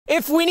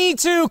if we need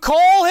to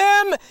call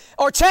him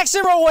or text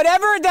him or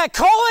whatever, that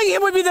calling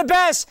him would be the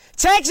best.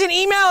 Text and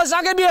email is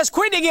not going to be as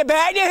quick to get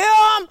back to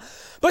him.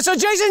 But so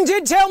Jason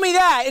did tell me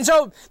that. And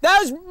so that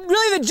was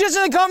really the gist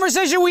of the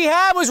conversation we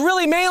had was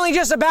really mainly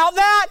just about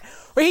that.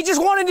 Where he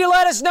just wanted to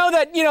let us know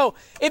that, you know,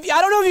 I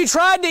don't know if you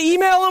tried to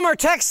email him or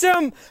text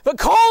him, but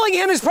calling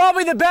him is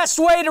probably the best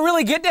way to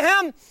really get to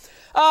him.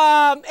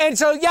 And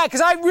so, yeah,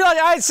 because I realized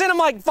I had sent him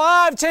like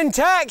 5-10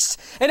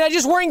 texts, and I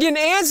just weren't getting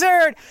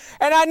answered.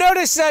 And I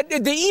noticed that the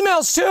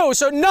emails too,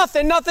 so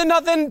nothing,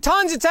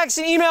 tons of texts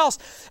and emails.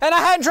 And I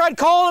hadn't tried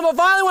calling him,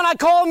 but finally when I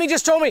called him, he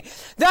just told me,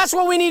 that's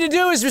what we need to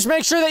do is just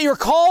make sure that you're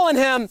calling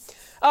him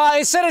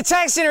instead of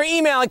texting or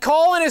emailing.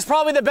 Calling is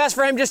probably the best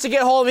for him just to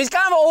get hold of him. He's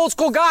kind of an old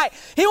school guy.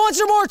 He wants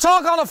some more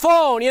talk on the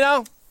phone, you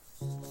know?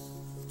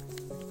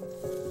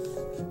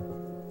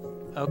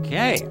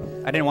 Okay.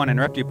 I didn't want to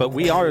interrupt you, but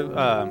we are,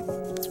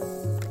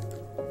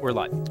 we're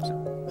live.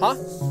 So. Huh?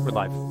 We're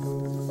live.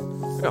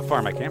 Look how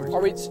far my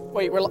camera is.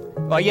 Wait, we're live?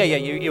 Oh, yeah,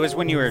 it was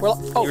when you were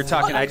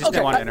talking. I just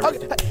didn't want to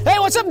interrupt you. Hey,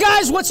 what's up,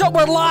 guys? What's up?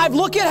 We're live.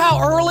 Look at how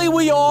early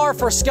we are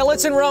for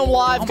Skeleton Realm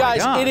Live, guys.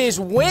 Gosh. It is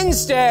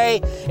Wednesday.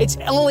 It's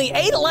only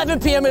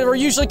 8:11 p.m., and we're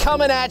usually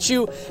coming at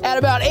you at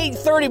about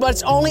 8:30, but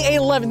it's only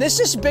 8:11. This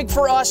is big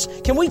for us.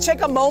 Can we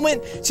take a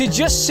moment to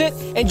just sit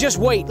and just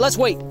wait? Let's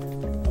wait.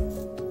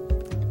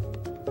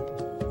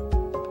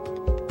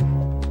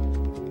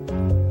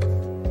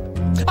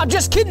 I'm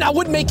just kidding. I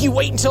wouldn't make you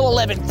wait until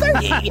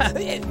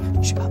 11:30.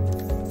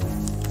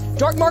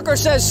 Dark Marker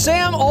says,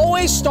 Sam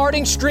always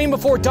starting stream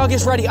before Doug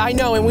is ready. I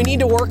know, and we need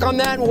to work on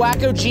that. And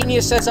Wacko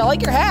Genius says, I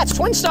like your hats.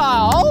 Twin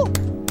style.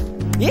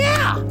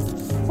 Yeah.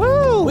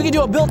 Woo. We can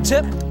do a build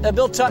tip, a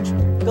build touch,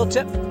 build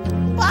tip.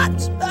 What?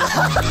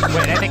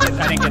 Wait, I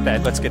didn't get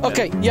that. Let's get that.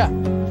 Okay, yeah.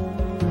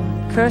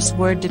 Curse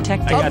word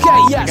detected.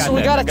 Okay, yeah, so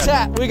we got a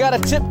tap. We got a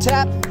tip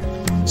tap.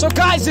 So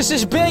guys, this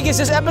is big. This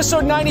is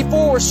episode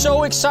 94. We're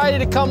so excited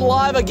to come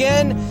live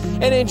again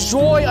and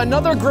enjoy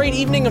another great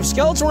evening of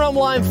Skeleton Realm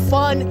Live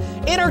fun,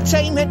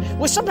 entertainment,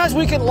 where sometimes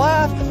we can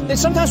laugh and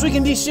sometimes we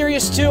can be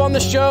serious too on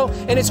the show.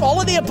 And it's all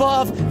of the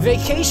above: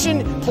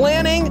 vacation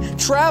planning,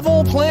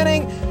 travel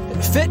planning,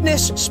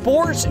 fitness,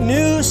 sports,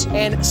 news,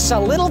 and a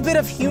little bit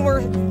of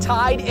humor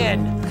tied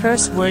in.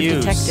 Curse word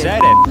detected. You said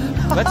it.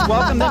 Let's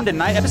welcome them to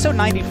episode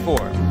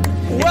 94.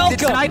 Welcome.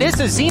 Tonight is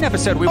a zine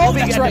episode. We will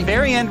be at the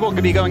very end. We'll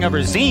be going over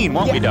zine,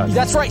 won't we, Doug?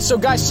 That's right. So,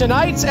 guys,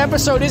 tonight's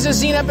episode is a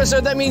zine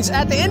episode. That means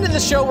at the end of the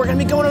show, we're going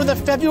to be going over the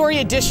February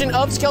edition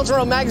of Skeleton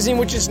Realm Magazine,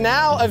 which is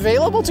now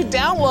available to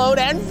download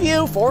and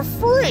view for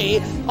free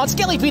on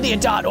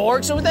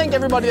skellypedia.org. So we thank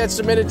everybody that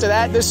submitted to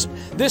that. This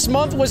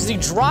month was the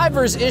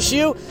driver's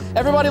issue.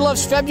 Everybody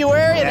loves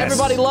February, and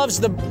everybody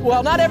loves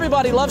not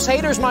everybody loves.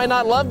 Haters might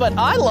not love, but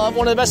I love.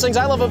 One of the best things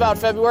I love about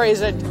February is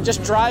that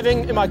just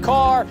driving in my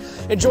car,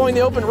 enjoying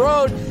the open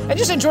road, and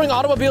just enjoying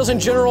automobiles in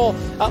general,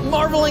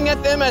 marveling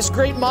at them as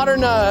great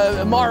modern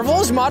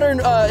marvels,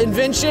 modern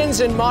inventions,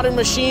 and modern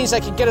machines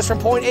that can get us from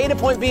point A to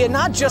point B, and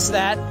not just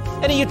that,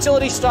 in a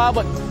utility style,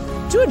 but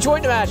to enjoy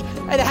it to match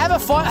and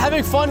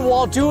having fun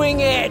while doing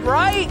it,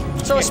 right?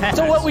 So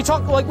what we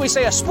talk, like we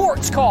say, a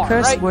sports car,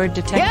 Curse right? word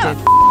detected.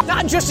 Yeah,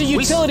 not just a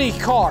utility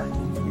car.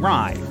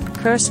 Right.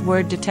 Curse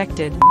word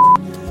detected.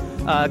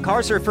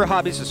 Cars are for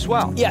hobbies as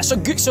well. Yeah,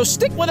 so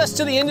stick with us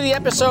to the end of the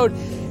episode.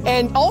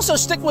 And also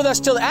stick with us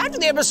till after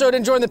the episode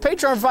and join the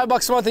Patreon for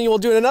 $5 a month, and you will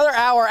do another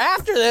hour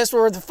after this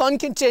where the fun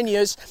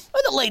continues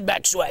with a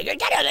laid-back swag. I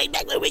got a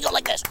laid-back, we go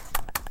like this.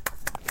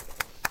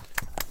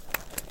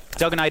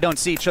 Doug and I don't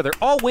see each other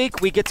all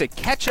week. We get to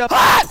catch up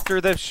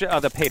after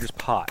the Pater's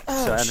Pod.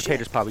 So after the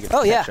Pater's Pod, we get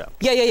to catch up.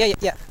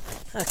 Yeah.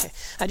 Okay,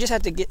 I just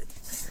have to get...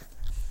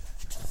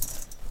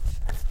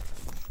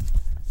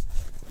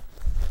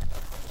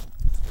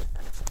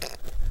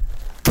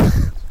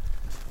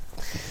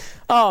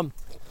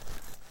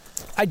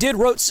 I did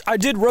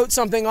wrote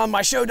something on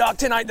my show doc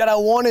tonight that I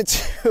wanted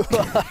to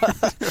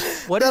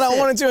I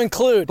wanted to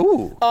include.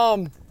 Ooh.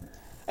 And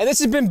this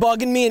has been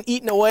bugging me and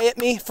eating away at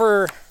me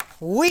for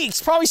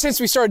weeks, probably since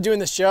we started doing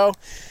the show.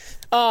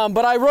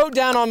 But I wrote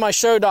down on my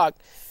show doc,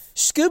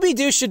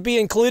 Scooby-Doo should be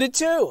included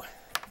too.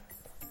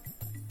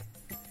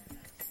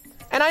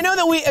 And I know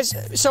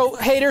that so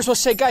haters will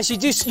say, guys,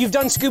 you've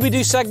done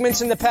Scooby-Doo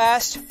segments in the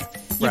past.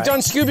 You've done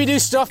Scooby-Doo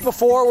stuff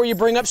before where you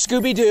bring up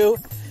Scooby-Doo.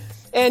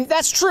 And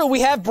that's true, we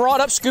have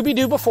brought up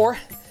Scooby-Doo before,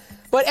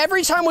 but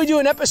every time we do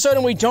an episode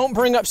and we don't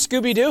bring up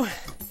Scooby-Doo,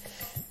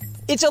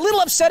 it's a little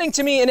upsetting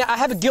to me, and I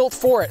have a guilt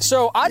for it.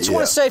 So I just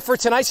want to say for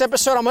tonight's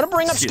episode, I'm going to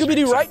bring up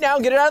Scooby-Doo right now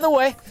and get it out of the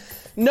way.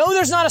 No,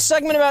 there's not a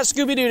segment about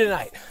Scooby-Doo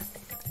tonight,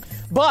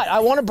 but I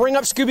want to bring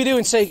up Scooby-Doo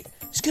and say,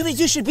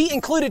 Scooby-Doo should be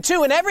included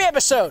too in every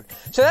episode.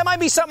 So that might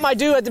be something I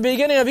do at the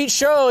beginning of each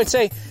show and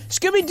say,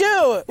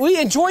 Scooby-Doo,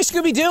 we enjoy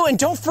Scooby-Doo and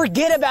don't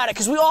forget about it,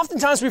 because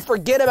oftentimes we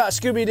forget about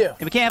Scooby-Doo.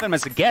 And we can't have him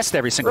as a guest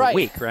every single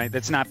week, right?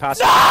 That's not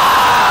possible.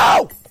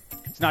 No!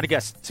 It's not a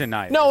guest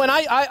tonight. No, and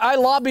I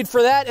lobbied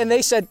for that, and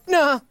they said,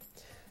 nah.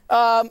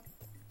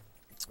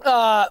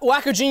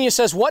 Wacko Genius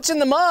says, what's in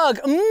the mug?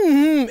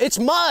 It's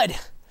mud.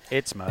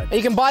 It's mud. And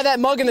you can buy that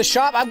mug in the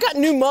shop. I've got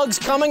new mugs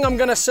coming I'm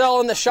going to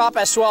sell in the shop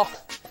as well.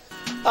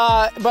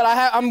 But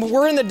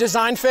we're in the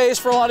design phase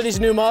for a lot of these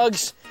new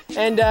mugs,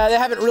 and they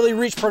haven't really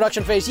reached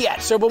production phase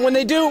yet. So, but when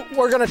they do,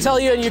 we're going to tell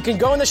you, and you can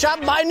go in the shop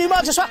and buy new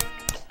mugs as well.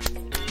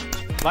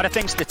 A lot of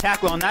things to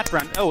tackle on that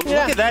front. Oh,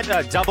 Yeah. look at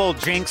that double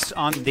jinx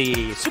on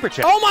the super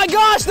chat. Oh my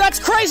gosh, that's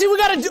crazy. We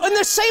got in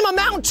the same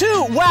amount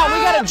too. Wow,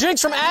 we got a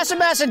jinx from Acid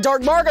Bass and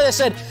Dark Marker that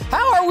said,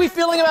 how are we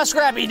feeling about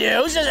Scrappy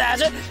Doo? Says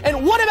Acid.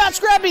 And what about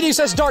Scrappy Doo?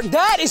 Says Dark.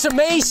 That is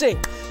amazing.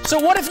 So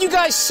what if you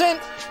guys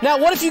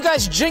what if you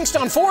guys jinxed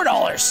on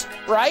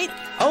 $4, right?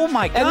 Oh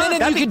my God. And then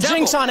that'd you be could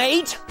jinx double. on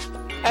 8.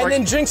 And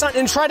then jinx on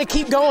and try to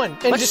keep going.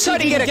 And Let's just try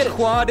see to if you get can a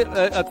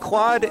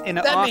quad and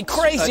an That'd be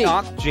crazy. An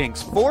oct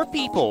jinx. 4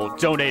 people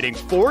donating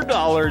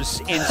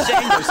 $4 and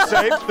saying the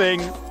same thing.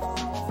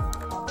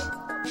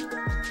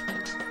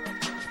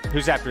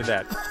 Who's after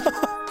that?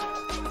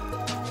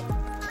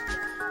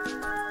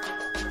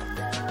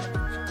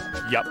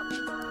 Yup.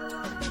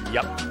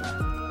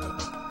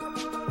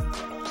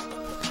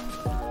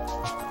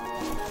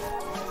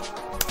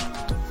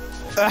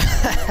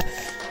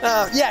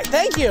 Yeah,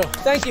 thank you.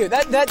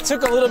 That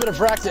took a little bit of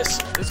practice.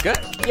 It's good.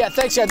 Yeah,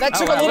 thanks. Yeah, that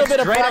took a little looks bit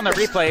of great practice.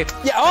 on the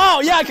replay. Yeah.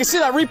 Oh, yeah. I can see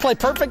that replay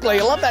perfectly.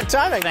 I love that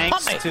timing.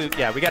 Thanks Pump me.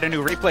 to we got a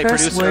new replay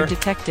Curse producer. word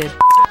detected.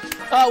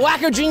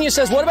 Wacko Genius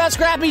says, "What about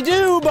Scrappy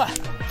Doob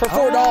for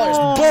 $4?"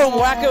 Oh. Boom!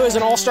 Wacko is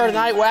an all-star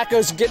tonight.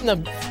 Wacko's getting the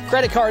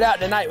credit card out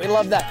tonight. We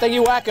love that. Thank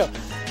you, Wacko.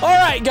 All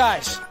right,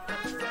 guys.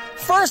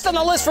 First on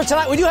the list for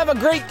tonight, we do have a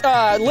great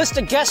list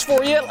of guests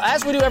for you,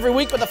 as we do every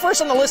week. But the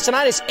first on the list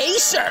tonight is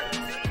Acer.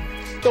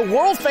 The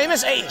world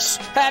famous Ace.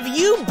 Have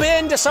you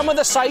been to some of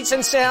the sights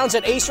and sounds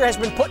that Acer has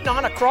been putting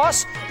on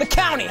across the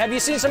county? Have you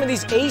seen some of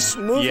these Ace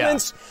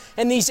movements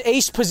and these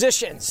Ace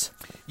positions?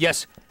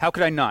 Yes. How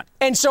could I not?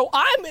 And so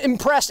I'm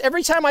impressed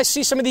every time I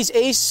see some of these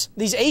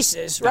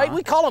aces, right?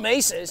 We call them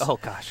aces. Oh,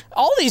 gosh.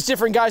 All these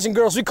different guys and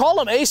girls, we call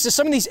them aces.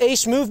 Some of these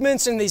ace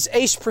movements and these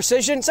ace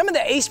precision. Some of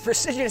the ace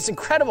precision is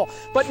incredible.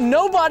 But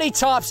nobody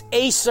tops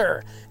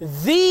Acer.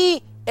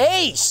 The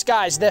Ace,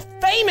 guys, the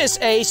famous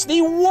Ace,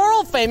 the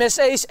world famous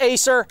Ace,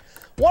 Acer,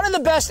 one of the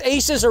best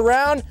aces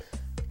around.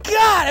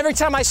 God, every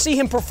time I see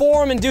him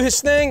perform and do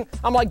his thing,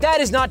 I'm like, that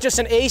is not just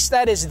an ace,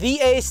 that is the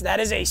Ace, that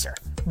is Acer.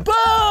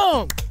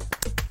 Boom!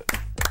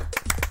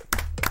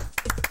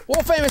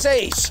 World famous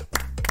Ace.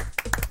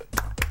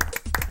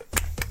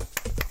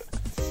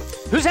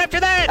 Who's after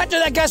that? After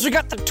that, guys, we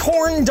got the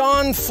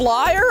Torndon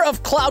flyer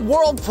of Cloud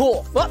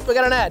Whirlpool. Oh, we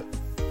got an ad.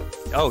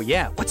 Oh,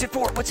 yeah. What's it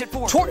for?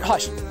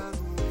 Hush.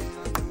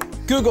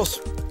 Google's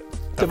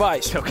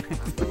device. Okay.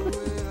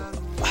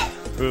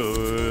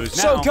 Who's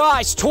So, now?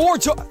 guys,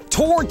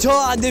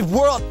 Torndon, the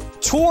world,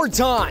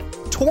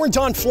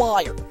 Torndon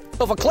flyer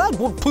of a Cloud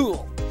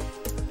Whirlpool.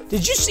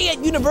 Did you see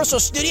at Universal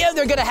Studio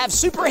they're going to have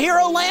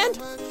Superhero Land?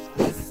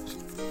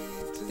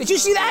 Did you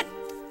see that?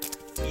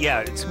 Yeah,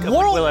 it's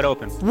will it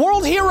open?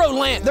 World Hero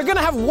Land. They're going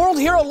to have World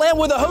Hero Land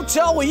with a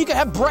hotel where you can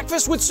have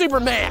breakfast with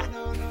Superman.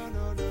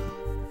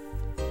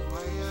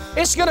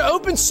 It's going to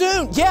open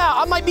soon. Yeah,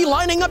 I might be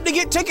lining up to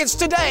get tickets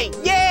today.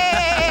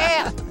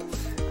 Yeah!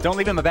 Don't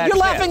leave him a bad You're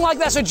tip. laughing like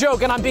that's a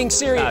joke and I'm being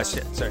serious.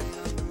 Shit, sorry.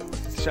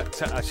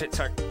 Shit,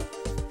 sorry.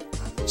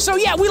 So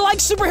yeah, we like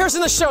superheroes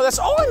in the show. That's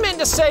all I meant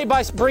to say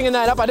by bringing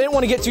that up. I didn't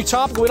want to get too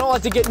topical. We don't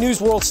like to get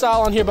News World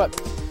style on here,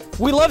 but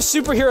we love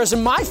superheroes.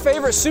 And my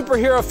favorite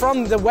superhero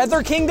from the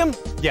Weather Kingdom,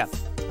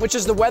 which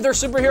is the weather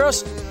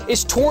superheroes,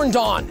 is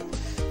Torndon,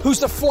 who's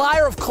the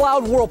flyer of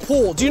Cloud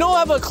Whirlpool. Do you know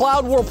how a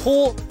Cloud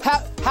Whirlpool,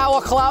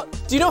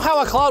 do you know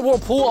how a Cloud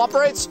Whirlpool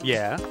operates?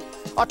 Yeah.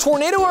 A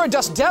tornado or a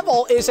dust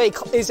devil is a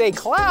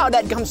cloud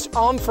that comes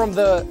on from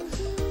the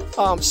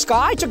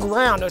sky to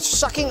ground. It's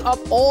sucking up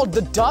all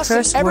the dust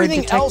Curse and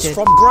everything word else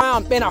detected. from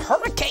ground. And a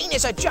hurricane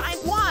is a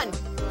giant one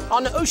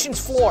on the ocean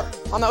floor.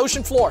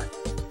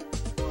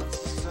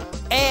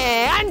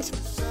 And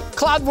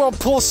Cloud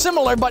Whirlpool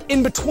similar, but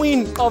in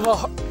between of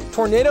a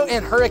tornado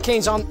and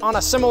hurricanes on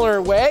a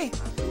similar way.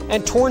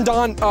 And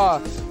Torndon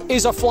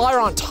is a flyer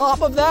on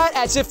top of that,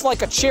 as if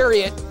like a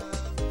chariot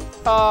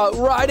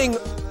riding.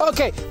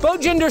 Okay,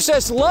 Bogender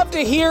says, love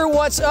to hear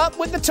what's up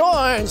with the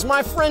Torns.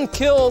 My friend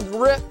killed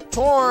Rip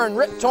Torn.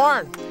 Rip.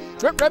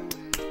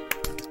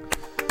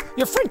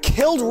 Your friend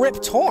killed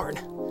Rip Torn?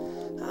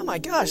 Oh my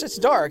gosh, that's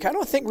dark. I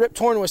don't think Rip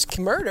Torn was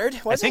murdered,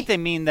 I think they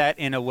mean that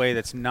in a way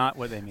that's not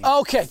what they mean.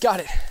 Okay,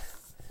 got it.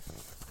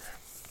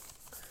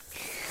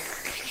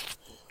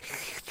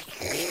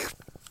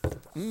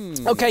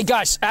 Okay,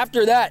 guys,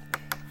 after that,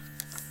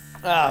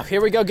 here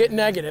we go, getting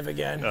negative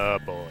again. Oh,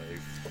 boy.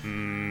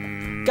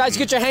 Guys,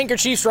 get your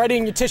handkerchiefs ready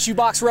and your tissue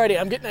box ready.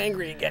 I'm getting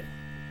angry again.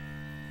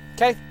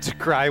 Okay? To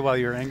cry while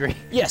you're angry?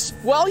 Yes.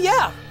 Well,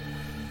 yeah.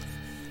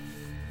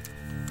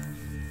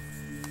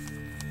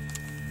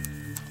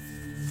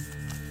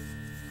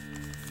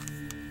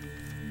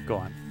 Go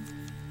on.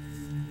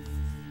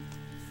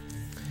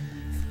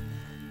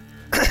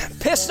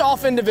 Pissed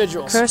off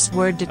individuals. Curse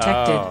word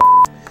detected.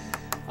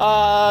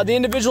 The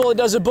individual that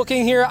does the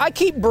booking here, I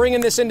keep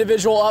bringing this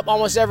individual up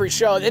almost every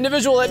show. The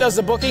individual that does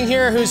the booking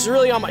here, who's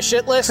really on my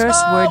shit list.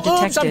 Curse word Oops,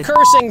 I'm detected.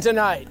 cursing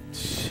tonight.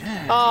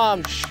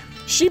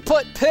 She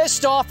put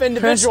pissed off Curse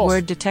individuals.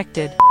 word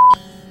detected.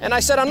 And I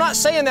said, I'm not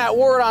saying that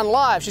word on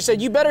live. She said,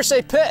 you better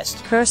say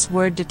pissed. Curse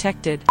word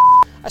detected.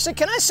 I said,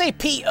 can I say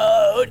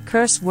P-O'd?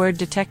 Curse word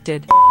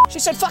detected. She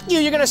said, fuck you,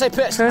 you're gonna say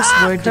pissed. Curse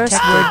word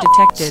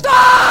detected.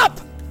 Stop!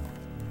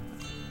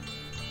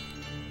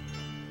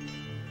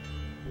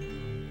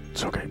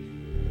 It's okay.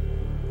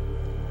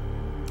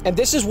 And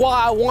this is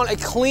why I want a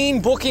clean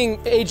booking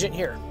agent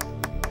here.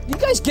 You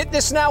guys get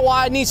this now,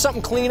 why I need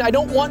something clean? I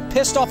don't want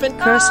pissed off in...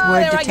 Curse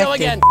word there detected. I go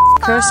again.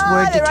 Curse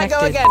word There I detected.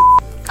 go again.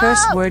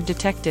 Curse word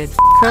detected.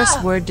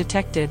 Curse word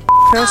detected.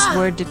 Curse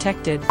word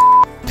detected.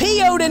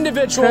 PO'd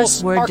individuals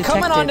Curse word are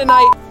coming on detected.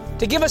 tonight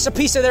to give us a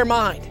piece of their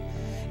mind.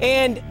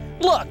 And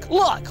look,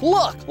 we're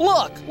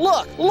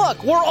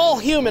all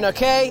human,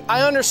 okay?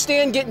 I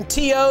understand getting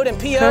TO'd and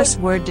PO'd. Curse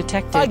word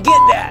detected. I get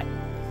that.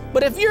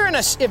 But if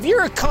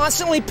you're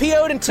constantly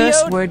PO'd and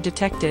Curse TO'd, word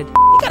detected.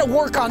 you gotta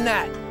work on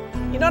that.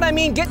 You know what I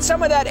mean? Get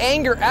some of that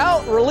anger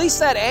out, release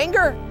that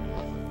anger,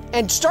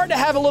 and start to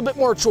have a little bit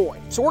more joy.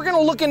 So we're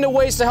gonna look into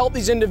ways to help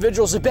these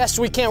individuals the best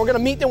we can. We're gonna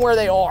meet them where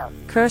they are.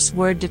 Curse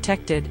word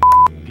detected.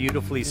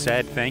 Beautifully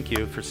said. Thank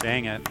you for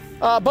saying it.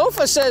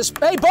 BofA says,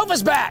 hey,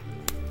 BofA's back.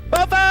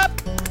 BofA!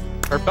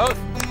 Or both.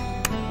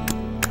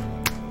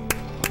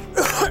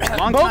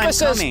 Long time BofA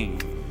says, coming.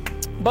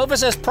 BofA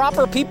says,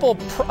 proper people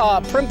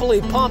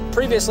primply pump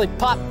previously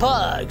pop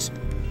pugs.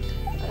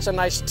 That's a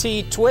nice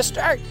T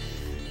twister.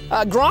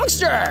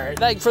 Gronkster,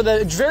 like for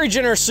the very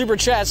generous super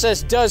chat,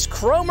 says, does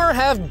Cromer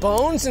have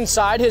bones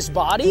inside his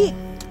body?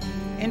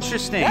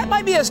 Interesting. That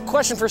might be a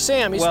question for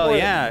Sam. He's Well,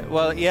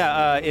 for-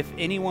 yeah. If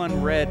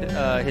anyone read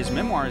his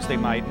memoirs, they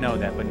might know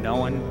that, but no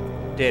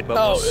one did. But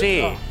we'll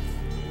see.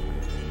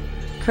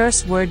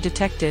 Curse word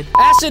detected.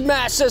 Acid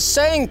Match says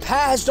saying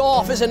passed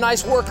off is a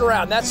nice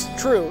workaround. That's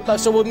true.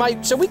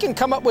 So we can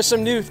come up with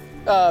some new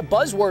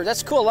buzzwords.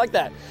 That's cool. I like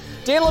that.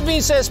 Dan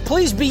Levine says,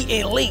 please be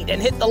elite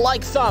and hit the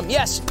like thumb.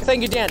 Yes,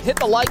 thank you, Dan. Hit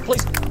the like,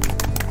 please.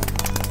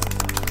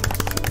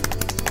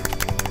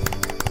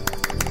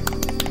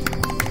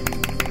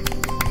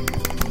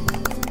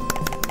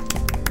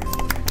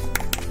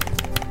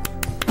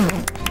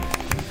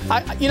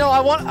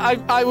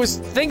 I was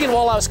thinking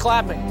while I was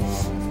clapping.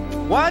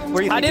 What?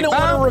 Were you thinking I didn't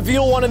want to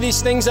reveal one of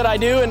these things that I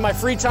do in my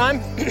free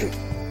time.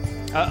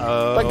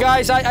 Uh-oh. But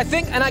guys, I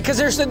think, because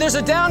there's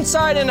a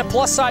downside and a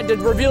plus side to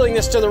revealing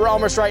this to the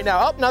realmers right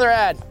now. Oh, another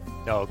ad.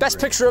 Oh, Best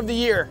great. picture of the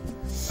year.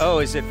 Oh,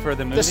 is it for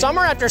the movie? The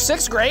summer after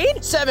 6th grade?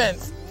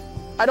 7th.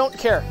 I don't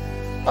care.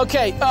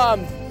 Okay,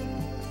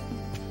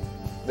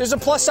 there's a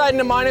plus side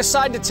and a minus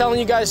side to telling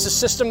you guys the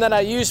system that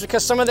I use,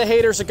 because some of the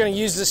haters are going to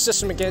use this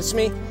system against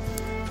me.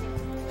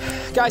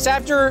 Guys,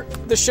 after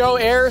the show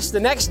airs, the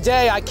next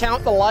day I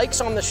count the likes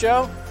on the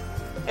show,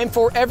 and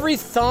for every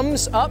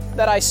thumbs up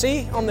that I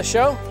see on the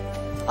show,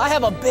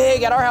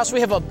 at our house we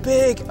have a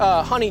big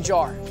honey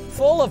jar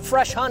full of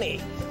fresh honey,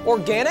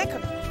 organic,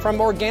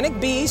 from organic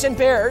bees and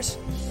bears.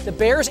 The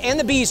bears and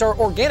the bees are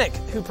organic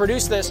who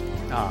produce this,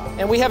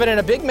 and we have it in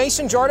a big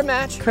mason jar to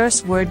match.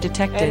 Curse word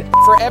detected. And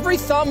for every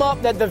thumb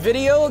up that the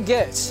video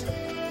gets,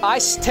 I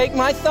take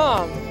my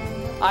thumb,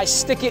 I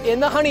stick it in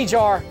the honey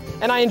jar,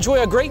 and I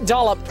enjoy a great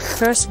dollop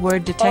Curse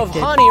word of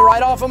detected. honey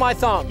right off of my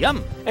thumb.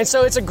 Yum. And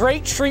so it's a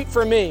great treat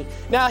for me.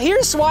 Now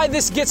here's why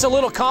this gets a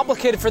little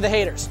complicated for the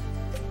haters.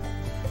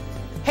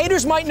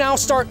 Haters might now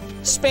start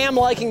spam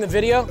liking the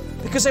video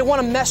because they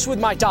want to mess with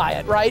my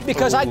diet, right?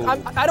 Because I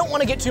don't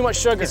want to get too much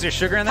sugar. Is there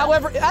sugar in that?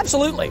 However,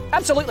 absolutely.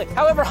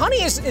 However,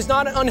 honey is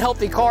not an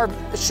unhealthy carb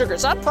sugar.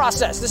 It's not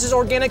processed. This is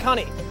organic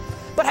honey.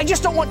 But I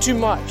just don't want too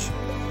much.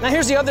 Now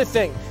here's the other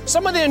thing.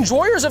 Some of the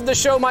enjoyers of the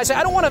show might say,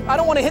 I don't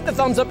want to hit the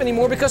thumbs up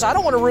anymore because I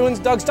don't want to ruin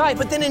Doug's diet.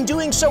 But then in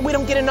doing so, we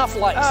don't get enough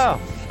likes. Oh.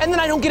 And then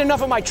I don't get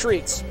enough of my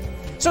treats.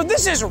 So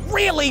this is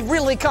really,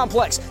 really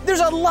complex. There's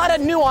a lot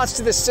of nuance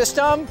to this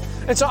system.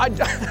 And so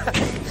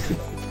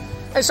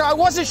I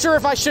wasn't sure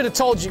if I should have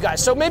told you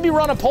guys. So maybe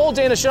run a poll,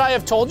 Dana. Should I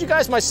have told you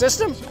guys my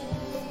system?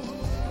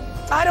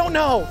 I don't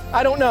know.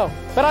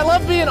 But I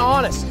love being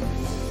honest.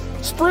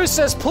 Spruce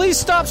says, please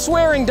stop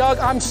swearing, Doug.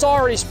 I'm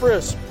sorry,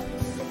 Spruce.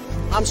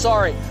 I'm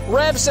sorry.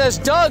 Rev says,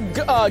 Doug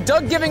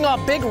giving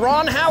off big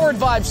Ron Howard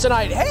vibes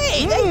tonight.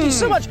 Hey, thank you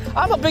so much.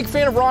 I'm a big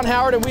fan of Ron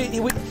Howard, and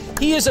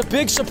he is a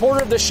big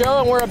supporter of the show,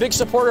 and we're a big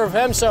supporter of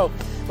him, so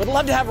would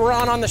love to have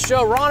Ron on the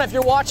show. Ron, if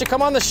you're watching,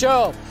 come on the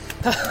show.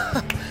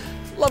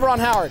 Love Ron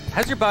Howard.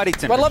 How's your body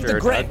temperature? I love the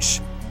Doug?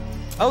 Grinch.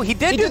 Oh, he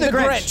did He do did the the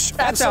Grinch. Grinch.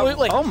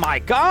 Absolutely. Oh my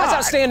God. That's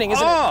outstanding,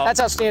 isn't it? Oh. That's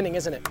outstanding,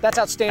 isn't it? That's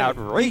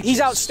outstanding. Outrageous.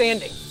 He's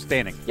outstanding.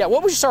 Outstanding. Yeah,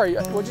 what'd you say?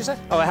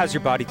 Oh, how's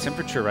your body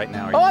temperature right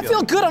now? Are Oh, you I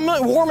feel good.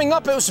 I'm warming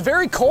up. It was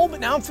very cold, but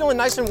now I'm feeling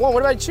nice and warm.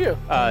 What about you?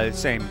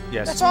 Same.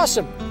 Yes. That's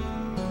awesome.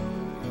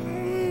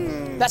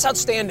 That's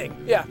outstanding.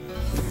 Yeah.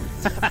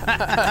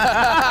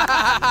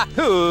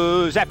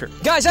 Who's after?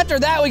 Guys, after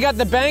that, we got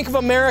the Bank of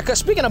America.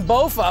 Speaking of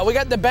BofA, we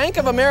got the Bank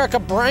of America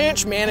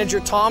branch manager,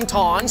 Tom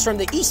Tons, from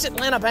the East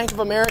Atlanta Bank of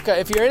America.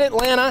 If you're in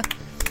Atlanta,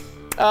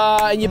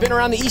 and you've been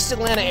around the East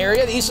Atlanta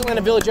area, the East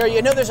Atlanta Village area,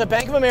 you know there's a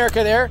Bank of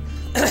America there.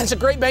 It's a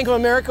great Bank of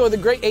America with a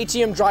great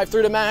ATM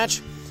drive-through to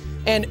match.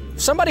 And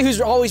somebody who's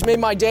always made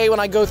my day when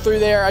I go through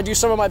there, I do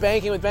some of my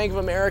banking with Bank of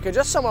America,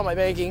 just some of my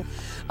banking,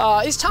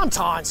 is Tom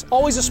Tons.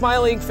 Always a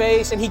smiling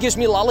face, and he gives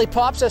me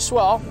lollipops as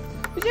well.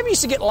 Did you ever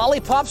used to get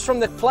lollipops from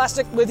the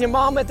plastic with your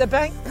mom at the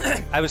bank?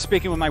 I was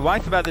speaking with my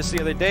wife about this the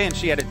other day, and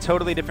she had a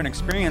totally different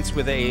experience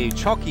with a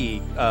chalky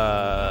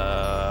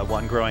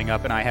one growing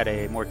up, and I had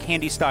a more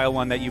candy-style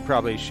one that you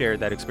probably shared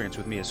that experience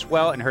with me as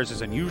well, and hers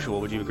is unusual.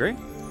 Would you agree?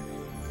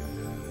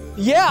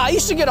 Yeah, I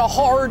used to get a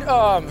hard...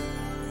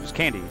 It's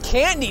candy.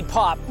 Candy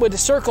pop with a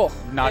circle.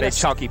 Not a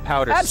chalky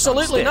powder.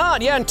 Absolutely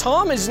not. Yeah, and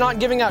Tom is not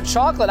giving out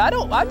chocolate.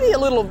 I'd be a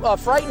little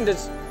frightened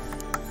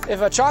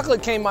if a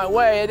chocolate came my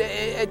way.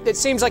 It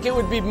seems like it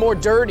would be more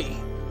dirty.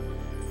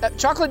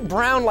 Chocolate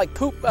brown like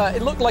poop.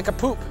 It looked like a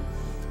poop.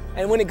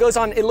 And when it goes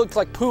on, it looked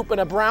like poop, and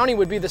a brownie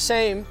would be the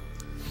same.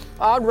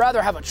 I'd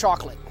rather have a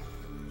chocolate.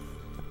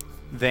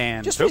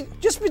 Than just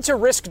to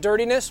risk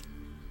dirtiness,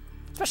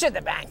 especially at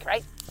the bank,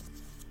 right?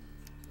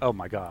 Oh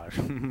my gosh.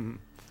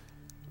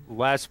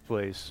 Last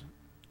place.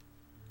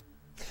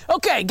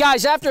 Okay,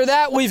 guys, after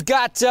that, we've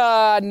got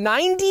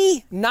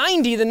 90,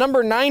 the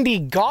number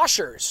 90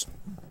 goshers.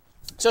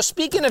 So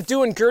speaking of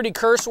doing dirty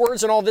curse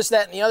words and all this,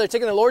 that, and the other,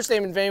 taking the Lord's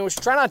name in vain, which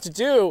we try not to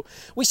do,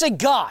 we say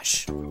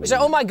gosh. We say,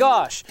 oh my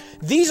gosh.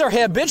 These are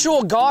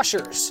habitual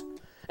goshers.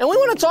 And we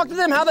want to talk to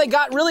them how they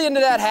got really into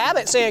that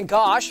habit, saying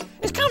gosh.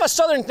 It's kind of a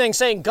southern thing,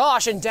 saying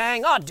gosh and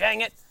dang. Oh, dang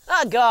it.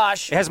 Oh,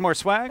 gosh. It has more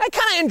swag? I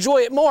kind of enjoy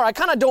it more. I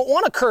kind of don't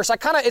want to curse.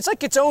 It's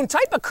like its own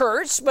type of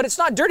curse, but it's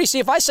not dirty. See,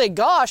 if I say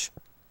gosh,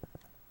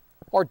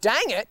 or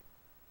dang it,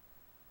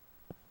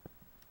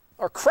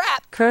 or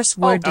crap. Curse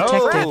word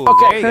detected.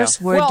 Okay.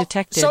 Curse word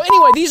detected. So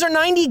anyway, these are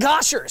 90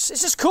 goshers.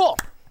 This is cool.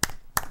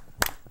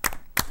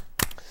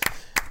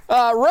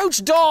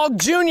 Roach Dog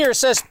Jr.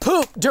 says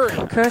poop dirty.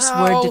 Curse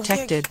word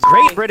detected.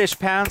 Great British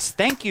pounds.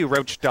 Thank you,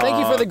 Roach Dog. Thank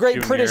you for the great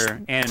Jr.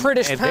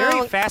 British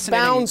very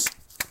fascinating. Bounds.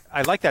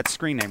 I like that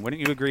screen name.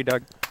 Wouldn't you agree,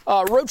 Doug?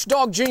 Roach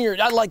Dog Jr.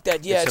 I like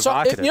that. Yeah. It's So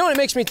evocative. you know what it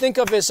makes me think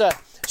of is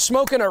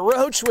smoking a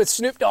roach with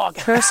Snoop Dogg.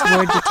 Curse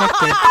word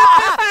detected.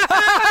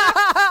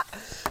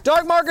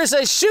 Dark Marker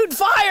says shoot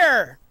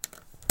fire.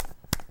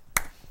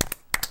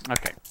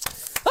 Okay.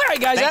 All right,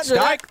 guys. Thanks, after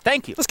Doc. that,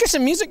 Thank you. let's get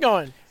some music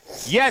going.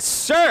 Yes,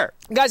 sir.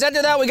 Guys,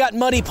 after that, we got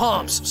muddy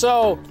pumps.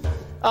 So,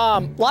 a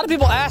lot of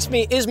people ask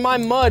me, is my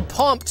mud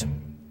pumped?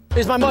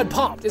 Is my mud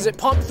pumped? Is it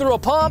pumped through a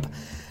pump?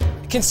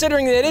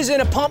 Considering that it is in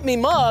a Pump Me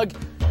mug,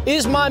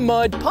 is my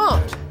mud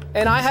pumped?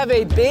 And I have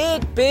a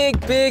big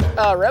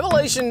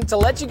revelation to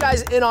let you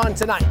guys in on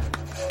tonight.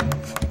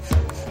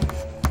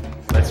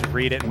 Let's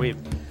read it and we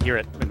hear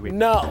it.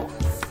 No,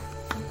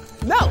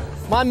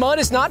 my mud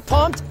is not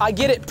pumped. I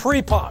get it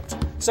pre-pumped.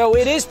 So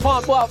it is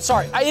pumped. Well,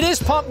 sorry, it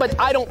is pumped, but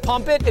I don't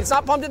pump it. It's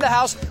not pumped at the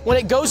house. When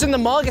it goes in the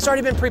mug, it's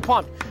already been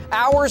pre-pumped.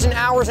 Hours and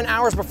hours and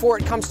hours before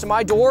it comes to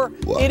my door,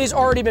 it has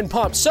already been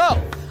pumped. So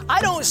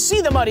I don't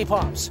see the muddy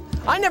pumps.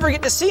 I never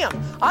get to see them.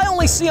 I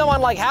only see them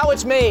on like How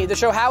It's Made, the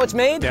show How It's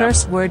Made. Yeah.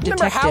 Curse word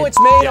Remember detected. How It's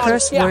Made on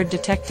Curse word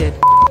detected.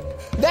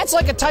 That's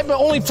like a type of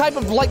only type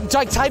of like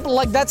that's type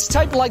like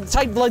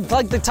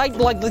the type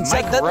like the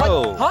exact that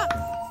like huh?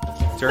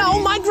 Dirty. No,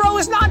 my grow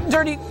is not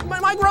dirty.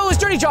 My grow is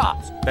dirty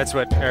jobs. That's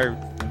what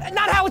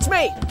Not How It's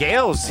Made.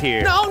 Gail's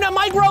here. No,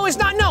 my grow is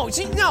not. No,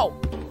 see, no.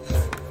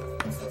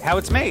 How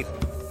It's Made.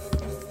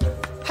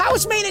 How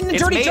It's Made in the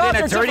It's dirty made jobs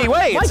in a are dirty different.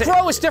 way. My It's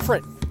grow is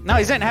different. No,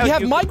 isn't how You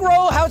have my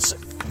grow, how it's.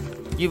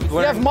 You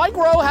have my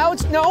grow, how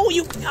it's. No,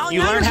 you.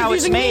 You learn how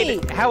it's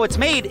made. How it's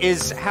made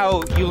is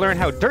how you learn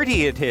how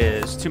dirty it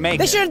is to make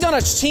They it. should have done a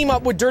team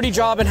up with Dirty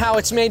Job and How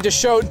It's Made to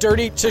show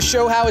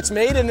how it's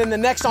made, and then the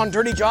next on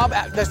Dirty Job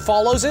that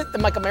follows it,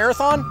 and like a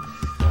marathon.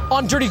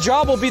 On Dirty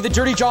Job will be the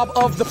dirty job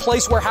of the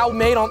place where How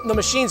Made on the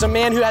machine's a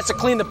man who has to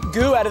clean the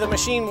goo out of the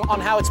machine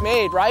on How It's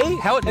Made, right?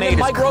 How It and Made then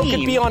my is grow clean.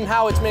 could be on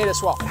How It's Made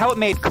as well. How It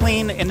Made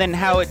clean, and then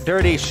How It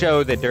Dirty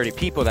show the dirty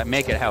people that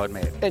make it How It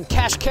Made. And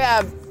Cash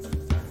Cab,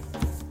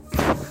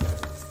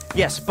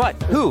 Yes, but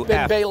who?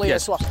 Ben Bailey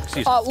yes, as well.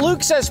 Excuse me.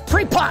 Luke says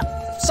pre-pop,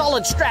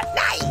 solid strat,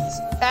 nice.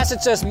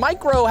 Acid says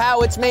micro,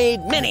 How It's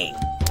Made, mini.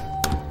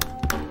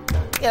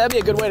 Yeah, that'd be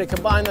a good way to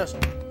combine those.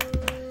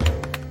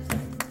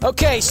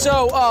 Okay,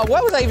 so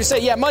what would I even say?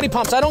 Yeah, Muddy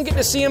Pumps. I don't get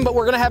to see him, but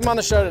we're going to have him on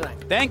the show tonight.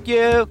 Thank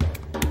you.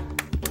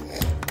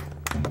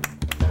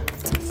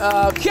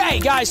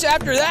 Okay, guys,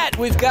 after that,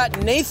 we've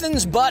got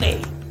Nathan's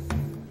buddy.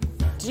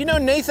 Do you know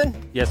Nathan?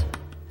 Yes.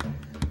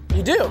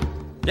 You do?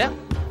 Yeah.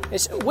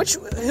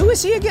 Who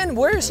is he again?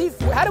 Where is he?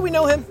 How do we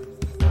know him?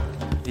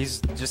 He's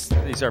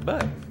our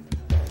bud.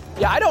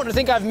 Yeah, I don't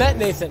think I've met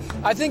Nathan.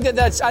 I think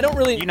I don't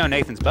really... You know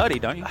Nathan's buddy,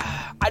 don't you?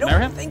 I Remember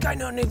don't him? think I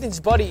know Nathan's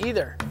buddy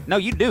either. No,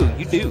 you do.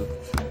 You do.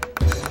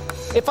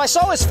 If I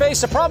saw his face,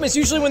 the problem is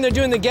usually when they're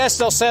doing the guests,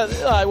 they'll say,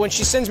 when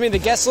she sends me the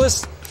guest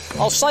list,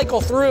 I'll cycle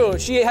through.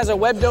 She has a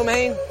web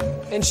domain,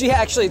 And she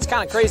actually, it's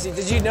kind of crazy.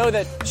 Did you know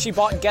that she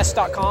bought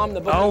Guest.com,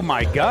 the book? Oh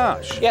my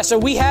gosh. Yeah, so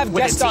we have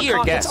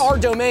Guest.com. It's our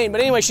domain.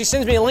 But anyway, she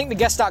sends me a link to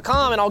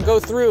Guest.com, and I'll go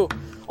through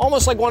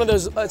almost like one of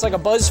those, it's like a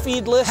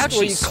BuzzFeed list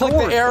where you click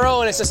the arrow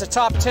and it's just a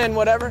top 10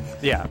 whatever.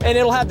 Yeah. And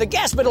it'll have the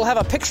guest, but it'll have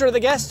a picture of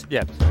the guest.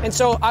 Yeah. And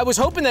so I was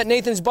hoping that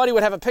Nathan's buddy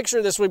would have a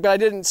picture this week, but I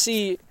didn't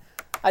see,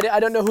 I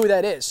don't know who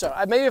that is. So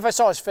maybe if I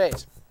saw his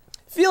face.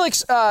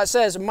 Felix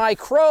says, my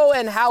crow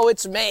and how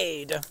it's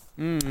made.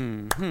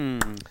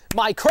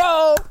 My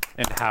crow.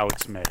 And how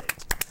it's made.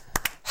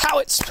 How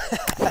it's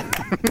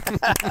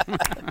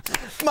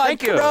my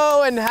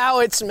crow and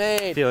how it's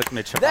made. Felix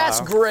Mitchell. That's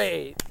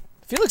great.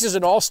 Felix is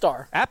an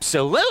all-star.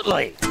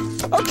 Absolutely.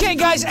 Okay,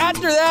 guys,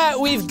 after that,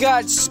 we've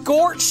got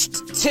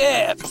Scorched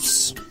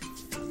tips.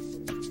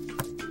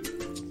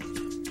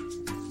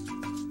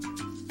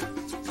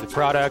 The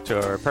product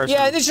or person?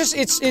 Yeah, it's just,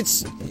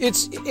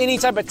 it's any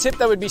type of tip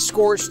that would be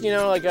scorched, you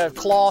know, like a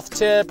cloth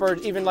tip or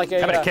even like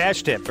a... How about a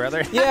cash tip,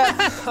 brother? Yeah.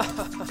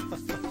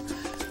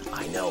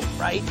 I know,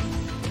 right?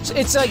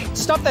 It's like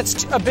stuff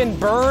that's been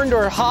burned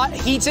or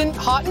heatened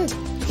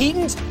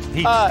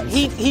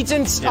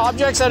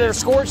objects that are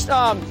scorched.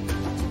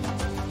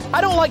 I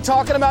don't like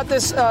talking about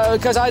this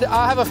because I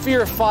have a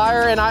fear of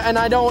fire, and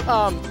I don't.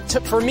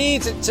 For me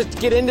to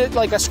get into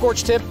like a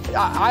scorched tip,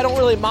 I don't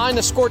really mind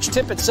the scorched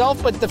tip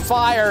itself, but the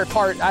fire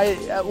part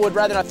I would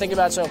rather not think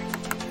about. So.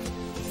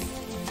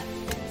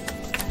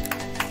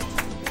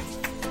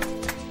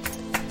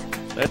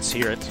 Let's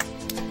hear it.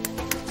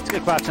 Let's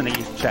get claps in the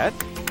chat.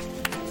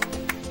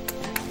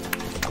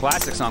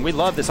 Classic song. We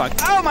love this song.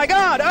 Oh my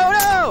God! Oh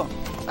no!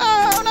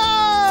 Oh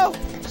no!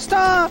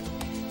 Stop!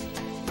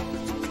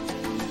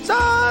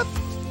 Stop!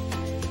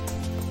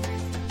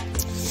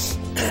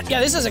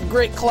 Yeah, this is a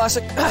great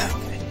classic.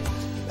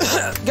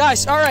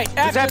 Guys, all right.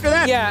 After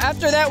that? Yeah,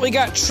 after that we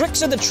got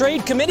Tricks of the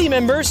Trade committee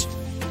members.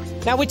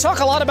 Now, we talk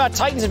a lot about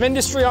Titans of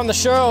Industry on the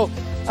show.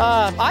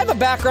 I have a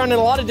background in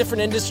a lot of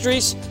different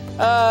industries.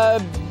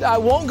 I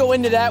won't go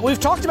into that. We've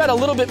talked about a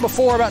little bit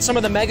before about some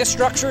of the mega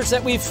structures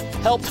that we've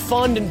helped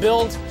fund and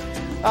build.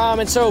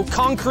 And so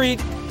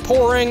concrete,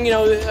 pouring, you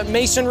know,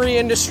 masonry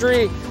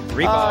industry.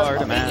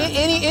 Rebar,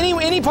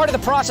 any part of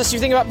the process you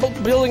think about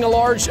building a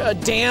large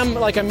dam,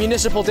 like a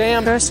municipal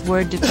dam. Curse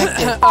word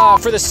detected.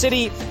 For the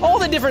city, all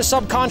the different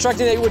subcontracting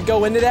that would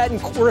go into that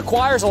and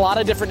requires a lot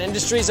of different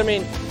industries. I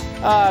mean,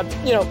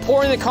 you know,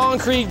 pouring the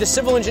concrete, the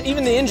civil engine,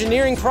 even the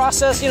engineering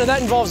process, you know,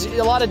 that involves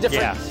a lot of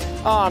different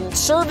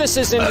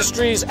services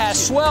industries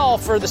as well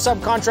for the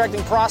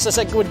subcontracting process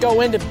that would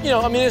go into, you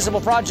know, a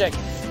municipal project.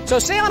 So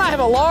Sam and I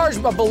have a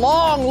large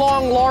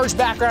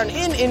background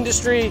in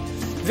industry,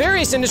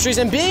 various industries,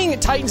 and being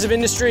Titans of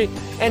Industry,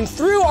 and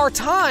through our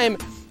time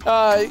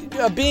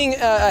being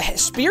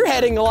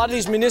spearheading a lot of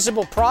these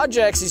municipal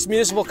projects, these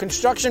municipal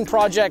construction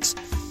projects,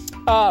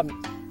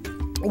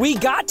 we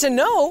got to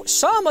know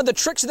some of the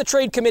Tricks of the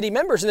Trade Committee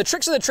members. And the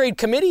Tricks of the Trade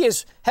Committee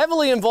is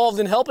heavily involved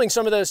in helping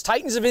some of those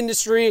Titans of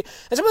Industry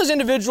and some of those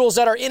individuals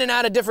that are in and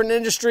out of different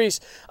industries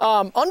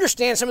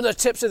understand some of the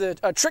tips of the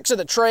tricks of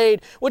the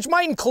trade, which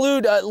might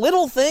include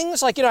little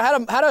things like, you know,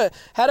 how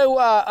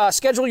to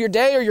schedule your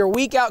day or your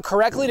week out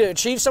correctly to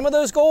achieve some of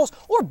those goals,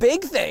 or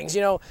big things,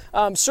 you know,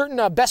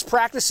 certain best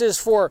practices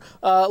for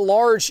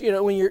large, you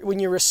know, when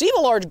you receive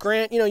a large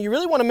grant, you know, you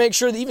really want to make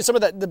sure that even some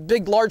of the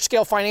big large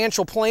scale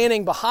financial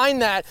planning behind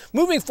that,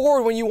 moving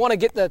forward, when you want to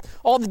get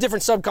all the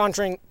different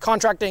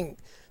subcontracting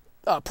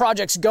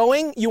projects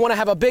going, you want to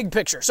have a big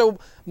picture. So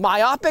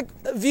myopic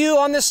view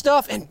on this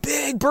stuff and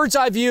big bird's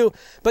eye view.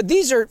 But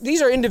these are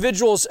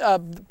individuals,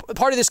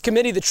 part of this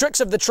committee, the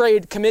Tricks of the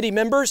Trade Committee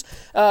members.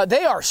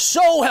 They are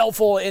so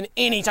helpful in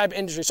any type of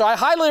industry. So I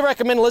highly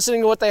recommend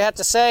listening to what they have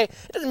to say.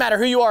 It doesn't matter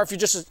who you are,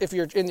 if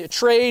you're in the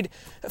trade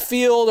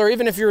field, or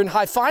even if you're in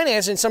high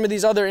finance in some of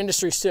these other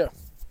industries too.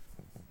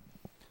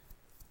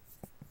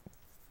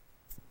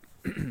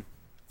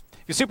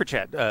 Your super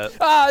chat.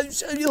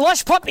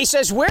 Lush Puppy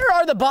says, "Where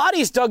are the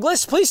bodies,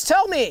 Douglas? Please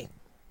tell me."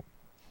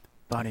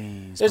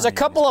 Bodies. There's a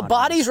couple of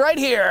bodies right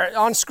here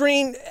on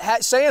screen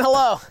saying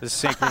hello. This is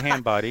Sacred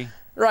Hand Body.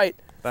 Right.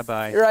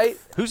 Bye-bye. Right.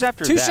 Who's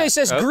after Touche that?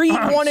 says, Greed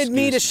wanted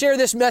me to share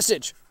this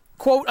message,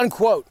 quote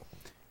unquote.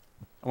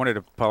 I wanted to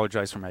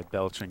apologize for my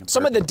belching.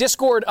 Some of the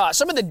Discord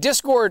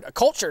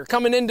culture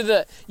coming into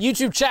the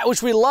YouTube chat,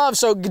 which we love.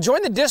 So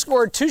join the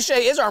Discord. Touche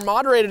is our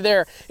moderator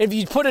there. If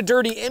you put a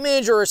dirty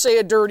image or say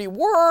a dirty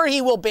word,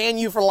 he will ban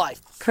you for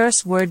life.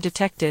 Curse word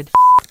detected.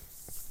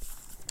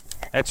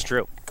 That's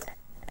true.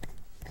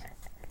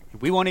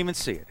 We won't even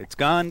see it. It's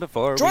gone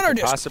before we can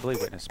possibly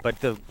witness. But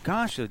the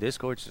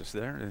Discord's just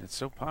there, and it's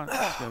so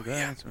positive.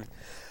 Yeah.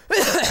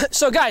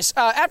 So, guys,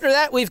 after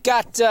that, we've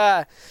got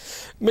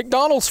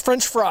McDonald's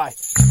French fry.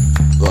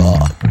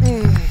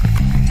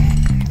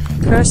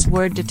 Curse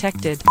word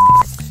detected.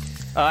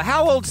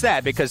 How old's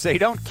that? Because they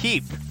don't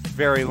keep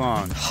very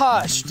long.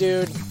 Hush,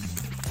 dude.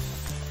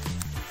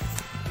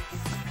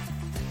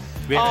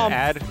 We have an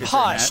ad?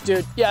 Hush,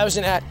 dude. Yeah, it was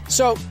an ad.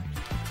 So,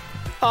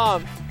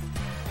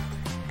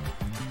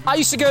 I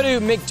used to go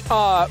to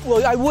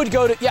I would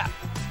go to,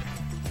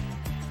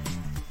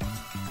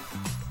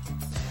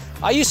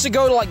 I used to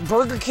go to like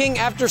Burger King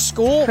after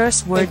school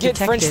Curse word and get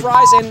French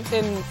detected. fries,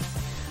 and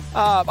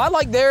I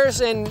like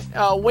theirs, and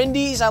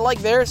Wendy's, I like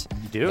theirs.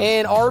 You do?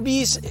 And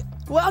Arby's.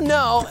 Well,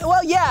 no.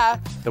 Well, yeah.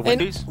 The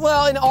Wendy's?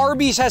 And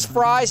Arby's has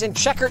fries and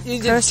checkered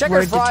Curse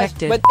word fries,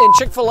 detected. but and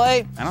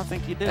Chick-fil-A. I don't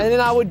think you did. And then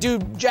I would do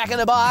Jack in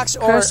the Box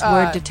or Curse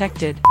word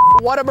detected.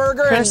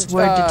 Whataburger. Curse and,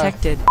 word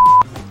detected.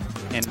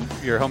 In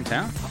your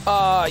hometown?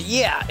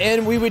 Yeah,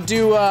 and we would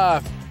do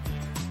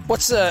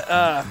what's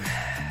the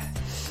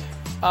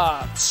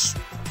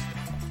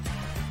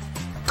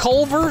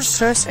Culver's.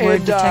 Curse word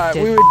and,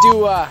 detected. we would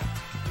do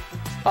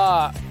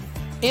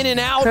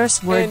In-N-Out.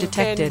 Curse word and,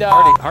 detected. And,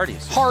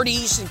 Hardee's.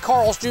 Hardee's and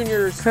Carl's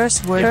Jr.'s.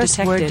 Curse word Curse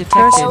detected. word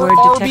Curse word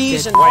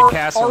Arby's detected. and White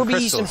Castle and Arby's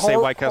Crystal. and Say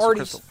White Castle and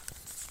Hardee's.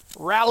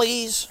 Crystal.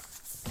 Rallies.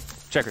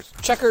 Checkers.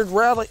 Checkered.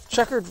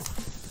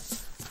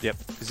 Yep.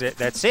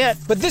 That's it.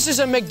 But this is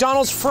a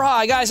McDonald's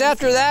fry, guys.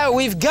 After that,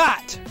 we've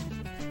got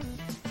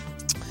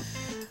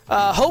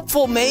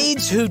hopeful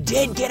maids who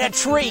did get a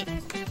treat.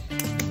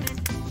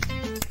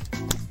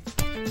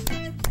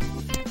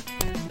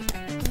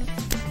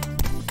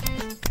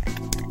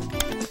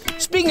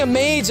 Speaking of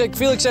maids, like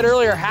Felix said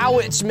earlier, how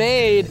it's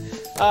made,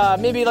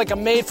 maybe like a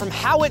maid from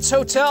Howitt's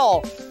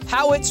Hotel.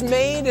 How it's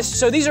made.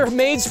 So these are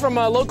maids from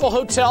a local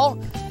hotel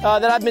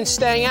that I've been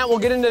staying at. We'll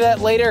get into that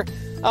later.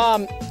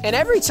 And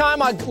every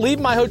time I leave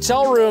my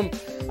hotel room,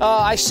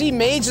 I see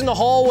maids in the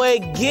hallway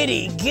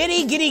giddy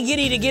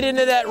to get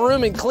into that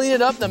room and clean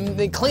it up.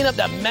 Clean up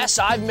the mess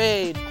I've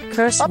made.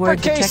 Curse word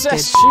Uppercase detected.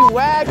 says she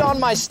wagged on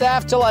my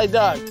staff till I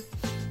dug.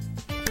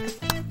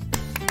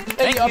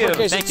 Thank you.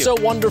 Uppercase, Thank it's you. so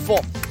wonderful.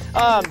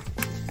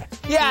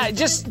 Yeah,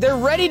 just they're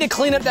ready to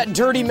clean up that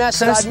dirty mess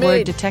that Curse I've word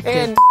made. detected.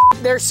 And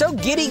they're so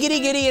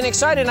giddy and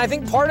excited. And I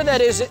think part of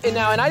that is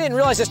now, and I didn't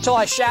realize this till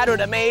I shadowed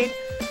a maid.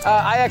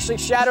 I actually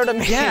shadowed a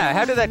maid. Yeah,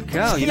 how did that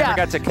go? You never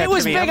got to catch it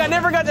was me big. up? I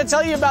never got to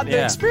tell you about the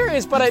Yeah.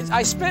 experience, but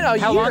I spent a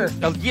How year.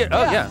 long? A year.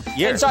 Oh, yeah.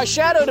 Year. And so I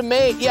shadowed a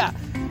maid, yeah.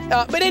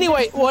 But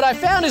anyway, what I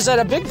found is that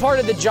a big part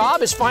of the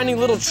job is finding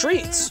little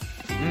treats.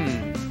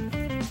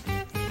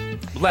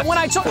 Left When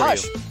I told for you.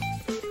 Hush,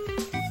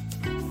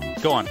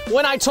 Go on.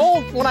 when I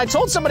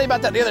told somebody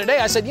about that the other day,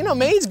 I said, you know,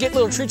 maids get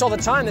little treats all the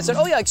time. They said,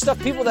 oh yeah, like stuff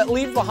people that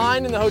leave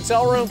behind in the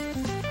hotel room.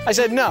 I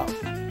said, no,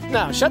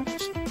 shut.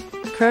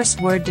 Curse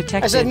word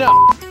detected. I said,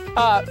 no.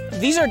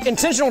 These are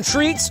intentional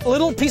treats,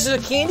 little pieces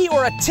of candy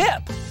or a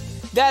tip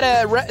that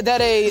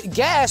a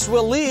guest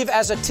will leave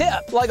as a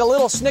tip, like a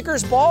little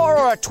Snickers bar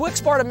or a Twix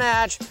bar to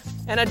match,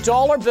 and a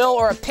dollar bill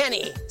or a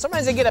penny.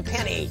 Sometimes they get a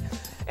penny.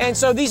 And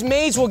so these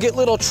maids will get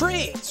little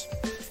treats.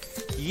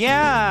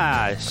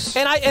 Yes.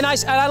 And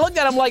I looked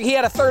at him like he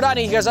had a third eye, and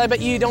he goes, I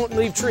bet you don't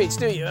leave treats,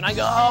 do you? And I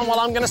go, oh, well,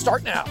 I'm going to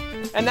start now.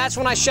 And that's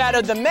when I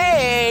shadowed the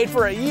maid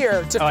for a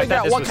year to figure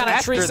out what kind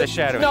of treats. The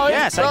shadowing. No,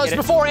 yes, well, I it was get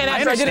before and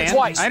after. I did it understand.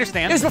 twice. I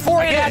understand. It was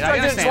before and after I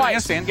did it twice. I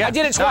understand. Yeah. I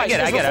did it No, twice.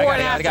 I get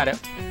it. I got it.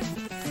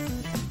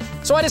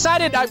 So I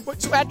decided,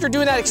 after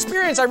doing that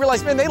experience, I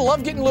realized, man, they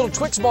love getting little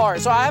Twix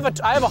bars. So I have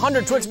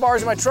 100 Twix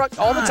bars in my truck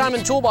all the time in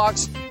the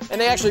toolbox, and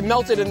they actually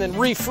melted and then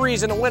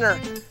refreeze in the winter.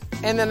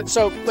 And then,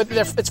 but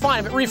it's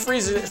fine. If it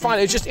refreezes, it's fine.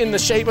 It's just in the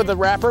shape of the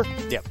wrapper.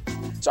 Yep.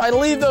 So I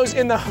leave those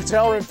in the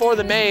hotel room for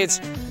the maids.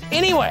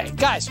 Anyway,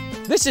 guys,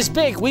 this is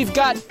big. We've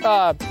got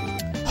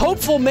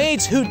hopeful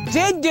maids who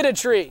did get a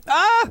treat.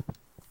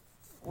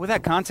 With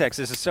that context,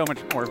 this is so much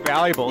more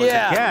valuable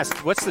Yeah. as a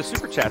guest. What's the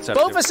super chats up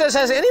BofA to? says,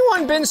 has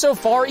anyone been so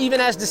far even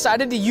as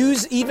decided to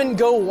use even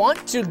go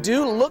want to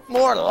do look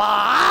more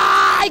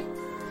like?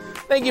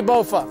 Thank you,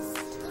 BofA.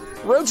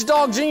 Roach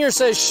Dog Jr.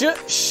 says,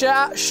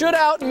 should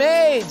out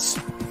maids.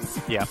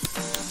 Yeah.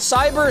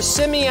 Cyber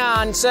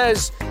Simeon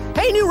says,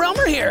 hey, new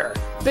realmer here.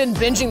 Been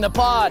binging the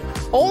pod.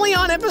 Only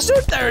on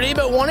episode 30,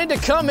 but wanted to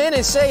come in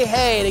and say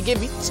hey to give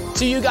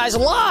to you guys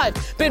live.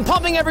 Been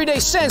pumping every day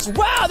since.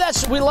 Wow,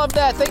 we love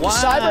that. Thank you,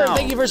 Cyber, and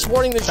thank you for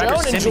supporting the show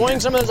and enjoying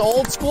some of those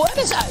old school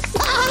episodes.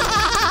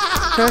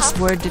 Curse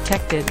word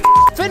detected.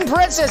 Finn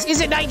Brett says,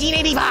 is it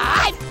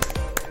 1985?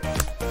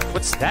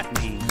 What's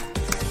that mean?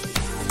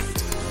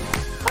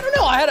 I don't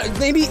know. I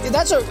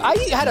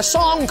had a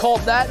song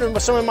called that in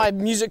some of my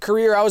music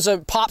career. I was a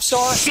pop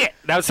star. Shit,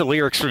 that was the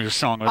lyrics from your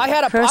song. I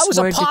was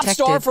a word pop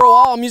detected. star for a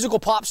while, a musical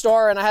pop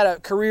star, and I had a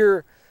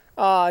career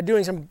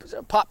doing some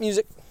pop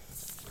music,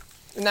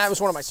 and that was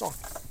one of my songs.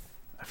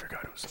 I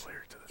forgot it was the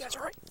lyric to this. Yeah, that's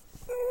all right.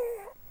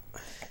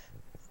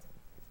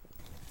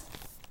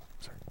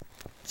 Sorry.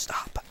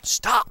 Stop.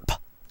 Stop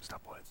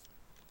what?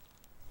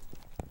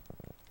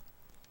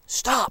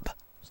 Stop.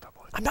 Stop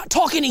what? I'm not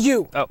talking to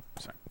you. Oh,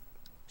 sorry.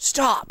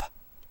 Stop.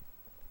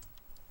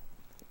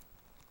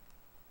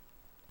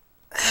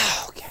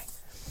 Okay.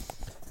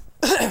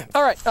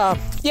 All right.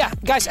 Yeah,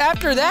 guys.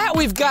 After that,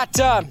 we've got.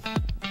 Oh,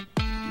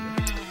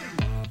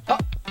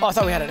 I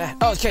thought we had an ad.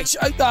 Oh, okay. So,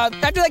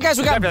 after that, guys,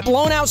 we got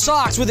blown out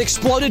socks with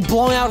exploded,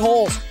 blown out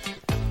holes.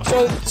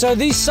 So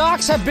these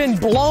socks have been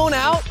blown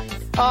out.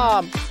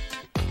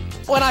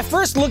 When I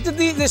first looked at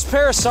this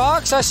pair of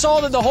socks, I saw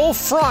that the whole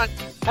front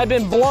had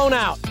been blown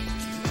out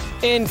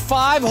in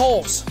 5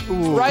 holes,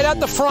 right at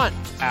the front.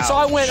 Ouch. So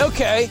I went,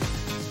 okay.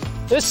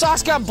 This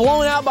socks got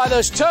blown out by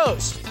those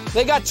toes.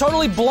 They got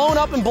totally blown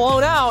up and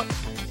blown out.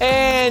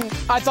 And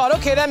I thought,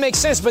 okay, that makes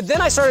sense. But then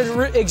I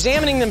started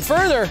examining them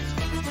further.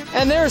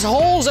 And there's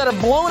holes that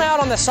are blown out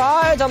on the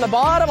sides, on the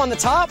bottom, on the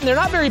top. And they're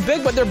not very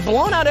big, but they're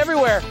blown out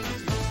everywhere.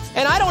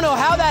 And I don't know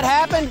how that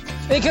happened,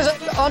 because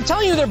I'm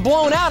telling you they're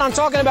blown out. I'm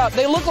talking about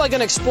they look like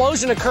an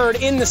explosion occurred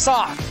in the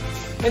sock.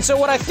 And so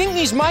what I think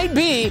these might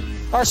be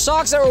are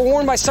socks that were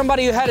worn by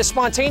somebody who had a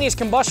spontaneous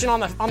combustion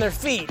on their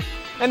feet.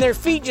 And their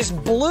feet just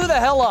blew the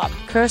hell up.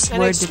 Curse and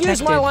word excuse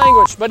detected. my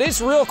language, but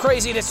it's real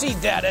crazy to see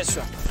that.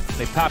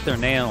 They pop their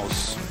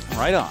nails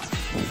right on.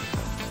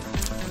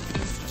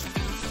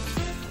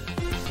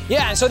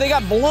 Yeah, and so they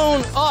got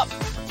blown up.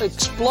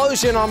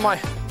 Explosion on my...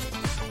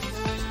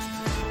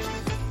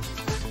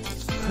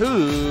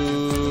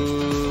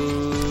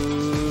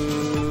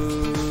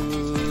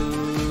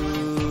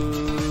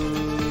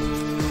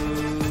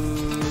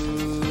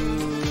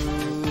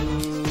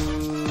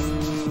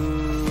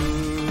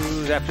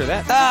 After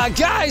that?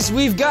 Guys,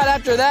 we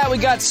got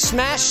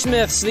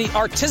Smashsmiths, the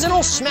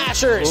artisanal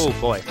smashers. Oh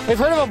boy. We've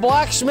heard of a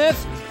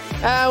blacksmith.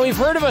 We've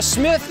heard of a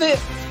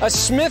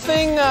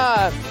smithing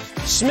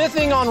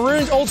on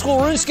runes, old school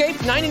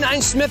RuneScape,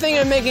 99 smithing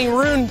and making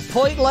rune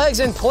plate legs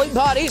and plate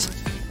bodies.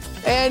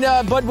 And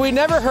but we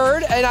never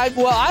heard, and I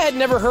had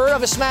never heard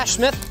of a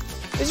Smashsmith.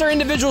 These are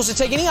individuals that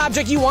take any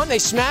object you want, they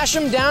smash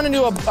them down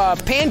into a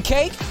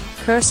pancake,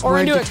 Curse or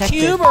word into detected.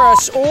 a cube or a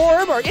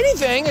orb or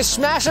anything, and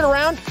smash it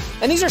around.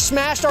 And these are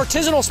smashed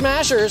artisanal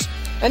smashers.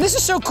 And this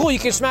is so cool. You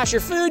can smash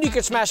your food, you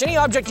can smash any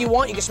object you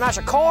want, you can smash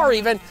a car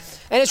even.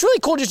 And it's really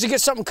cool just to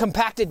get something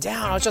compacted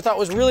down, which I thought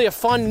was really a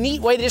fun,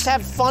 neat way to just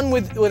have fun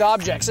with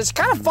objects. It's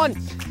kind of fun.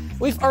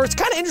 It's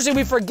kind of interesting.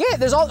 We forget.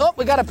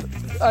 We got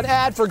an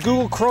ad for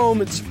Google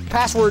Chrome. It's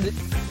password.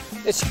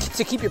 It's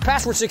to keep your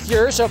password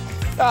secure. So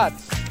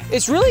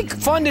it's really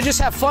fun to just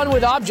have fun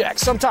with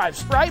objects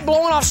sometimes, right?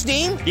 Blowing off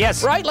steam.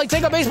 Yes. Right? Like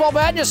take a baseball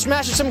bat and just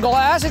smash some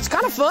glass. It's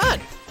kind of fun.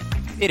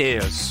 It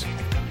is.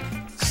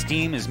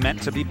 Steam is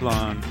meant to be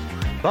blown,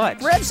 but...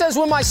 Red says,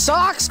 when my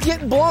socks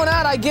get blown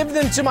out, I give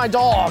them to my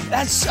dog.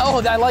 I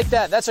like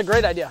that. That's a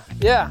great idea.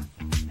 Yeah.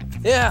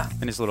 Yeah.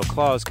 And his little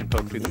claws can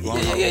poke through the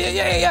blown hole.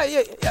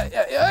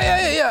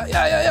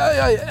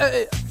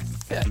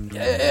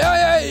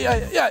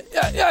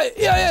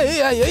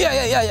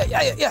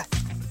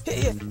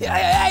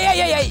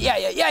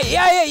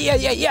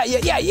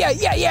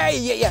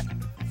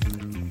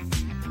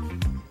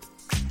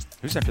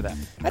 Who's after that?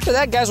 After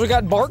that, guys, we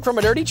got bark from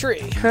a dirty tree.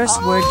 Curse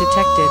word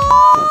detected.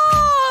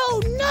 Oh,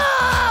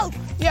 no!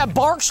 Yeah,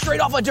 bark straight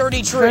off a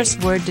dirty tree. Curse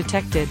word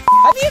detected.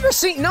 Have you ever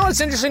seen,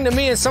 it's interesting to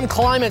me in some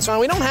climates,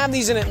 we don't have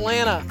these in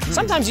Atlanta.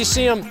 Sometimes you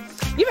see them.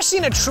 You ever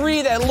seen a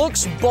tree that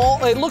looks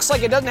bald, it looks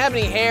like it doesn't have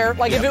any hair?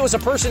 Like if it was a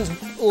person's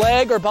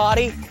leg or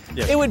body,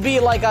 it would be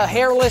like a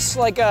hairless,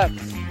 like a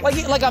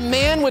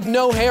man with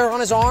no hair on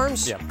his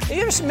arms. Yeah. Have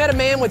you ever met a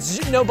man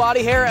with no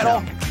body hair at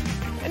all?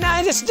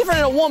 Now, it's different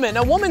in a woman.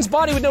 A woman's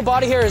body with no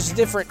body hair is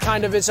different,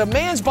 kind of. It's a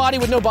man's body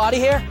with no body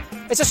hair.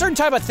 It's a certain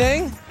type of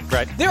thing.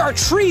 Right. There are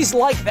trees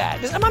like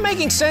that. Am I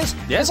making sense?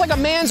 Yeah. It's like a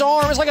man's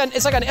arm. It's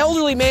like an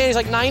elderly man. He's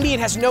like 90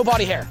 and has no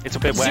body hair. It's a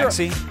bit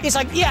waxy. It's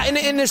like, yeah,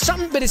 and there's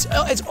something, but it's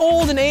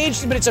old and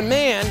aged, but it's a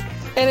man,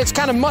 and it's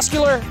kind of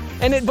muscular,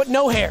 but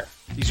no hair.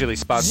 Usually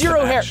spots.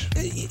 Zero hair.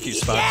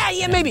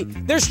 Yeah, maybe.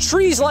 There's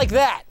trees like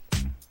that.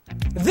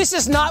 This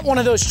is not one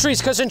of those trees,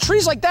 because in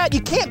trees like that,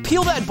 you can't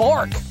peel that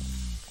bark.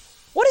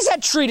 What is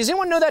that tree? Does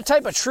anyone know that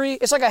type of tree?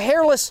 It's like a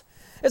hairless.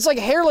 It's like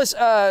hairless.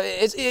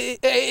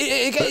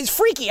 It's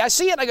freaky. I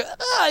see it. I go,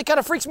 it kind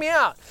of freaks me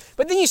out.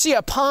 But then you see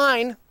a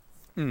pine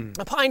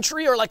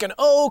tree, or like an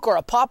oak or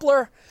a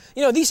poplar.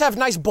 These have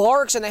nice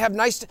barks and they have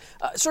nice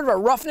sort of a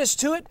roughness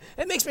to it.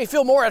 It makes me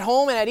feel more at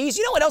home and at ease.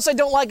 You know what else I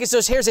don't like is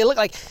those hairs. They look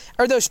like,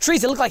 or those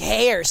trees. They look like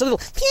hair. So little.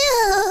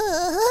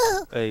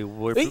 A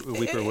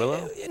weeper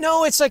willow?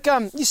 No, it's like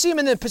you see them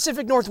in the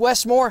Pacific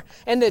Northwest more,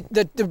 and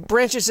the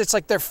branches. It's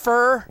like they're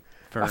fur.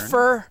 Fern. A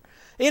fur.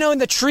 In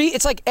the tree,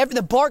 it's like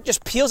the bark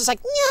just peels. It's like,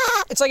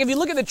 nyah! It's like if you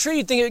look at the tree,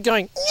 you think it's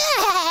going,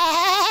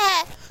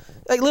 nyah!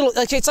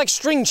 It's like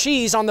string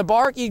cheese on the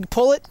bark. You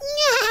pull it.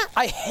 Nyah!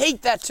 I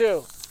hate that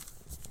too.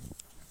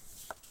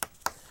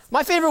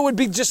 My favorite would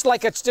be just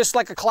like a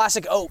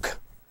classic oak.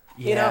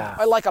 Yeah.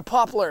 I like a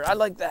poplar. I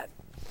like that.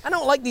 I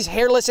don't like these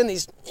hairless and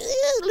these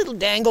little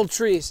dangled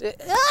trees.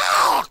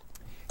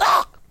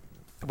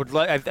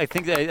 I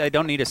think that I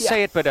don't need to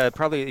say it, but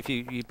probably if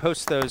you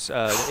post those,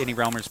 any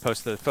Realmers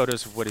post the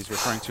photos of what he's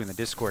referring to in the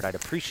Discord, I'd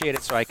appreciate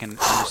it so I can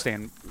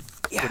understand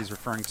what he's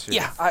referring to.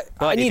 Yeah,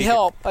 I need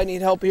help. I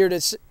need help here to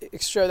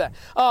show that.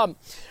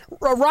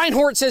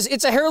 Reinhort says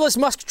it's a hairless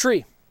musk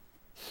tree.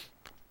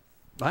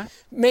 What?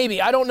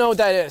 Maybe. I don't know what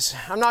that is.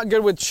 I'm not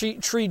good with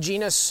tree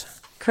genus.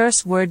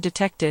 Curse word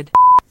detected.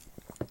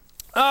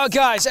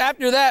 Guys,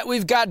 after that,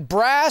 we've got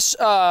brass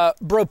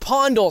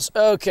Bropondals.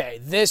 Okay,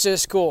 this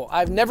is cool.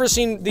 I've never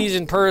seen these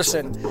in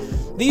person.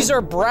 These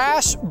are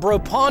brass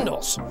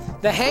Bropondals.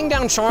 The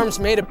hang-down charms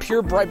made of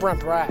pure bright brown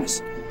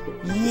brass.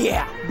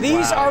 Yeah,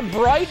 these are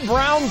bright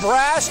brown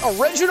brass,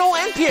 original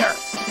and pure.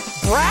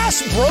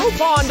 brass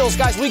Bropondals,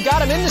 guys. We got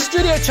them in the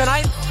studio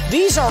tonight.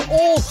 These are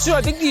old too.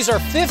 I think these are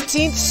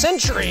 15th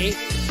century.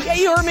 Yeah,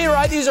 you heard me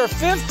right. These are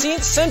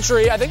 15th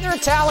century. I think they're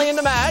Italian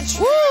to match.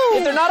 Woo!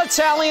 If they're not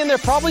Italian, they're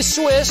probably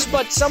Swiss,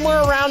 but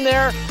somewhere around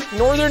there,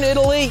 northern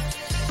Italy.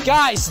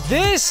 Guys,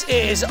 this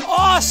is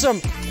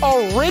awesome.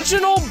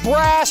 Original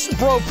brass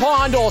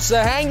Bropondals.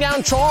 The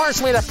hang-down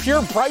charge made of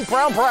pure bright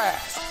brown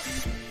brass.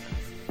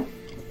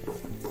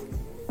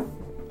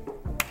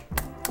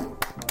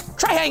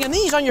 Try hanging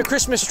these on your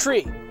Christmas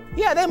tree.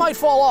 Yeah, they might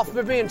fall off if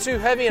they're being too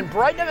heavy and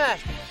bright to match.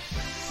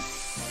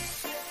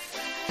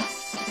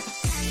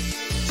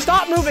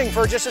 Stop moving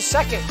for just a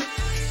second.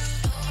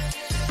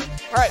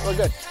 All right, we're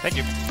good. Thank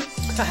you.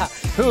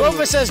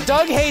 BofA says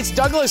Doug hates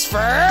Douglas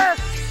fir.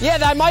 Yeah,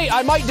 I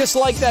might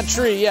dislike that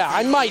tree. Yeah,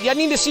 I might. I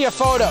need to see a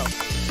photo.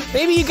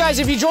 Maybe you guys,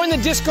 if you join the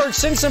Discord,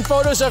 send some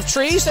photos of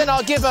trees, and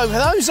I'll give a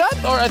thumbs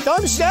up or a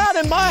thumbs down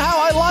in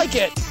how I like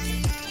it.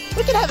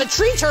 We could have a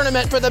tree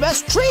tournament for the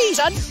best trees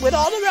with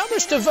all the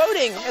members to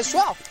voting as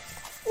well.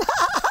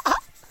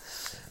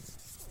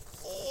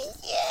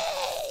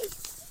 Yay!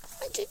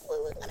 I think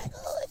we're gonna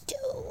go to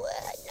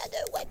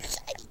another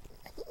website.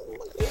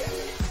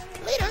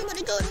 Later I'm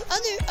gonna go to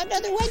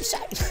another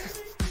website.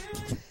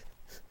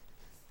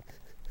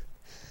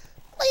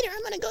 Later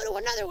I'm gonna go to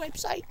another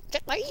website.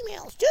 Check my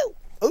emails too.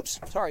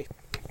 Oops, sorry.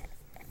 I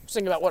was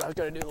thinking about what I was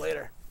gonna do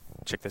later.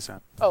 Check this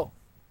out. Oh.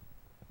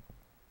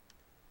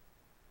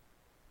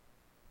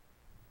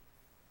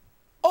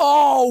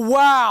 Oh,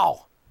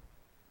 wow.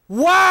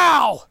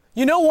 Wow.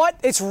 You know what?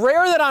 It's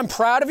rare that I'm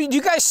proud of you. Do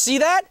you guys see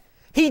that?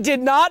 He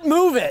did not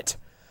move it.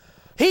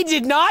 He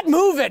did not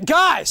move it.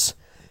 Guys,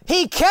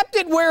 he kept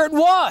it where it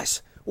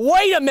was.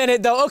 Wait a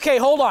minute, though. Okay,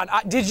 hold on.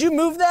 Did you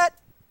move that?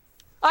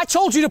 I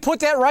told you to put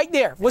that right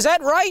there. Was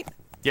that right?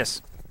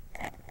 Yes.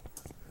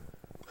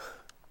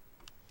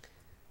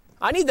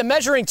 I need the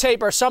measuring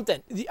tape or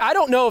something. I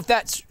don't know if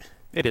that's...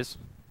 It is.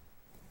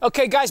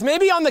 Okay, guys,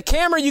 maybe on the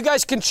camera you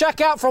guys can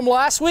check out from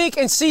last week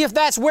and see if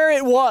that's where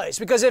it was.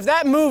 Because if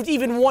that moved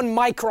even 1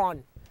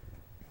 micron,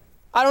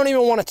 I don't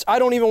even want to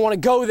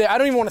go there. I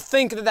don't even want to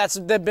think that that's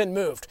been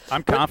moved.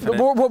 I'm confident.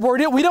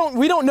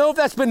 We don't know if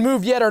that's been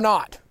moved yet or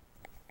not.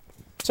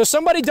 So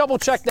somebody double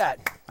check that.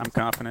 I'm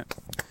confident.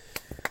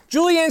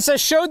 Julianne says,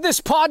 showed this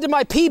pod to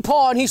my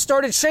peepaw and he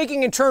started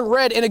shaking and turned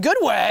red in a good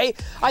way.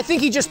 I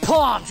think he just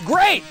plumbed.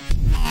 Great.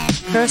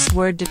 Curse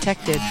word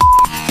detected.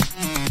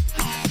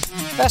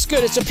 That's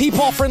good. It's a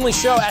peepaw friendly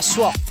show as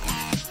well.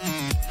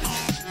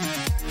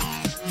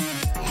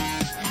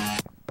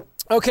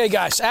 Okay,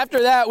 guys.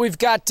 After that, we've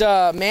got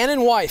man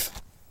and wife.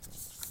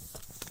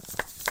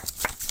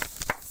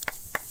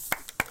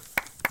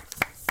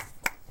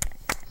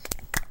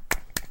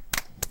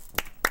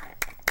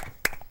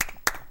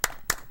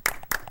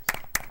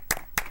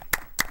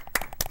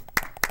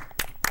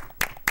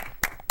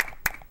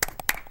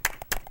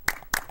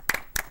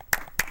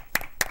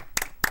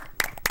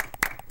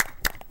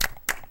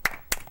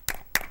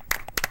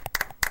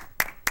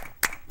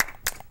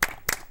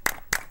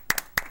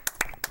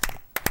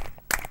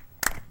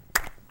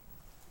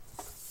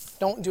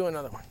 Don't do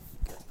another one.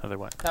 Another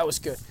one. That was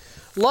good.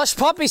 Lush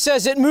Puppy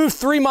says it moved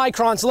 3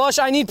 microns. Lush,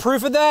 I need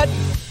proof of that.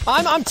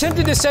 I'm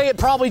tempted to say it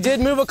probably did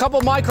move a couple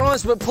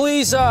microns, but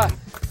please,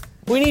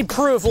 we need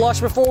proof,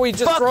 Lush, before we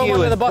just throw him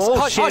under the bus.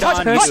 Bullshit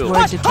on Curse you.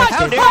 word detected.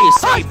 How dare you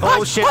say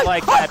bullshit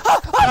like that?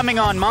 Coming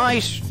on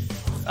my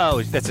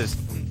Oh, that's his...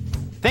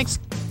 Thanks.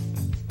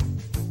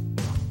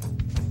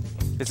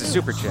 It's a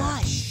super chat.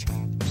 Hush.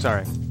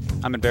 Sorry.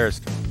 I'm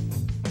embarrassed.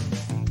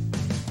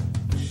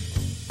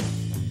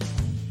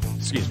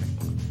 Excuse me.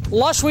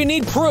 Lush, we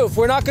need proof.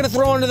 We're not going to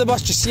throw under the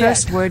bus just yet.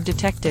 Curse word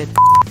detected.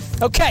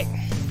 Okay.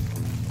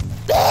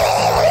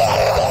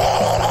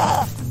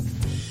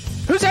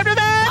 Who's after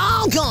that?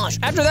 Oh, gosh.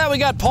 After that, we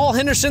got Paul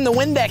Henderson, the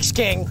Windex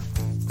King.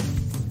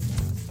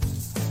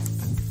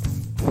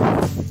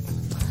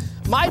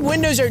 My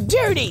windows are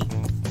dirty.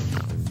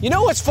 You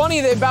know what's funny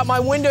about my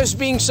windows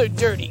being so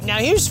dirty? Now,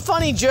 here's a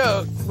funny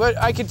joke, but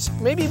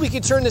maybe we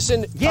could turn this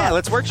into... Yeah,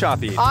 let's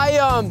workshop it.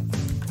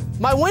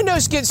 My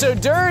windows get so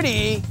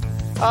dirty...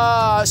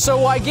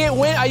 so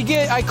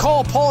I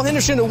call Paul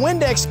Henderson, the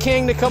Windex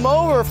King, to come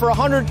over for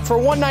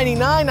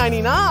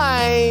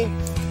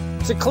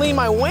 $199.99 to clean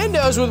my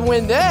windows with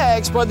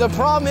Windex. But the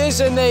problem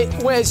is,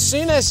 as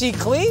soon as he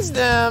cleans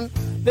them,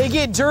 they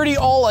get dirty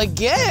all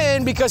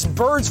again because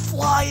birds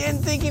fly in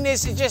thinking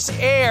it's just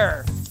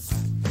air,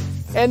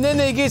 and then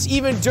it gets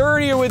even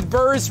dirtier with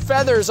birds'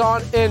 feathers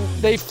on, and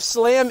they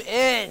slam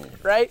in.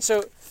 Right,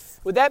 so.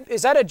 Would that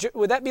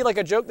be like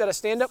a joke that a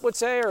stand-up would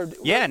say, or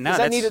yeah, no,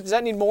 does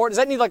that need more? Does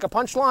that need like a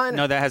punchline?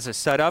 No, that has a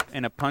setup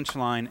and a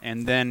punchline,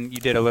 and then you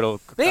did a little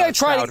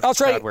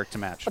crowd work to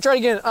match. I'll try it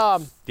again.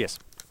 Yes.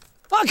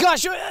 Oh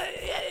gosh,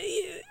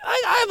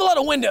 I have a lot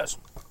of windows.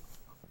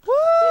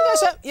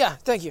 What? Yeah,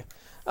 thank you.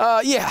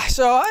 Yeah,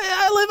 so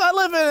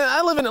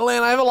I live in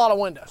Atlanta. I have a lot of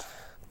windows.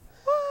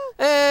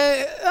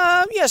 And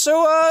yeah, so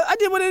I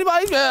did what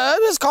anybody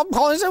just call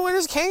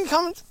Windex King,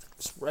 come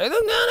spray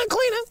them down and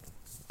clean them.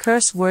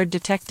 Curse word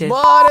detected.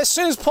 But as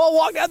soon as Paul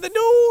walked out the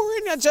door,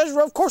 and the judge,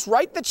 of course,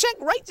 write the check.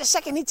 Right the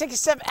second he takes a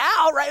step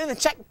out, right when the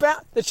check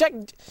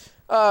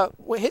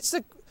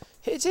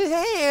hits his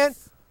hand.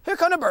 Here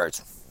come the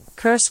birds.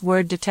 Curse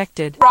word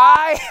detected.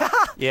 Right.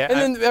 Yeah. And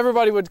then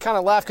everybody would kind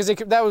of laugh because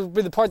that would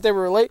be the part they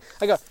were late.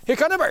 I go, here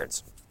come the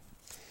birds.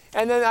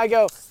 And then I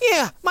go,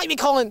 yeah, might be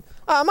calling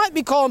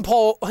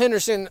Paul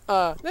Henderson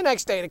the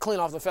next day to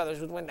clean off the feathers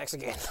with Windex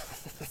again.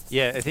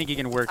 Yeah, I think you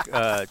can work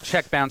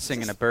check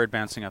bouncing and a bird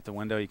bouncing out the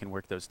window. You can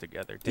work those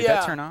together. Did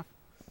that turn off?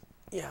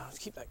 Yeah, let's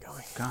keep that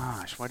going.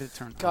 Gosh, why did it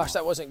turn off? Gosh,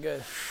 that wasn't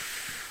good.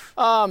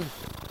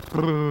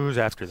 Who's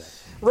after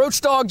that?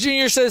 Roach Dog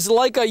Jr. says,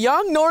 like a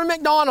young Norm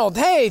McDonald.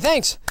 Hey,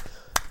 thanks.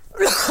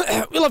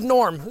 We love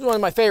Norm. He's one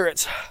of my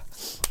favorites.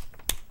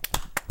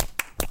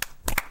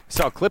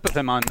 Saw a clip of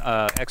him on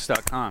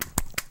X.com.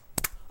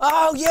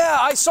 Oh yeah,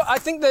 I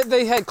think that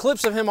they had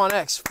clips of him on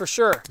X for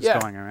sure. It's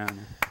going around.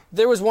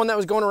 There was one that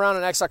was going around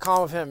on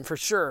X.com of him for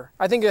sure.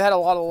 I think it had a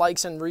lot of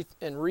likes and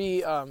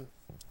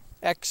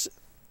X.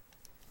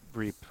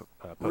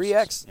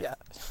 Re-X, yeah.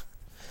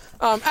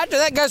 After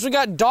that, guys, we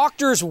got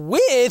doctors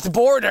with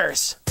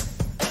borders.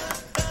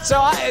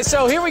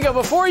 So here we go.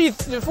 Before you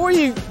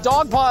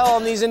dogpile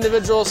on these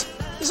individuals,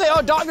 you say,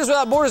 "Oh, Doctors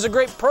Without Borders is a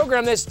great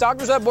program." This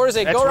Doctors Without Borders,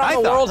 they go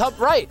around the world.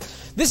 Right.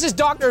 This is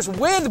Doctors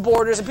with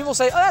Borders, and people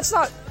say, "Oh, that's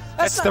not."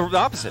 That's the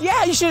opposite.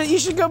 Yeah, you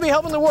should go be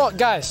helping the world,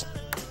 guys.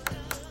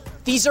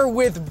 These are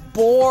with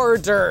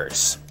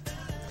borders.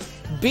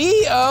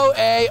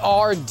 B-O-A-R-D-E-R-S.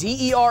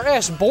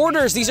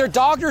 Borders. These are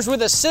doctors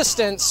with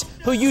assistants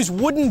who use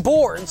wooden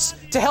boards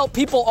to help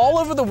people all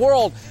over the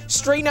world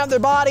straighten out their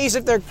bodies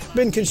if they've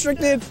been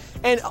constricted.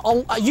 And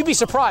you'd be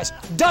surprised.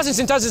 Dozens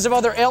and dozens of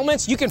other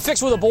ailments you can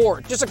fix with a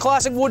board. Just a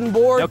classic wooden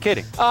board. No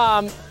kidding.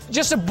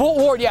 Just a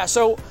board, yeah.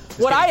 So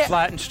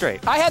flat and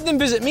straight. I had them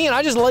visit me, and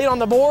I just laid on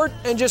the board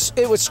and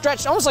it was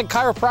stretched, almost like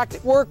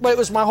chiropractic work, but it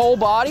was my whole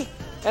body.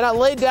 And I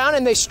laid down,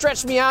 and they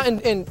stretched me out,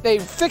 and they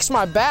fixed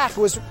my back.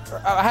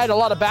 I had a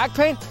lot of back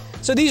pain.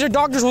 So these are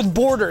doctors with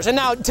borders. And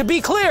now, to be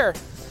clear,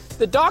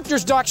 the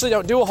doctors actually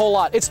don't do a whole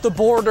lot. It's the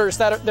borders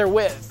that they're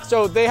with.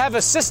 So they have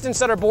assistants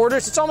that are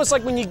borders. It's almost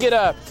like when you get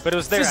a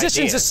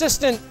physician's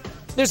assistant.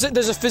 There's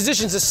a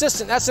physician's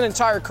assistant. That's an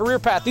entire career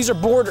path. These are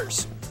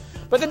borders.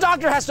 But the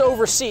doctor has to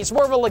oversee. It's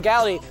more of a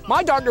legality.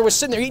 My doctor was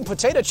sitting there eating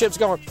potato chips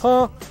going,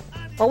 huh?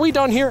 Are we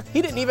done here?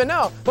 He didn't even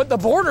know. But the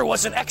border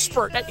was an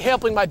expert at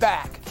helping my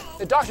back.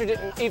 The doctor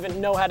didn't even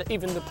know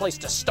the place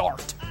to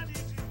start.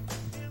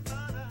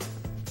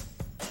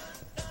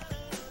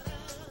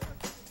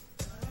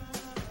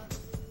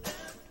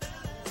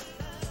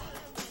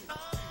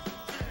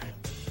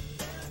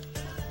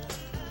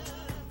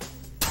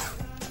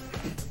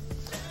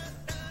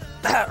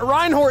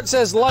 Reinhort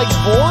says, like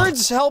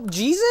boards help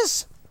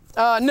Jesus?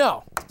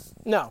 No.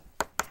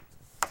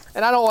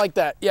 And I don't like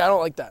that. Yeah, I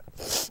don't like that.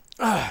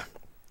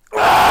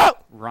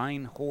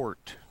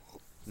 Reinhort,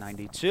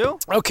 92.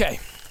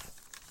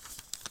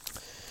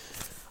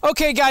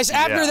 Okay, guys,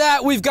 after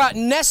that, we've got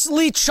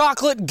Nestle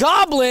Chocolate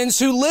Goblins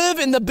who live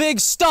in a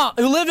big stump.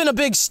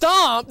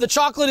 The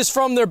chocolate is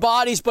from their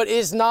bodies, but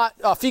is not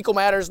fecal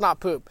matter, is not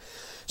poop.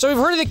 So we've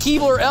heard of the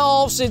Keebler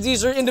elves.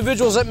 These are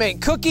individuals that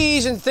make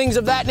cookies and things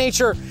of that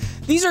nature.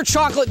 These are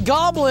chocolate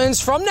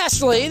goblins from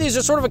Nestle. These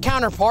are sort of a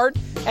counterpart,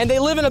 and they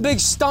live in a big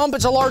stump.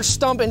 It's a large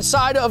stump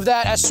inside of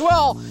that as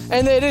well,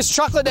 and it is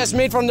chocolate that's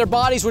made from their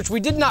bodies, which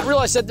we did not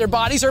realize that their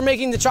bodies are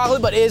making the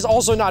chocolate, but is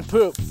also not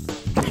poop.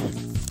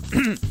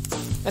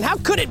 And how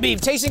could it be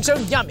tasting so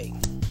yummy?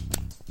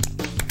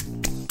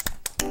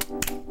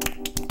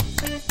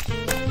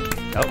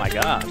 Oh my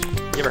gosh.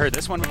 You ever heard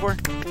this one before?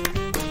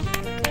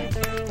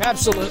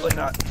 Absolutely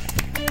not.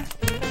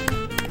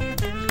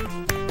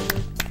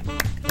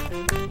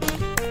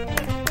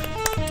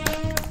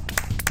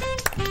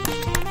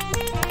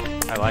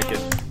 I like it.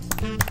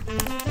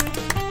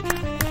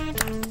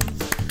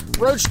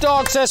 Roach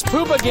Dog says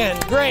poop again.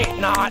 Great,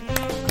 not.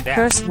 Yeah.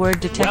 Curse word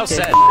detected. Well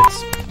said.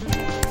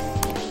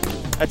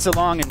 That's the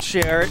long and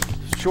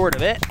short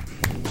of it.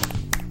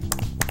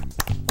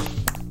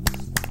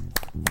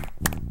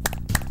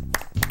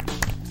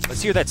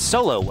 Let's hear that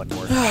solo one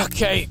more.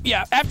 Okay,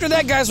 yeah. After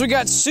that, guys, we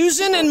got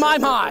Susan and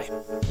MyMy.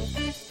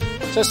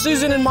 So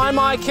Susan and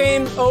MyMy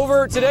came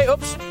over today.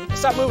 Oops,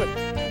 stop moving.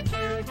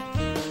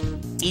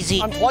 Easy.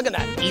 Unplugging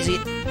that. Easy.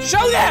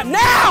 Show them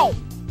now!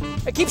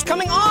 It keeps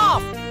coming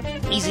off.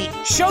 Easy.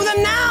 Show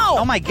them now!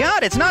 Oh my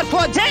God, it's not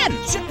plugged in!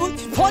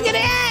 Plug it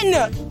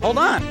in! Hold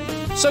on.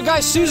 So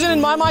guys, Susan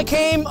and MyMy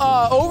came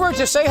over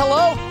to say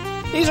hello.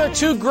 These are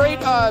two great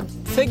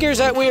figures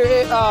that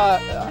we're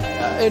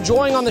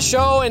enjoying on the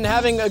show and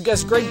having a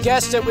great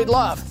guest that we'd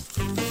love.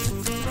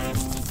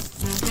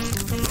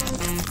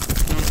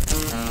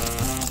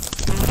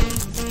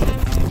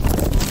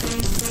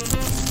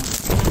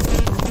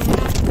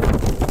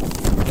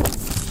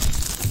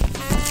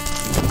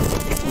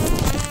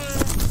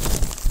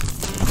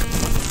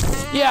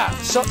 Yeah,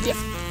 so, yeah.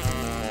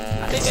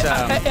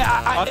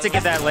 I'll have to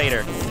get that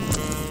later.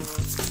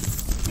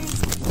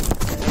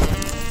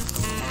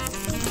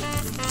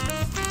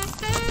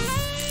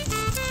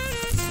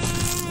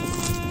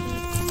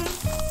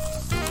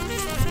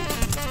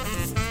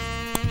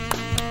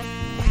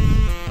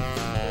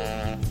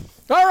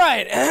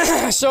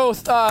 right. So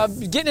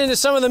getting into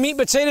some of the meat and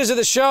potatoes of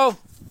the show.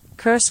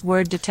 Curse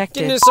word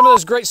detected. Getting into some of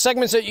those great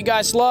segments that you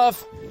guys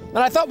love. And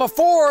I thought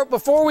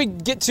before we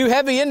get too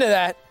heavy into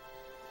that,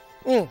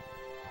 what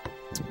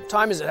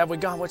time is it? Have we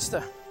gone? What's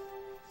the...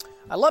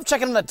 I love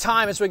checking the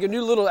time. It's like a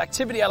new little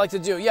activity I like to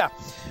do. Yeah.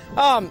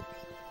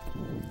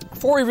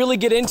 Before we really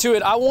get into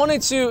it, I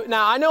wanted to...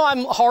 Now, I know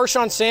I'm harsh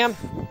on Sam.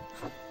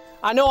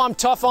 I know I'm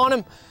tough on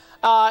him.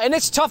 And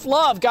it's tough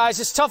love, guys.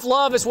 It's tough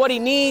love. It's what he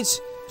needs.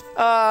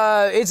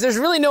 There's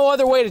really no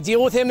other way to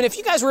deal with him. And if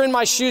you guys were in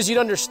my shoes, you'd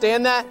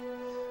understand that.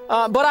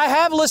 But I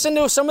have listened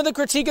to some of the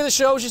critique of the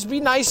show. Just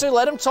be nicer.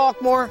 Let him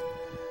talk more.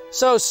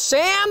 So,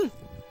 Sam,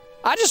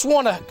 I just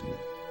want to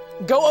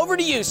go over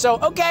to you. So,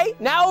 okay,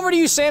 now over to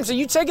you, Sam. So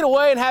you take it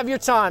away and have your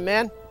time,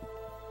 man.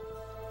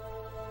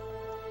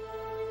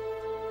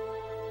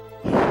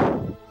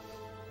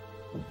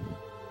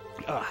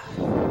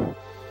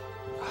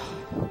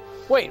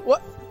 Wait,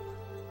 what?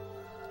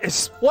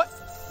 What?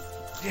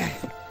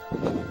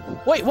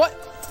 Wait,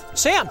 what?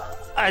 Sam!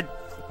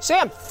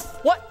 Sam!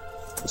 What?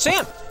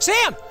 Sam!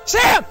 Sam!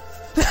 Sam!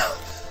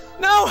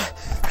 No!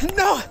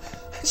 No!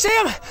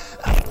 Sam!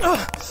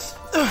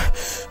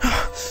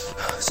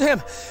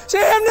 Sam!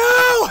 Sam,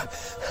 no!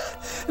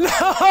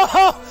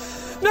 No!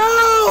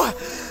 No!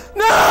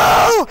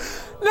 No!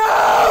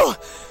 No!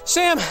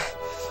 Sam!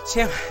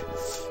 Sam!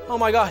 Oh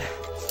my God!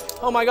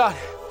 Oh my God!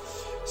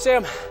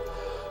 Sam!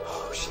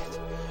 Oh shit!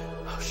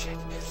 Oh shit!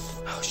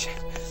 Oh shit!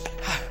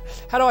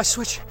 How do I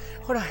switch?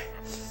 What do I?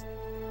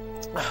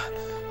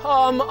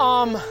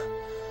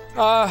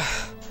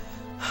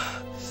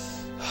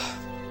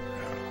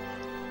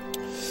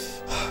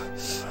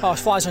 Oh,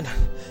 it's flies in.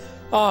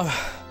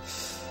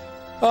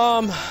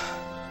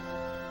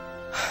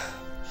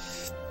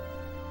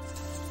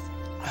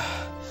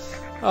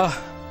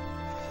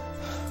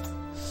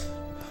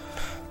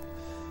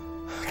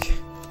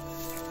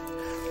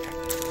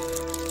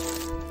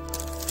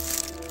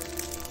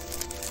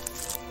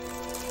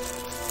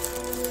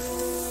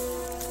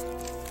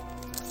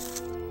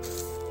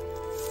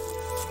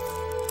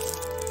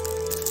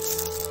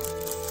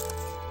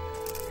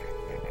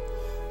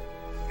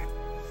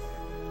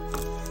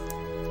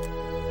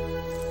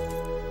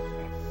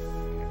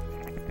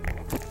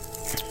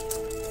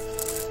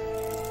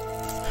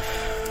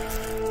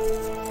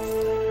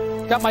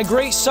 Got my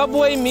great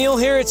Subway meal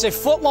here. It's a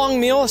foot-long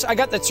meal. I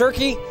got the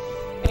turkey,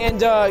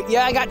 and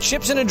yeah, I got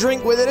chips and a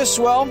drink with it as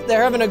well.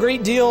 They're having a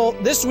great deal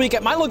this week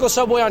at my local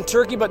Subway on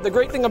turkey, but the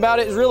great thing about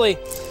it is really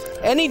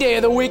any day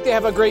of the week they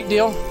have a great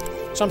deal.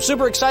 So I'm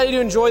super excited to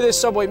enjoy this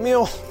Subway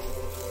meal.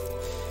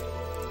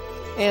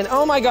 And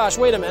oh my gosh,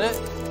 wait a minute.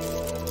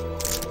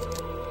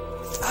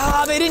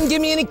 They didn't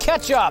give me any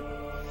ketchup.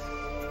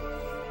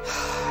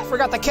 I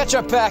forgot the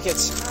ketchup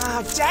packets.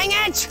 Dang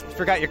it!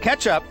 Forgot your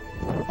ketchup.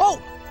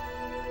 Oh!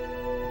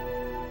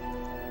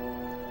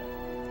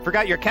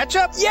 Forgot your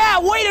ketchup? Yeah,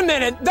 wait a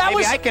minute.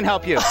 Maybe I can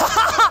help you.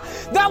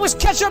 That was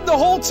ketchup the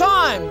whole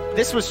time.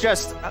 This was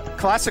just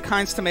classic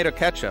Heinz tomato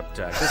ketchup,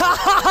 Doug.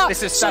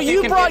 This is so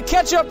you brought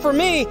ketchup for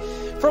me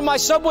from my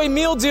Subway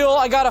meal deal.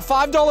 I got a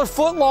 $5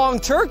 foot-long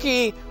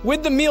turkey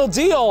with the meal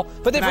deal,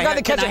 but they forgot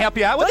the ketchup. Can I help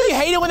you out with Don't it? you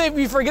hate it when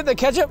you forget the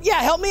ketchup?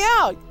 Yeah, help me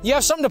out. You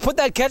have something to put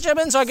that ketchup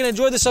in so I can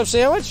enjoy the sub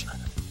sandwich?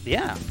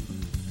 Yeah.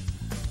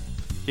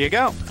 Here you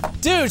go.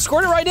 Dude,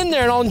 squirt it right in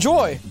there and I'll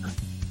enjoy.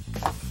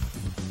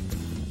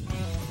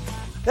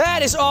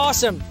 That is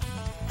awesome.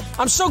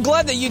 I'm so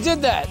glad that you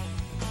did that.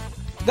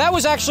 That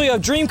was actually a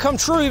dream come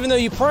true, even though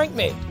you pranked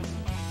me.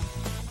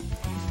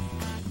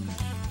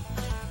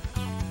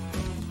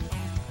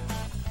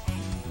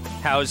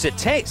 How does it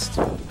taste?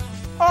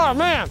 Oh,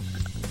 man.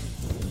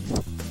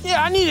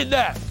 Yeah, I needed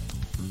that.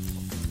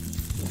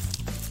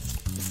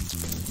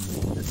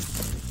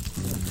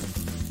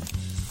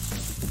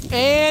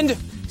 And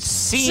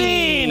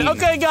scene.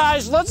 Okay,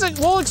 guys,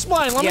 we'll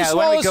explain. Let me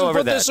swallow this and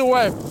put this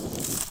away.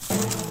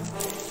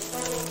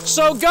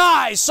 So,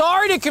 guys,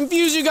 sorry to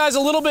confuse you guys a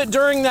little bit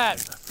during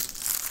that,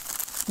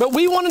 but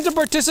we wanted to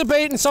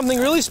participate in something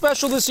really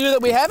special this year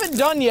that we haven't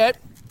done yet.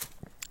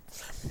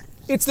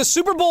 It's the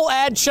Super Bowl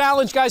Ad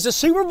Challenge, guys. The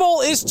Super Bowl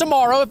is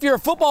tomorrow. If you're a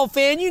football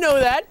fan, you know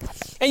that.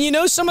 And you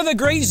know some of the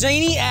great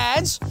zany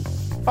ads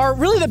are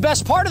really the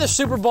best part of the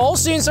Super Bowl,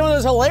 seeing some of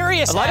those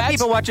hilarious ads. A lot of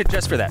people watch it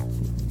just for that.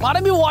 A lot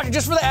of people watch it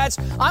just for the ads.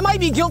 I might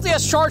be guilty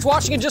as charged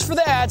watching it just for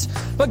the ads.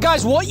 But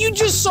guys, what you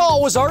just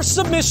saw was our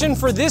submission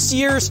for this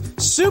year's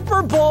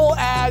Super Bowl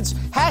ads.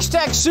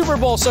 Hashtag Super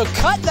Bowl. So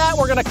cut that.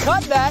 We're going to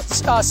cut that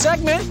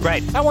segment.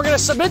 Right. And we're going to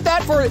submit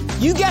that for,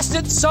 you guessed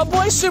it,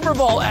 Subway Super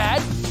Bowl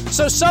ad.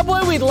 So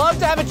Subway, we'd love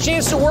to have a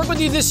chance to work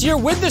with you this year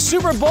with the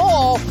Super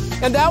Bowl.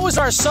 And that was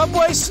our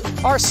Subway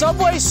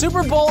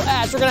Super Bowl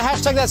ads. We're going to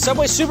hashtag that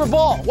Subway Super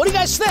Bowl. What do you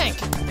guys think?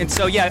 And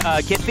so,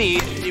 yeah, we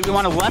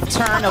want a left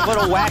turn, a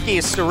little wacky,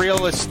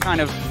 surrealist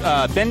kind of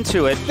bend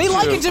to it. They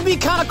like it to be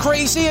kind of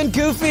crazy and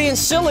goofy and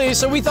silly,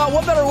 so we thought,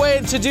 what better way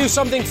to do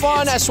something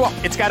fun as well?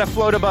 It's got to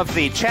float above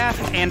the chaff,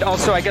 and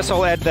also, I guess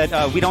I'll add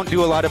that we don't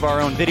do a lot of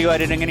our own video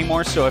editing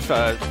anymore, so if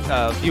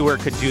a viewer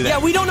could do that. Yeah,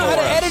 we don't know how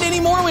to edit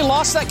anymore. We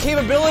lost that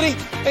capability,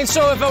 and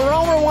so if a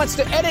roamer wants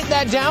to edit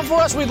that down for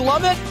us, we'd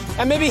love it.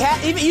 And maybe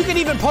you could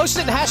even post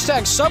it in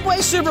hashtag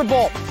Subway Super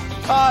Bowl.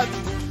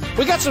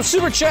 We got some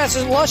super chats,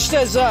 and Lush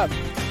says,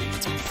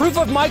 proof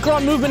of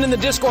micron movement in the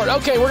Discord.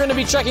 Okay, we're going to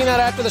be checking that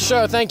after the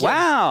show. Thank you.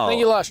 Wow.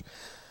 Thank you, Lush.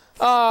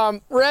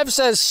 Rev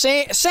says,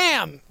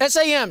 Sam,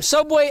 S-A-M,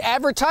 Subway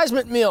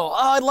advertisement meal.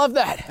 Oh, I love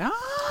that.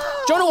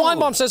 Oh. Jonah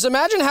Weinbaum says,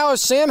 imagine how if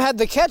Sam had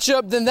the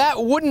ketchup, then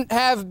that wouldn't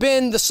have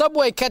been the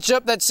Subway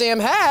ketchup that Sam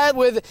had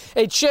with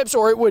a chips,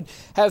 or it would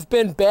have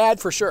been bad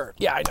for sure.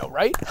 Yeah, I know,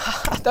 right?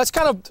 That's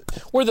kind of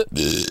where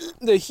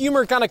the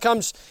humor kind of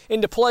comes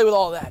into play with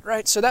all that,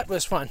 right? So that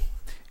was fun.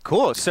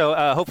 Cool. So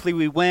hopefully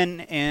we win,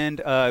 and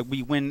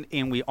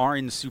we are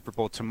in the Super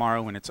Bowl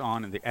tomorrow when it's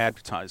on and they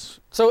advertise.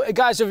 So,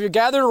 guys, if you're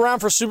gathered around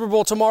for Super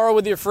Bowl tomorrow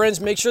with your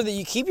friends, make sure that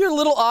you keep your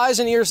little eyes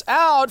and ears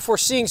out for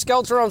seeing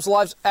Skeletorum's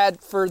live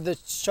ad for the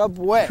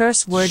Subway.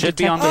 Curse word Should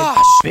detected. be on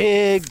the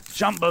big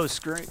jumbo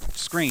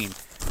screen.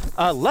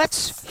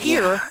 Let's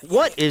hear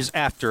what is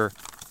after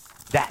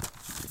that.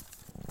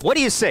 What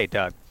do you say,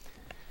 Doug?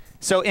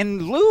 So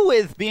in lieu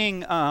with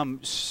being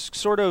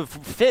sort of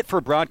fit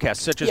for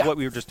broadcast, such as what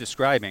we were just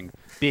describing,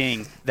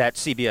 being that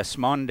CBS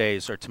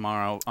Mondays are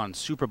tomorrow on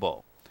Super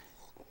Bowl,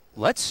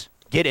 let's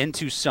get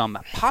into some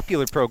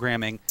popular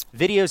programming,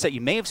 videos that you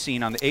may have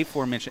seen on the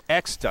aforementioned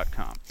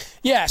X.com.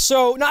 Yeah,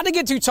 so not to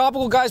get too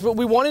topical, guys, but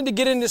we wanted to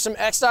get into some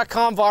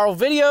X.com viral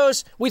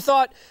videos. We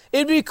thought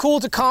it'd be cool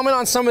to comment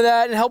on some of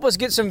that and help us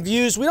get some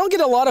views. We don't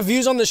get a lot of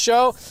views on the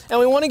show, and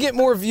we want to get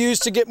more views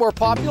to get more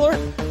popular.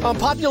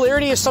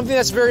 Popularity is something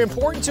that's very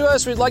important to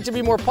us. We'd like to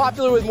be more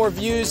popular with more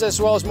views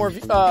as well as more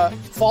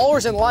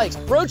followers and likes.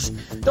 Roach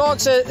Dog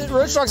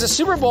says,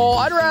 Super Bowl,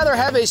 I'd rather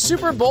have a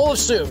Super Bowl of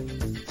soup.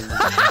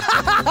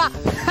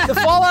 The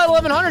Fallout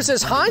 1100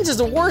 says Heinz is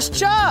the worst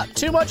chop.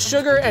 Too much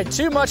sugar and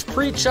too much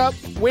pre-chup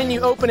when you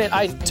open it.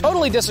 I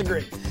totally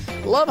disagree.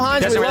 Love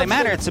Heinz. Doesn't really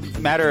matter. It's a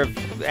matter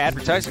of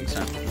advertising,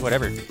 so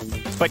whatever.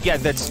 But yeah,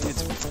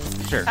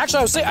 it's sure. Actually,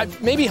 I would say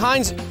maybe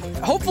Heinz.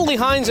 Hopefully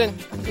Heinz, and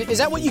is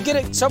that what you get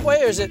at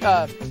Subway, or is it?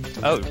 I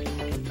don't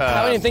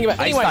even think about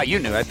it. Anyway, I thought you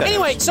knew.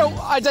 Anyway, so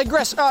I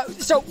digress. We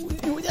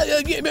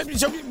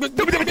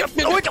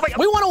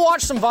want to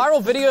watch some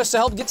viral videos to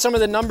help get some of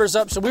the numbers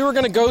up. So we were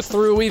going to go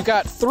through. We've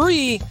got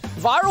 3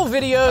 viral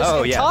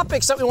videos and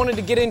topics that we wanted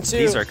to get into.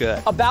 These are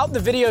good. About the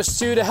videos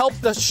too, to help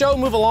the show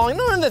move along.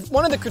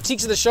 One of the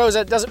critiques of the show is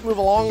that it doesn't move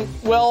along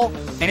well.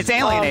 And it's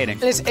alienating.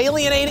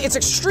 It's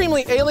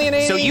extremely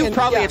alienating. So you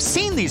probably have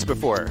seen these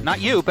before.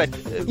 Not you, but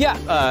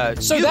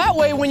so that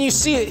way, when you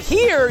see it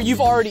here,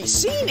 you've already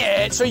seen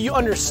it, so you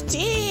understand.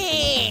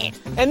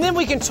 And then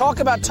we can talk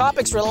about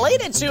topics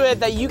related to it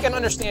that you can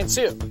understand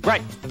too.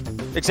 Right.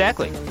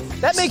 Exactly.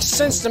 That makes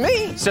sense to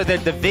me. So the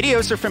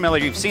videos are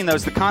familiar. You've seen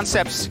those. The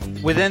concepts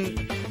within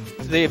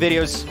the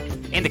videos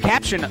and the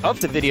caption of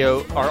the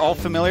video are all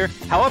familiar.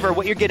 However,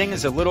 what you're getting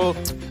is a little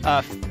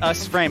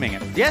us framing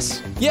it.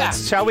 Yes? Yeah.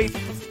 Shall we?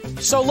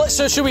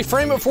 So should we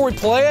frame it before we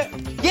play it?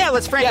 Yeah,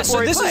 let's frame it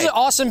before we play it. So this is an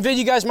awesome video.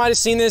 You guys might have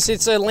seen this.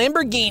 It's a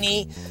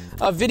Lamborghini,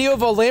 a video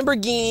of a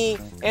Lamborghini,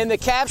 and the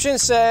caption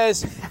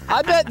says,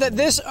 I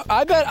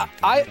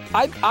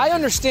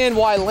understand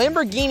why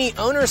Lamborghini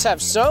owners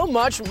have so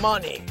much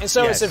money. And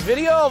so it's a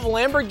video of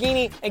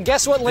Lamborghini, and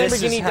guess what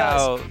Lamborghini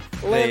does?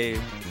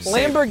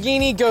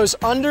 Lamborghini goes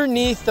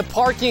underneath the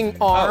parking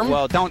arm. Oh,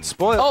 well, don't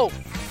spoil. Oh.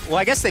 Well,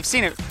 I guess they've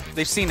seen it.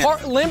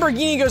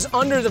 Lamborghini goes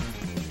under the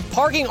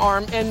parking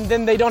arm, and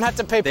then they don't have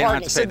to pay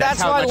parking. So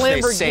that's why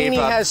Lamborghini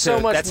has so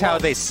much money. That's how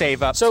they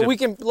save up. So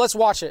let's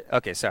watch it.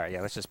 Okay, sorry.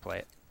 Yeah, let's just play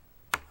it.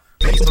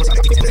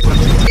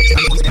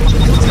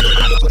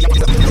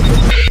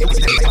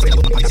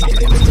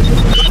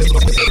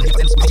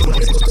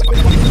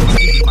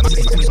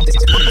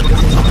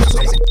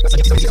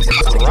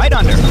 Right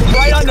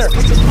under.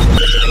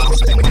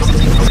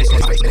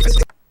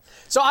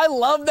 So I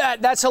love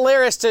that. That's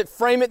hilarious to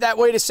frame it that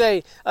way, to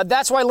say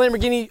that's why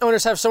Lamborghini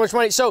owners have so much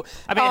money. So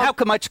I mean, how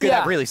much could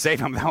that really save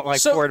them? Like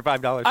 $4 to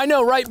 $5. I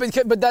know, right?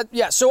 But that,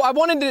 yeah. So I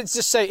wanted to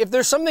just say, if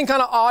there's something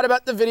kind of odd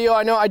about the video,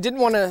 I know I didn't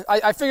want to.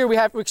 I figured we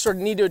sort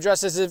of need to address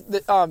this.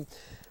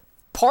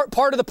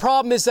 Part of the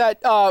problem is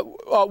that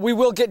we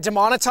will get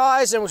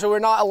demonetized, and so we're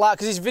not allowed,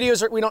 because these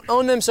videos we don't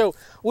own them, so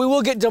we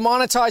will get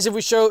demonetized if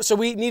we show. So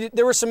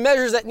there were some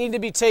measures that need to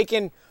be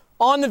taken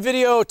on the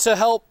video to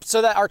help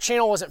so that our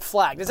channel wasn't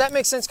flagged. Does that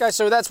make sense, guys?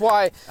 So that's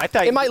why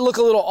it might look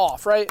a little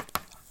off, right?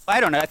 I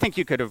don't know. I think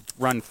you could have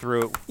run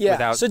through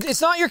without. So it's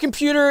not your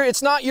computer.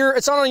 It's not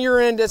on your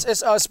end.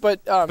 It's us.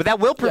 But that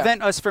will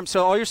prevent us from.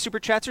 So all your super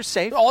chats are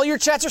saved. All your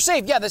chats are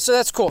saved. Yeah. So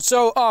that's cool.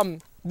 So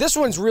This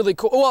one's really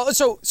cool. Well,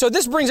 so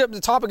this brings up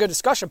the topic of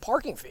discussion: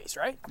 parking fees,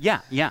 right?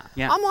 Yeah.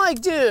 I'm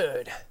like,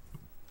 dude.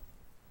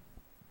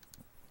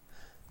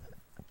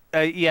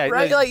 Yeah,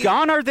 right? Like,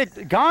 gone are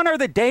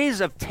the days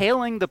of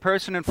tailing the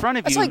person in front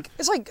of you.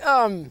 It's like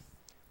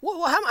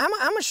well,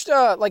 how much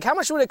how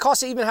much would it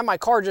cost to even have my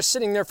car just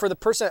sitting there for the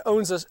person that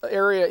owns this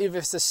area? If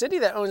it's the city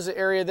that owns the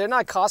area, they're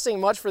not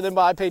costing much for them,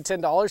 but I paid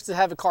 $10 to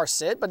have a car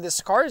sit. But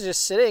this car is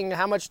just sitting.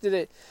 How much did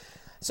it?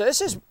 So this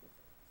is.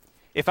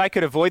 If I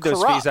could avoid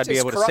those fees, I'd be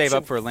able to save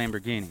up for a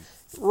Lamborghini.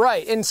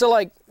 Right, and so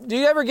like, do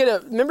you ever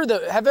have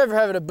you ever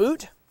had a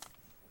boot?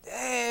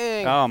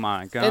 Dang. Oh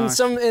my God.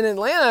 And in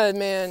Atlanta,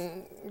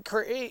 man,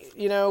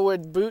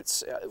 with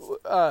boots,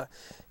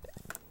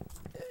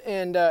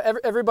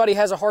 everybody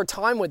has a hard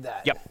time with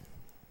that. Yep.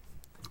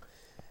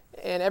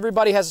 And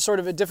everybody has a sort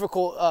of a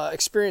difficult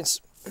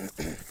experience.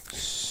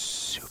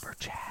 Super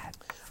chat.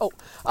 Oh,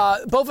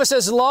 BofA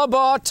says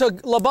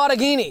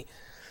Labatagini.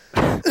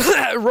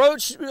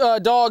 Roach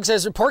Dog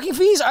says parking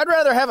fees. I'd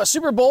rather have a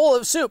super bowl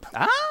of soup.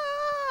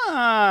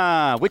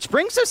 Which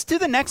brings us to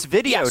the next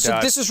video. Yeah, so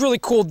this is really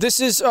cool. This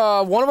is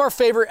one of our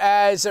favorite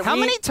ads. How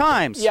many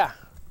times? Yeah.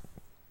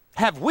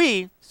 Have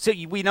we? So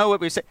we know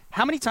what we said.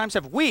 How many times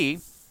have we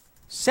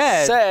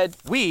said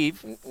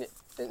we've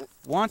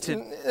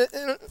wanted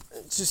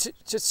to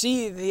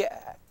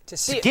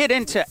get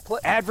into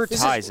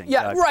advertising?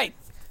 Right.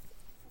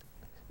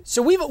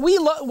 So we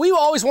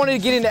always wanted to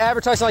get into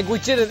advertising. Like we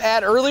did an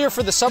ad earlier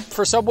for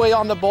Subway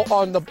on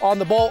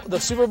the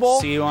Super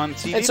Bowl. See you on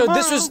TV. And so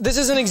tomorrow. this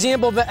is an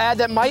example of an ad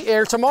that might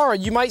air tomorrow.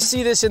 You might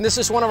see this, and this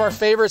is one of our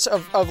favorites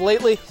of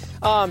lately.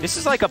 This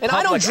is like a public and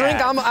I don't drink.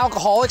 ad. I'm an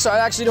alcoholic, so I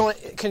actually don't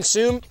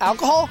consume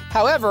alcohol.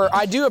 However,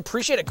 I do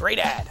appreciate a great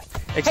ad.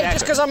 Exactly. Hey,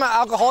 just because I'm an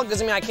alcoholic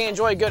doesn't mean I can't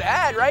enjoy a good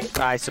ad, right?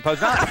 I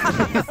suppose not.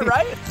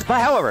 Right?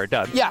 But however,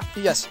 Doug. Yeah.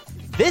 Yes.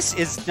 This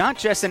is not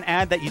just an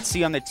ad that you'd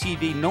see on the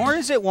TV, nor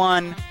is it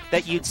one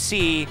that you'd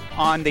see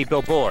on the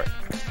billboard,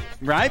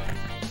 right?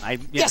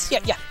 Yes.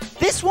 Yeah.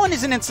 This one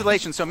is an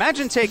installation. So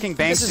imagine taking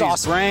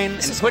Banksy's brain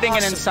and putting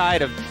it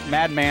inside of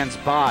Madman's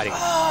body.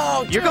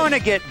 Oh, dude. You're going to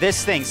get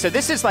this thing. So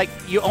this is like,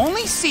 you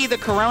only see the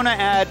Corona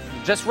ad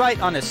just right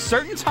on a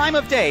certain time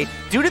of day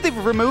due to the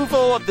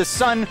removal of the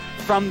sun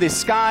from the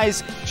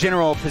sky's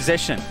general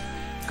position.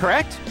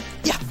 Correct?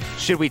 Yeah.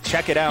 Should we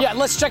check it out? Yeah,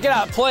 let's check it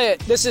out. Play it.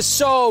 This is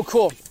so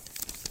cool.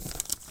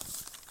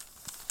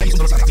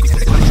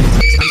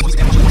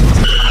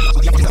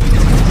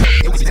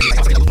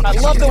 I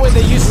love the way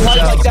they use light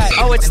like that.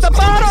 Oh, it's the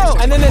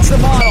bottle! And then it's the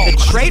bottle. The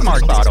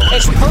trademark bottle.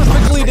 It's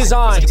perfectly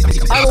designed.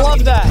 I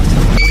love that.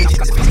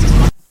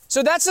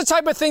 So that's the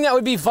type of thing that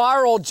would be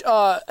viral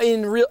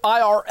in real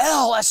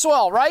IRL as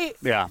well, right?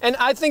 Yeah. And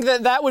I think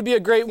that would be a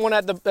great one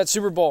at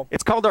Super Bowl.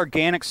 It's called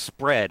organic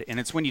spread,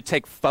 and it's when you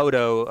take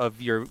photo of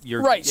your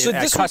right. So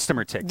this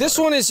customer take. This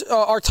one is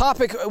our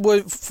topic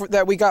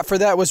that we got for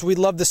that was we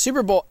love the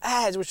Super Bowl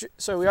ads.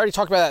 So we already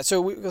talked about that. So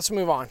let's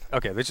move on.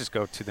 Okay, let's just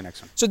go to the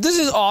next one. So this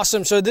is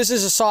awesome. So this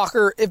is a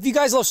soccer. If you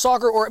guys love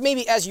soccer, or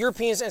maybe as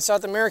Europeans and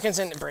South Americans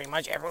and pretty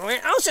much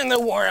everywhere else in the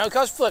world,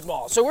 because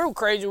football. So we're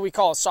crazy. We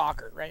call it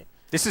soccer, right?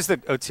 This is the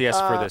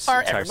OTS for this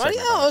entire everybody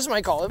segment. else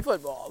might call it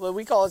football, but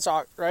we call it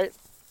soccer, right?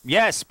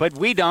 Yes, but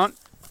we don't.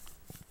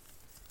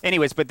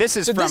 Anyways, but this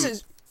is so from... This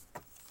is,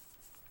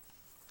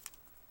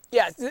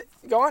 yeah,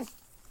 go on.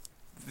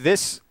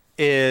 This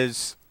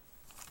is...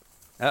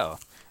 Oh,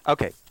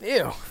 okay.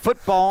 Ew.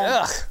 Football.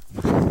 Ugh.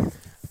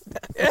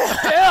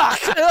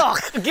 Ugh.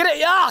 Get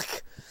it,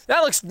 yuck.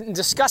 That looks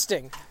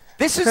disgusting.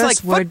 This is Curse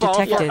like word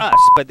football detected. for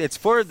us, but it's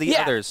for the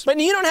others. But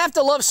you don't have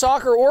to love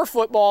soccer or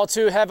football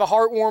to have a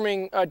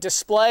heartwarming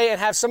display and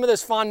have some of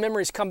those fond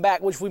memories come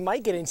back, which we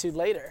might get into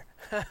later.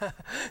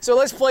 So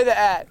let's play the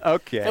ad.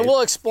 Okay. And we'll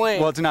explain.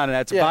 Well, it's not an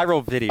ad. It's a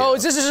viral video. Oh,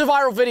 this is a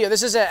viral video.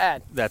 This is an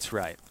ad. That's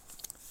right.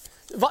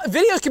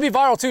 Videos can be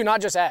viral too,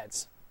 not just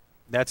ads.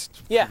 That's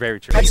Yeah. very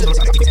true. So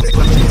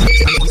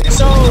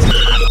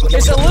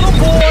it's a little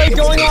boy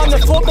going on the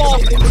football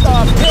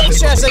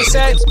pitch, as they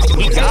said.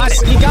 He got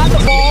it. He got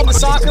the ball, the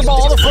soccer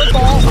ball, the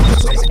football,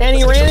 and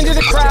he ran into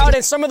the crowd,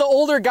 and some of the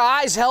older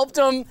guys helped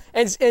him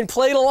and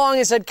played along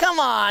and said, come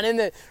on. And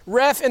the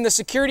ref and the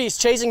security is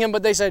chasing him,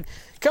 but they said,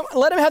 come,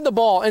 let him have the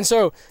ball. And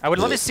so I would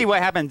love to see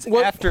what happens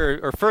after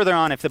or further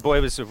on if the boy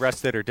was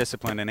arrested or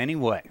disciplined in any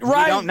way.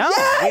 Right. We don't know.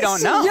 Yes, we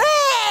don't know.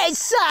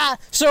 Yes.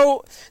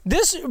 So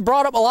this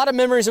brought up a lot of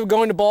memories of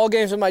going to ball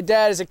games with my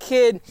dad as a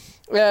kid,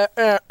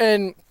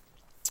 and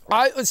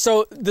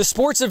so the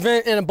sports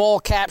event and a ball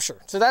capture.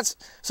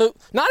 So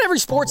not every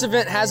sports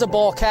event has a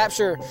ball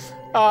capture,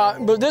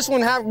 but this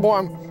one had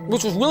one,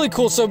 which was really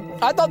cool. So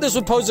I thought this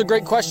would pose a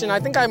great question. I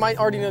think I might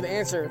already know the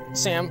answer,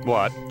 Sam.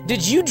 What?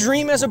 Did you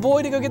dream as a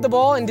boy to go get the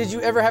ball, and did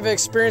you ever have an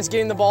experience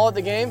getting the ball at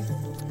the game?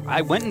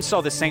 I went and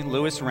saw the St.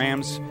 Louis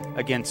Rams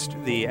against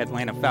the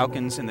Atlanta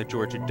Falcons in the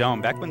Georgia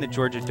Dome, back when the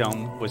Georgia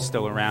Dome was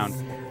still around.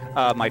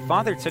 My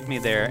father took me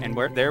there, and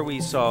there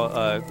we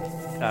saw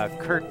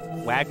Kurt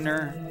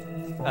Wagner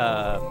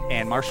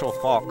and Marshall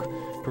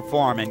Falk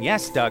perform. And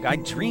yes, Doug, I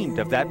dreamed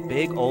of that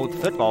big old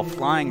football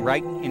flying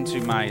right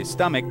into my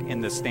stomach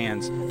in the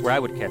stands where I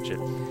would catch it.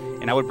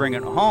 And I would bring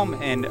it home,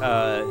 and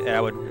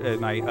I would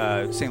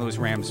my St. Louis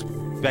Rams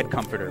bed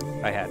comforter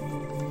I had.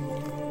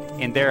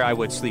 And there I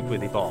would sleep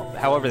with the ball.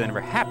 However, that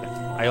never happened.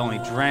 I only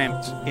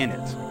dreamt in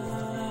it.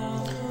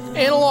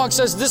 Analog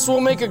says this will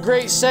make a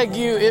great segue.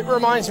 It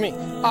reminds me,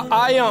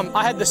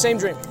 I had the same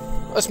dream.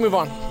 Let's move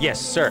on.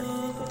 Yes, sir.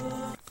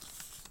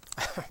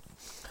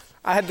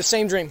 I had the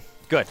same dream.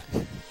 Good.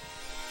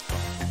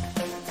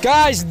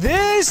 Guys,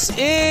 this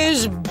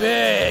is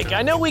big.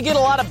 I know we get a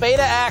lot of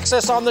beta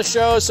access on the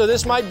show, so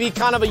this might be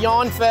kind of a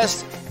yawn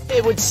fest.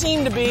 It would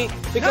seem to be,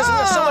 because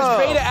there's so much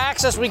beta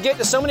access we get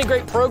to so many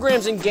great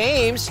programs and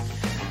games.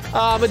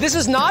 But this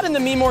is not in the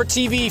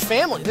MeMoreTV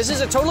family. This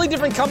is a totally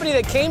different company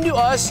that came to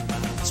us,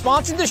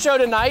 sponsored the show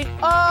tonight.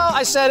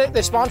 I said it.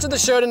 They sponsored the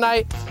show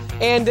tonight,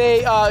 and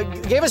they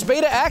gave us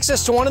beta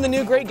access to one of the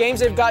new great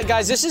games they've got.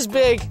 Guys, this is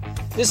big.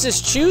 This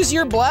is Choose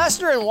Your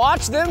Blaster and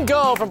Watch Them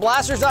Go from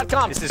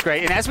blasters.com. This is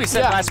great. And as we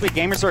said last week,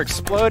 gamers are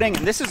exploding.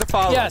 And this is a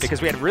follow-up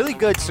because we had really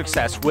good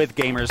success with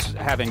gamers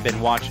having been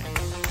watching.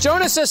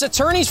 Jonas says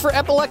attorneys for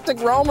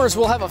epileptic roamers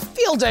will have a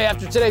field day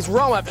after today's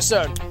Rome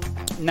episode.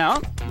 No,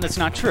 that's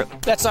not true.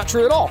 That's not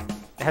true at all.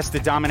 It has to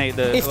dominate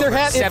the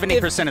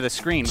 70% of the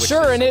screen. Which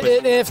sure, and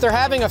if they're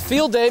having a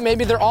field day,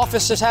 maybe their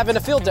office is having a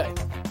field day.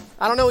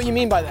 I don't know what you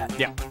mean by that.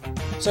 Yeah.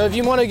 So if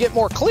you want to get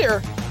more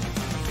clear,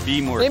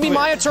 maybe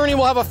my attorney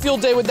will have a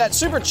field day with that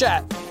super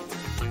chat.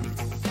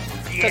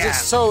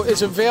 Because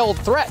it's a veiled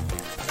threat.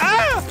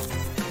 Ah!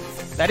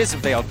 That is a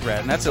veiled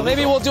threat, and that's illegal.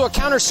 Maybe we'll do a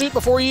countersuit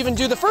before you even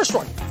do the first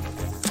one.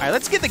 All right,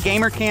 let's get the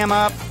gamer cam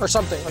up. Or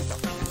something like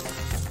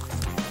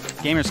that.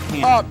 Gamer's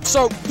cam.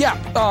 So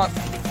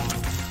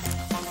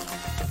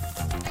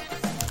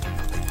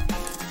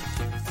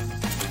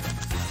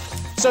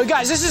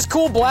guys, this is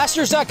cool,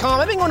 blasters.com.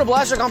 I've been going to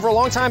blasters.com for a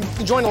long time,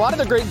 enjoying a lot of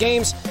the great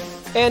games.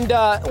 And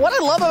what I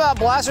love about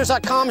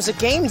blasters.com is the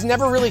games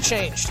never really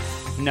changed.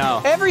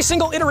 No. Every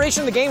single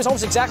iteration of the game is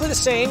almost exactly the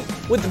same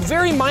with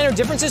very minor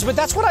differences, but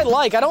that's what I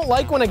like. I don't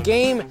like when a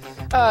game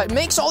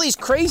makes all these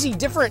crazy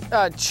different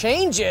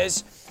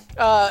changes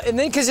and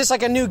then because it's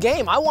like a new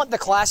game. I want the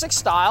classic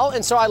style,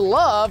 and so I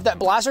love that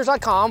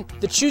blasters.com,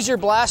 the Choose Your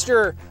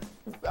Blaster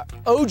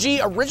OG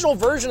original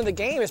version of the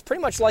game is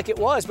pretty much like it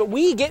was, but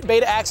we get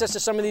beta access to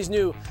some of these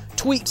new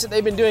tweaks that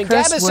they've been doing.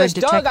 Gabba says,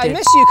 Doug, I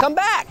miss you. Come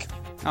back.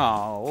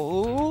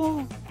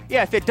 Oh.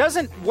 Yeah, if it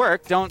doesn't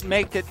work, don't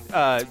make it,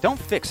 don't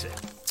fix it.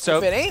 So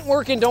if it ain't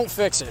working, don't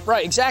fix it.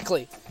 Right,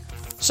 exactly.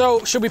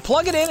 So should we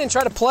plug it in and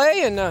try to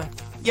play? And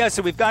yeah,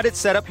 so we've got it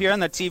set up here on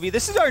the TV.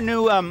 This is our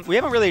new, we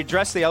haven't really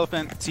addressed the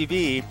Elephant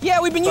TV.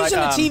 Yeah, we've been using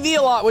the TV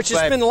a lot, which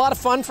has been a lot of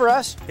fun for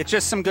us. It's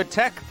just some good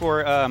tech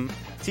for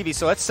TV.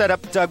 So let's set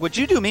up, Doug, would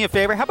you do me a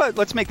favor? How about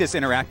let's make this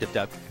interactive,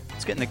 Doug?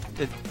 Let's get in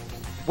the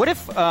what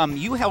if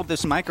you held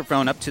this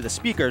microphone up to the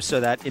speaker so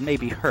that it may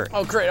be heard?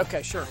 Oh, great.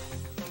 Okay, sure.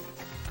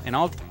 And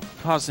I'll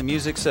pause the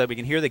music so that we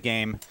can hear the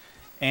game.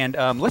 And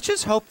let's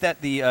just hope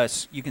that the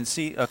you can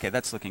see. Okay,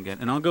 that's looking good.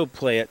 And I'll go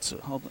play it. So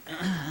hold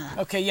on.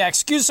 Okay, yeah.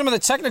 Excuse some of the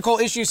technical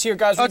issues here,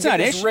 guys. Oh, it's not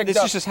issues. This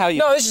is just how you.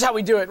 No, this is how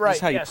we do it. Right. This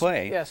is how you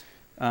play. Yes.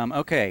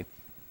 Okay.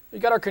 We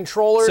got our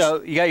controllers.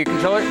 So you got your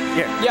controller.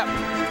 Here. Yep.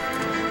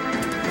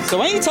 So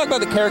why don't you talk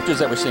about the characters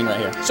that we're seeing right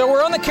here? So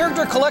we're on the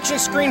character collection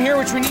screen here,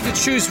 which we need to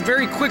choose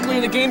very quickly.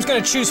 The game's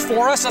going to choose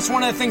for us. That's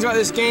one of the things about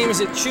this game is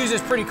it chooses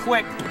pretty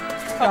quick.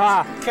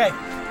 Okay.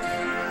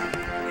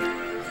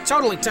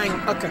 Totally, Tango.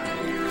 Okay.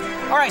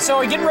 All right, so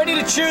we're getting ready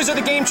to choose, or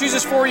the game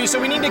chooses for you. So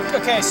we need to.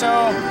 Okay,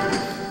 so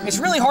it's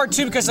really hard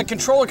too because the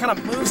controller kind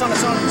of moves on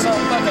its own. So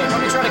okay,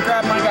 let me try to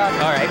grab my guy.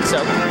 All right, so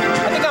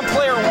I think I'm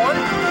player one.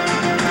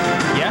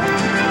 Yeah.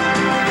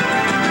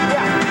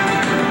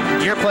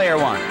 Yeah. You're player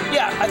one.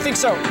 Yeah, I think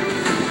so.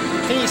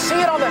 Can you see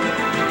it on the?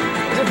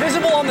 Is it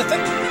visible on the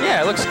thing?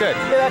 Yeah, it looks good.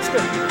 Yeah, that's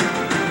good.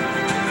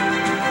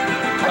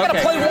 I gotta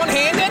play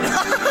one-handed.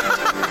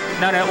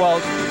 No, well,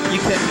 you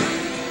can.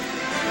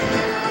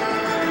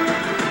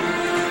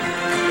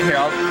 Here,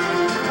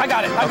 I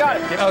got it. I got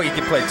it. Oh, you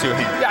can play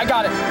two-handed. Yeah, I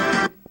got it.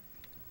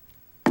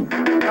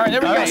 All right, there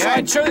we go. So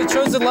I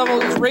chose the level.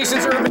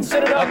 Races are been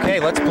set it up.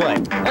 Okay, let's play.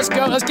 Let's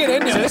go. Let's get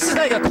into it. So this is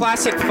like a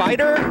classic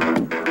fighter.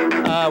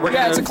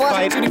 Yeah, it's a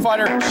classic 2D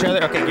fighter.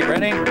 Okay, get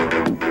ready.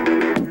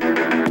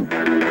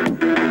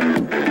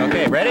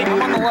 Okay, ready?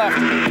 I'm on the left.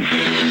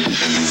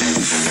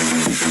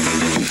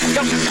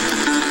 Go.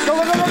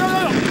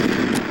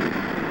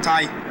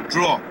 Tie,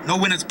 draw. No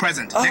winners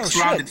present. Next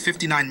round in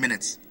 59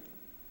 minutes.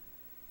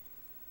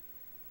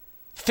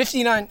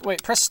 59.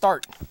 Wait, press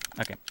start.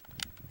 Okay.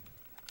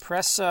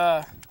 Press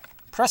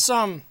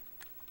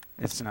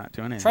It's not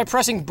doing it. Try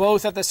pressing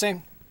both at the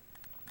same.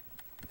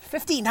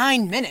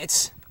 59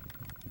 minutes.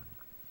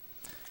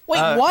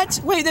 Wait,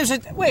 what? Wait,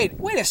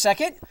 wait a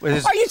second.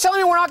 Are you telling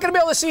me we're not going to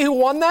be able to see who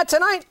won that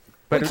tonight?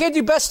 We can't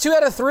do best 2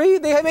 out of 3?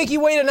 They make you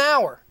wait an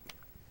hour.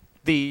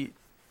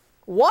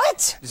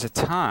 What? There's a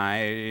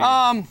tie.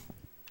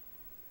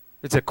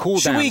 It's a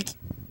cooldown.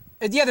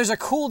 Yeah, there's a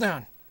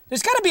cooldown.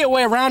 There's got to be a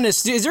way around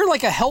this. Is there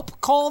like a help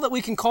call that we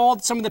can call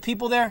some of the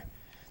people there?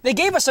 They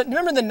gave us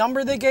remember the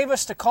number they gave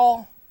us to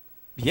call?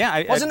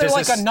 Yeah. Wasn't there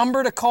like a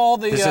number to call?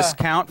 Does this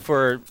count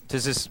for, do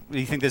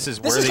you think this is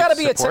worthy This has got to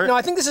be support? no,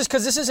 I think this is,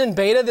 because this is in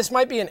beta, this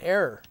might be an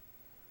error.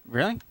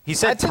 Really? He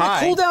said I think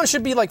tie. the cooldown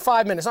should be like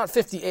 5 minutes, not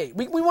 58.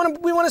 We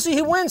want to see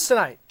who wins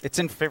tonight. It's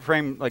in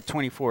frame like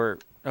 24.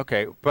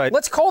 Okay, but...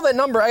 Let's call that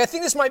number. I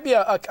think this might be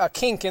a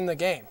kink in the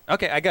game.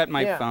 Okay, I got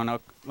my phone.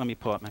 Let me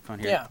pull up my phone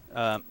here.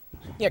 Yeah.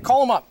 Yeah,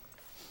 call him up.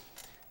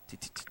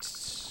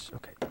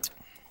 Okay.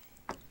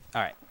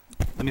 All right.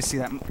 Let me see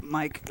that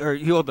mic. Or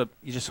you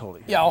just hold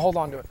it. Yeah, I'll hold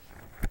on to it.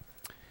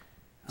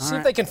 See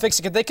if they can fix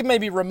it. 'Cause they can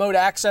maybe remote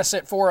access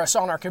it for us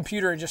on our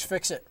computer and just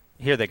fix it.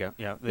 Here they go.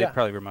 Yeah, they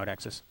probably remote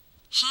access.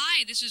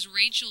 Hi, this is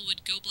Rachel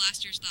with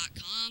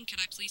GoBlasters.com. Can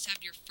I please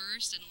have your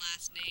first and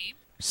last name?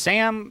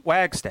 Sam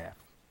Wagstaff.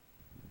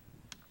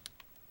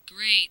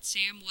 Great,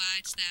 Sam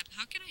Wagstaff.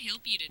 How can I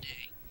help you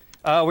today?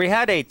 We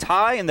had a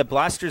tie in the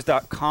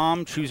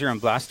Blasters.com Choose Your Own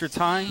Blaster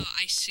tie. Oh,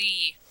 I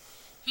see.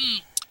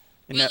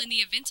 Well, in the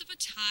event of a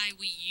tie,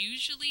 we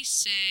usually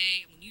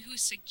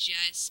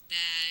suggest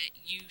that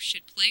you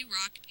should play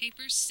rock,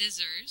 paper,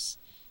 scissors,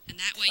 and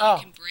that way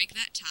you can break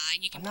that tie.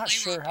 You can play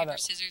rock, paper,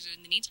 scissors as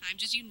many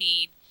times as you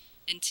need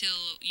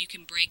until you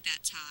can break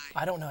that tie.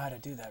 I don't know how to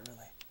do that,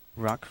 really.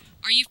 Rock.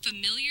 Are you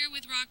familiar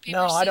with rock, paper,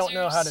 No, scissors? I don't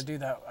know how to do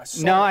that.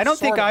 I don't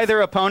think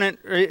either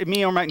opponent,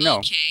 me or Mike, no.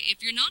 Okay,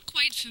 if you're not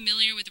quite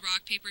familiar with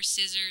rock, paper,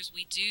 scissors,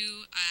 we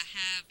do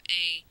have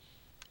a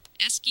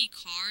ESCI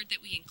card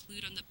that we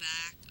include on the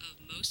back of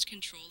most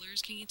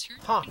controllers. Can you turn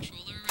your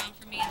controller around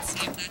for me and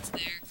see if that's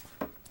there?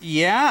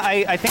 Yeah,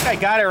 I think I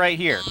got it right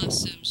here.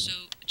 Awesome. So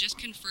just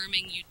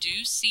confirming you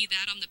do see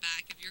that on the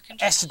back of your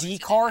controller. SD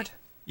card?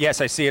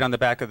 Yes, I see it on the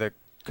back of the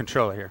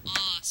controller here.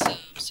 Awesome.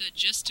 So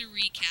just to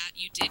recap,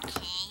 you did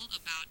call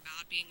about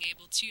not being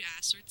able to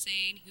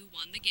ascertain who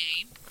won the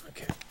game.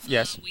 Okay.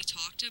 Yes. We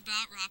talked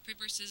about rock,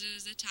 paper,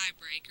 scissors as a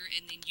tiebreaker,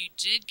 and then you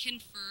did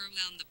confirm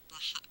that on the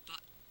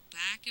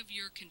back of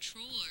your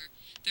controller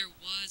there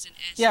was an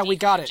SD Yeah, we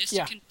got card, it. just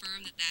Yeah. to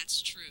confirm that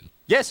that's true.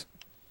 Yes.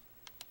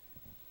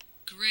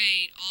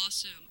 Great,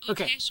 awesome.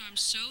 Okay, so I'm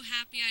so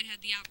happy I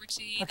had the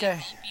opportunity to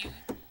help you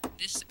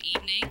this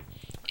evening,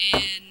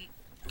 and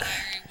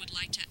I would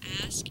like to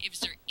ask, is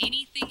there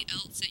anything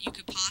else that you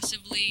could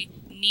possibly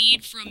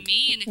need from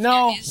me? And if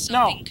there is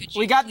something, could you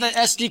we got the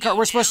SD card.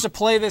 We're supposed to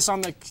play this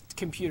on the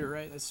computer,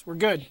 right? we're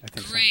good. I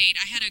think great.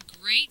 I had a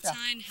great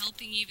time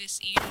helping you this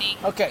evening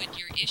with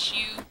your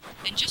issue.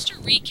 And just to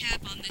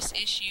recap on this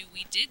issue,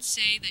 we did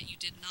say that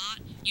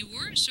you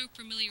weren't so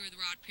familiar with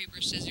rock,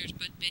 paper, scissors,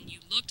 but then you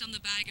looked on the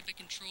back of the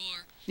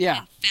controller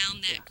and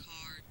found that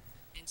card.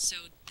 And so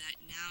that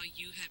now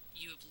you have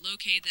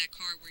located that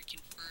card where you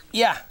confirmed.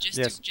 Yeah.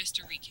 Just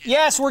to recap.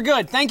 Yes, we're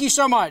good. Thank you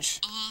so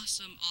much.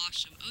 Awesome.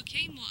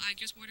 Okay, well, I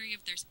just wondering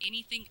if there's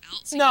anything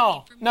else.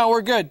 No,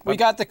 we're good. We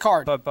got the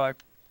card. Bye.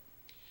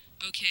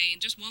 Okay,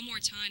 and just one more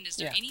time, is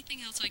there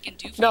anything else I can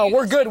do for you? No,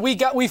 we're good.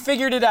 We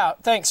figured it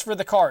out. Thanks for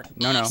the card.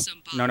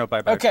 Awesome, No,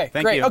 bye. Okay,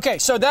 Thank great. you. Okay,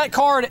 so that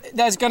card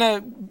that's got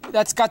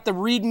the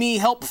README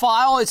help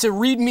file. It's a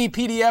README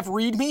PDF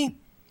README.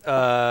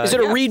 Is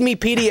it a README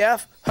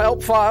PDF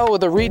help file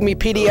with a README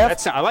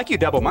PDF? I like you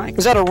double mic.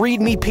 Is that a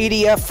README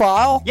PDF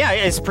file? Yeah,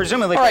 it's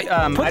presumably. All right,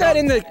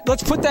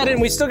 let's put that in.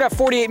 We still got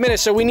 48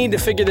 minutes, so we need to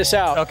figure this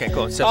out. Okay,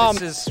 cool. So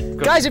this is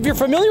guys, if you're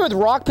familiar with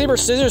rock, paper,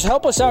 scissors,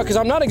 help us out because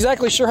I'm not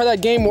exactly sure how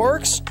that game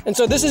works. And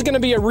so this is going to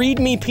be a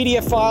README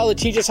PDF file to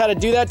teach us how to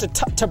do that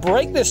to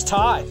break this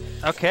tie.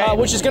 Okay.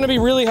 Which is going to be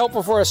really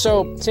helpful for us.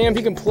 So Sam, if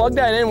you can plug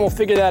that in, we'll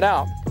figure that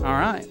out. All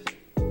right.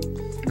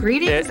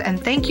 Greetings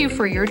and thank you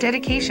for your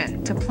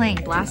dedication to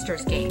playing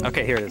Blasters game.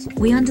 Okay, here it is.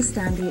 We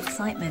understand the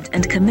excitement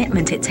and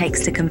commitment it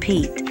takes to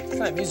compete. It's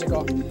not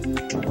musical.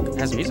 It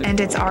has music. And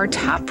it's our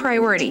top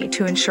priority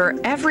to ensure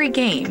every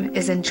game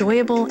is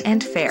enjoyable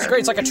and fair. It's great.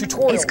 It's like a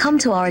tutorial. It's come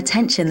to our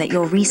attention that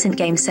your recent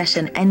game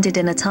session ended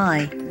in a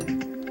tie.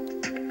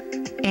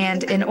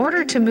 And in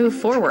order to move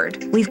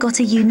forward, we've got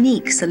a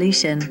unique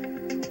solution.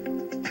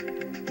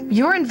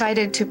 You're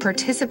invited to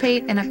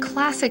participate in a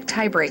classic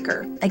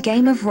tiebreaker. A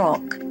game of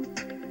rock,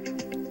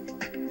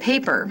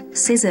 paper,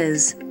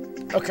 scissors.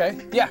 Okay,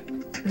 yeah.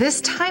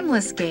 This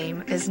timeless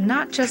game is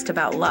not just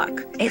about luck.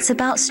 It's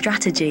about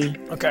strategy.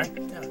 Okay.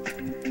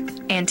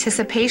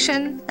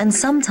 Anticipation. And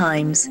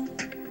sometimes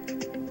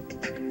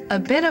a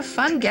bit of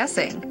fun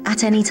guessing.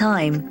 At any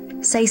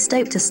time, say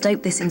stope to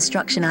stope this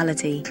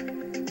instructionality.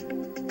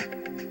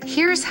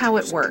 Here's how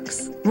it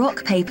works.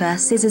 Rock, paper,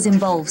 scissors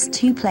involves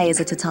 2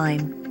 players at a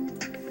time.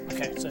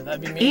 Okay, so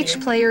that'd be me. Each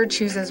player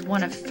chooses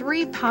one of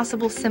 3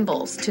 possible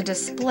symbols to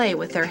display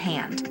with their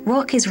hand.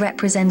 Rock is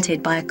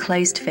represented by a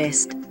closed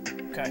fist.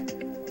 Okay.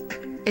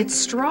 It's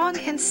strong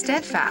and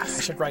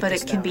steadfast, but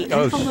it can be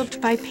down. enveloped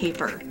by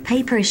paper.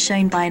 Paper is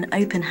shown by an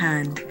open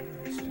hand,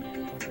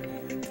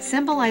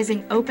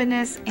 symbolizing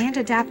openness and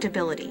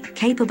adaptability.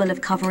 Capable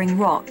of covering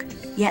rock,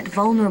 yet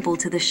vulnerable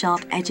to the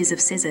sharp edges of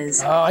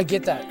scissors. Oh, I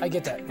get that.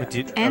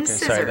 And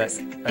scissors,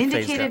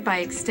 indicated by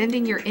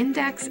extending your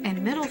index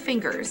and middle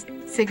fingers,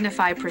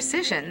 signify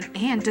precision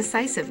and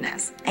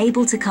decisiveness.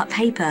 Able to cut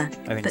paper,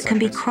 but can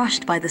be sideways.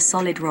 crushed by the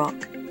solid rock.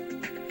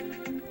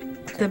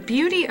 The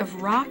beauty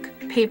of rock,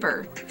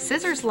 paper,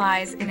 scissors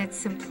lies in its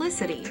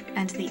simplicity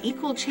and the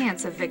equal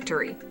chance of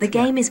victory. The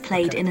game is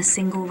played in a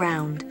single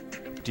round.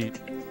 Do you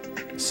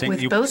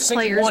With both sync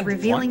players one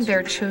revealing once.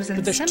 their chosen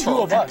But there's two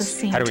symbol of at the us.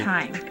 same How do we-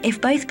 time. If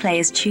both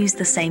players choose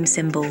the same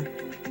symbol,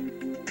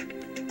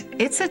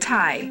 It's a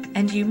tie,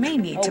 and you may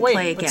need to wait,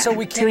 play but again. so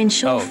we to can't.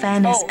 ensure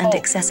fairness Oh, and oh.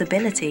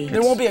 accessibility.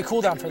 There won't be a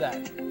cooldown for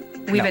that.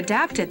 We've No.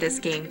 adapted this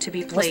game to be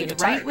we played get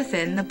tired. right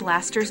within the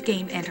Blaster's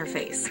game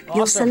interface.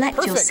 You'll Awesome. select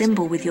your Perfect.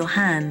 symbol with your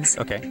hands.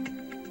 Okay.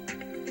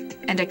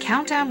 And a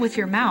countdown with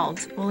your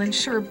mouths will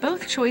ensure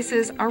both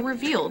choices are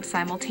revealed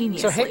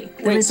simultaneously. So hey,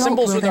 The wait, result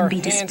symbols will with then our be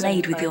hands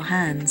displayed and with your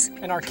hands.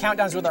 and our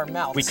countdowns with our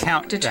mouths. We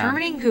count down.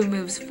 Determining who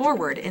moves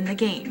forward in the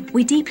game.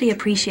 We deeply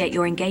appreciate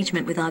your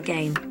engagement with our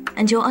game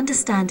and your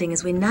understanding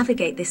as we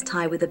navigate this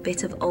tie with a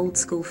bit of old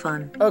school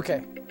fun.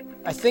 Okay,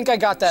 I think I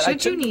got that.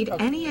 Should you need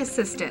any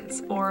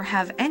assistance or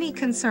have any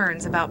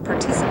concerns about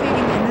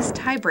participating in this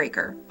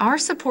tiebreaker, our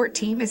support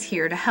team is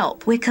here to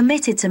help. We're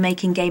committed to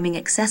making gaming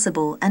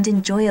accessible and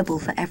enjoyable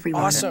for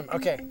everyone. Awesome.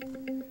 Okay.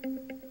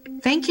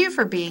 Thank you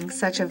for being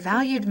such a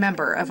valued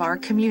member of our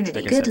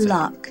community. guess Good that's it.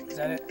 luck. Is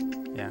that it?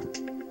 Yeah.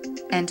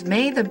 And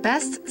may the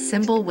best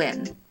symbol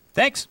win.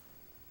 Thanks.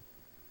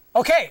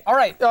 Okay. All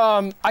right.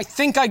 I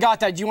think I got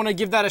that. Do you want to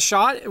give that a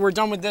shot? We're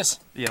done with this.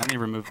 Yeah, let me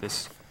remove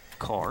this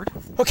card.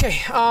 Okay,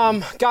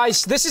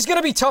 guys, this is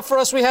gonna be tough for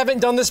us. We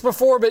haven't done this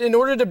before, but in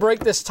order to break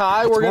this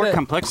tie, It's we're more gonna.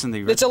 complex than the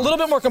original. It's a little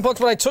bit more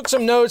complex, but I took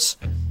some notes.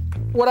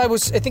 I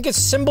think it's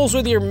symbols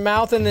with your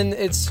mouth, and then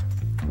it's.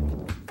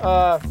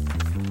 Oh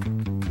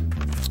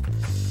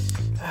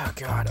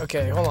God.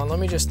 Okay, hold on. Let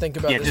me just think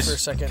about Yeah, this just for a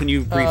second. can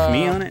you brief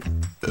me on it?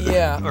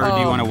 Yeah. Or do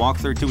you want to walk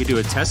through? Do we do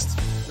a test?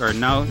 Or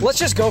no? Let's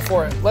just go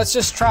for it. Let's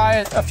just try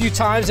it a few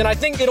times, and I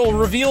think it'll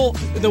reveal.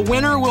 The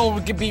winner will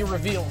be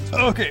revealed.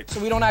 Okay.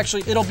 So we don't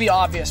actually. It'll be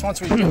obvious once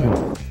we do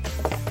it.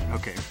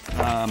 Okay.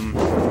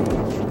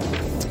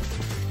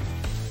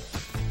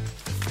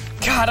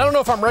 God, I don't know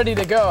if I'm ready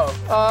to go.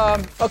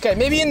 Okay,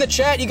 maybe in the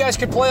chat you guys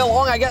could play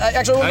along.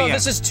 Actually, no, yeah.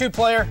 this is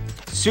 2-player.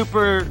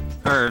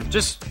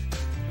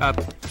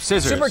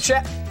 Scissors. Super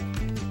chat.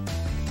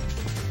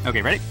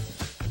 Okay, ready?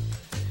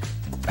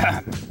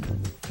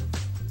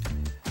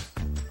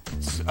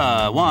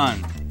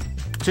 1,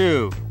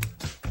 2,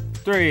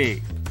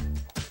 3.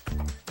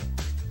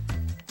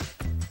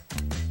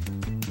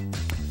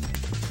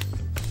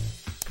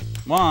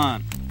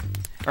 One.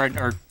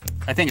 Or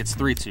I think it's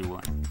 3, 2,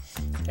 1.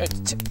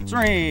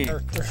 3.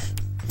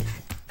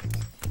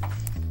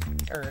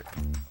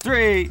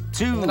 3,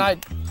 2. Then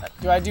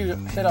do I do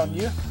hit on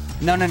you?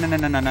 No.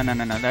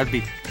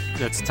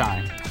 That's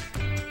time.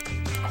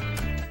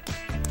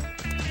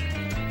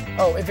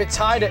 Oh,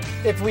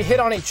 if we hit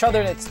on each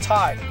other, it's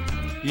tied.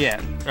 Yeah.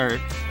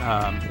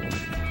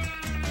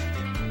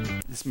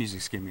 This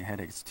music's giving me a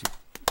headache. It's too.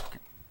 Okay.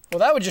 Well,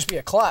 that would just be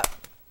a clap.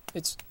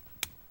 It's.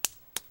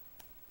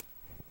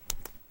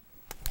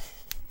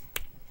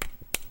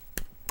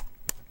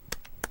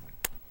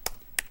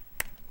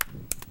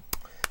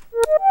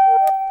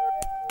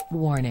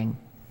 Warning.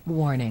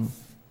 Warning.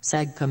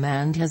 SEG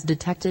command has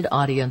detected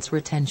audience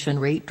retention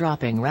rate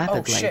dropping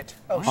rapidly. Oh, shit.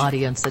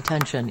 Audience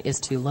attention is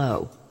too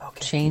low.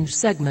 Okay. Change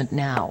segment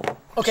now.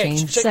 Okay.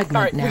 Change segment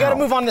all right, now. we got to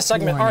move on to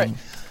segment. Warning. All right.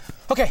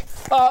 Okay.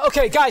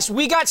 Okay, guys,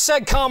 we got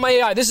SegCom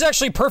AI. This is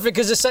actually perfect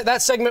because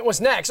that segment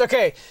was next.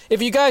 Okay,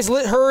 if you guys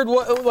heard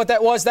what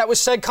that was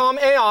SegCom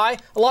AI.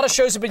 A lot of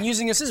shows have been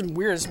using this. This is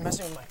weird. It's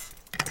messing with my.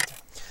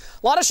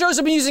 A lot of shows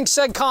have been using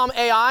SegCom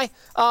AI.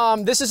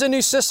 This is a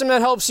new system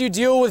that helps you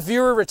deal with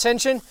viewer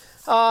retention.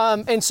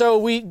 And so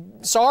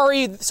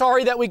sorry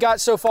that we got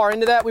so far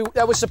into that.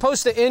 That was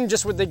supposed to end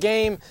just with the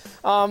game.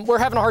 We're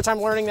having a hard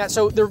time learning that,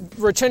 so the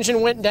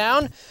retention went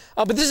down.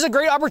 But this is a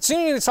great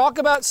opportunity to talk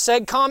about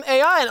SegCom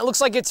AI, and it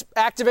looks like it's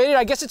activated.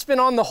 I guess it's been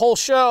on the whole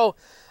show.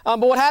 But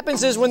what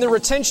happens is when the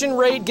retention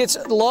rate gets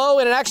low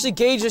and it actually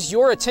gauges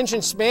your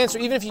attention span, so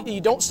even if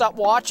you don't stop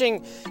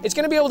watching, it's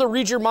going to be able to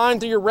read your mind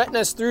through your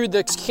retinas through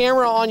the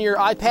camera on your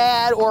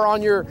iPad or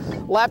on your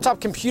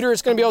laptop computer.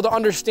 It's going to be able to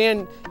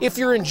understand if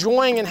you're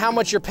enjoying and how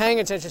much you're paying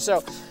attention.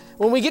 So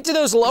when we get to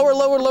those lower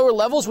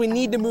levels, we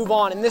need to move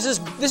on. And this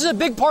is a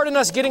big part in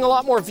us getting a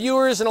lot more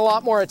viewers and a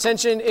lot more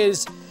attention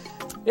is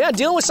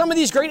dealing with some of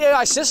these great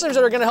AI systems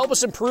that are going to help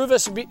us improve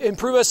us and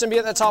be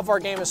at the top of our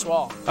game as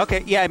well.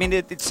 Okay, yeah, I mean,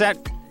 it's that.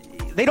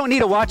 They don't need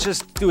to watch us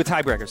do a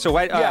tiebreaker. So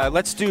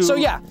let's do. So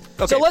yeah.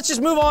 Okay. So let's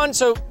just move on.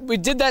 So we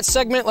did that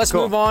segment. Let's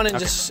move on and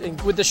just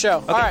with the show.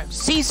 Okay. All right.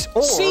 Cease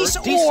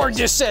or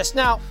desist.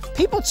 Now,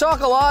 people talk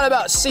a lot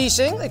about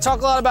ceasing. They talk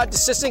a lot about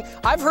desisting.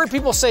 I've heard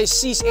people say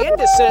cease and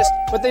desist,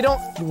 but they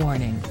don't.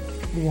 Warning.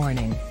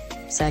 Warning.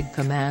 SEG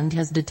command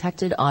has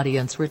detected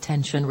audience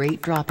retention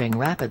rate dropping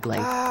rapidly.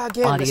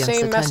 Again, audience the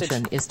same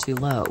attention message. is too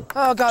low.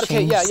 Oh God. Okay.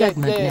 Change Yeah.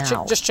 segment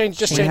now. Just change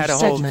Change had a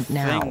whole segment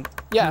now. thing.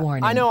 Yeah,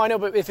 Warning. I know,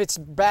 but if it's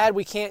bad,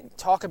 we can't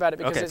talk about it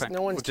because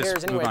no one We'll just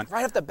cares anyway. move on.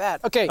 Right off the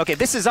bat. Okay. Okay,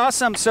 this is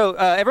awesome. So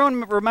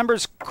everyone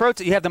remembers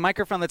Croats. You have the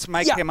microphone. Let's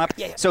mic him up.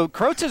 Yeah. So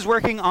Croats is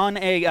working on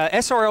a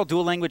SRL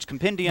dual language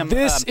compendium.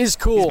 This is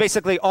cool. It's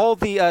basically all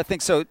the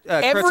things. So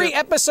every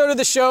episode of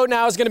the show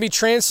now is going to be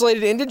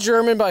translated into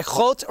German by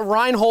Groot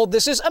Reinhold.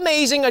 This is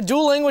amazing. A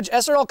dual language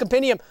SRL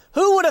compendium.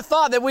 Who would have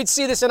thought that we'd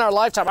see this in our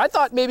lifetime? I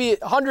thought maybe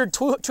 100,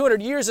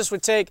 200 years this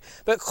would take.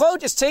 But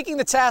Groot is taking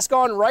the task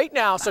on right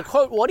now. So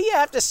Groot, what do you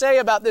have to say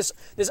about this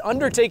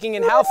undertaking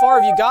and how far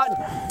have you gotten?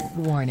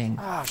 Warning.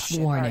 Oh, shit.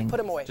 Warning. All right, put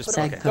him away.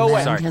 Seg Go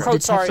away. Command has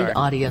Groot, sorry. detected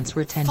audience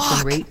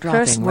retention rate dropping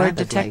Curse word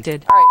rapidly.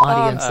 detected. All right,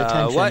 Audience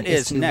attention what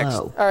is is too next?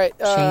 low. All right.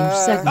 Change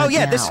segment Oh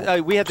yeah, now.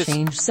 this we have this.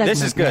 Change segment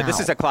This is good. now. This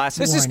is a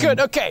classic. This is good.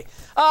 Okay.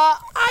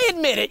 I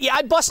admit it. Yeah,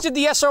 I busted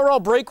the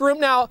SRL break room.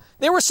 Now,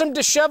 there were some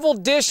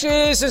disheveled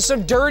dishes and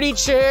some dirty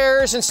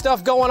chairs and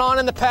stuff going on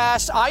in the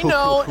past. I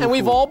know, and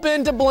we've all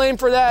been to blame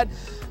for that.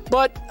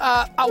 But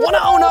I want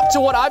to own up to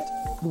what I've...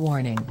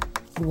 Warning.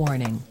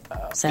 Warning.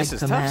 This Seg is tough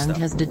Command stuff.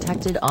 has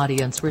detected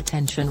audience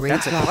retention rate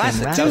That's a dropping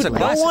classic. That was a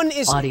rapidly. No one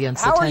is...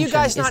 Audience How are you attention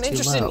guys is not too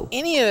interested low. in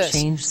any of this?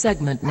 Change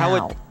segment How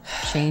now.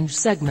 Change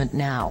segment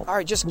now. All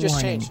right, just Warning.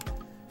 change.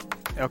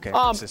 Okay.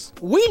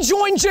 We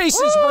joined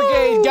Jason's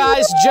brigade,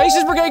 guys.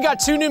 Jason's brigade got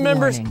 2 new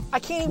members. Warning. I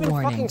can't even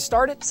Warning. fucking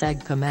start it.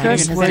 Seg Command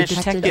Curse has word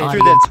detected detected. Get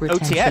through audience the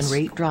retention OTS.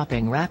 rate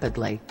dropping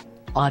rapidly.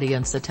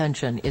 Audience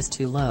attention is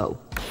too low.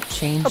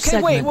 Change Okay,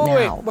 segment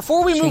now. wait.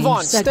 Before we move Change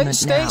on,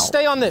 segment now.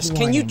 stay on this.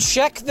 Can you Warning.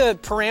 check the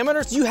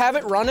parameters? Do you have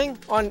it running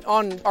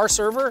on our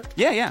server?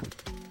 Yeah.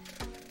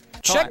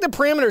 Check the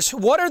parameters.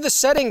 What are the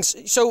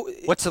settings? So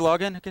What's the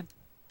login again?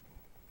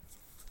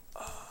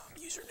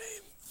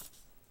 username.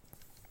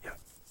 Yeah.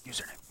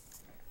 Username.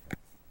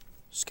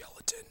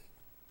 Skeleton.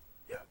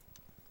 Yeah.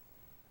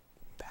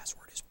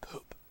 Password is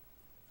poop.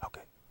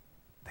 Okay.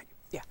 Thank you.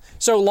 Yeah.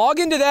 So log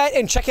into that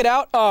and check it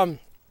out.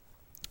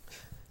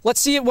 Let's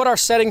see what our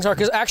settings are,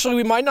 because actually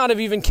we might not have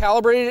even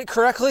calibrated it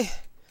correctly.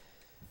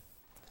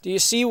 Do you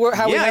see how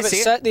we Yeah, I have it see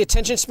it. set? The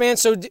attention span.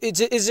 So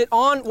is it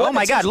on? Oh What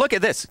my God! attention- Look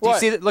at this. Do you What?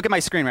 see that? Look at my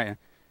screen right now.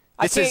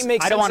 I This can't is,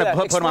 make I don't sense want of to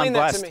that. put them on Explain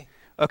that to blast. me.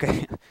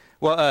 Okay.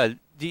 Well,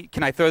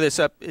 can I throw this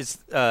up? Is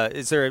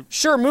there a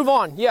Sure, move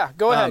on. Yeah,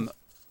 go ahead.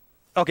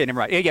 Okay, never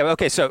mind. Yeah.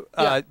 Okay, so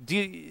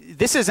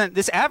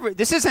this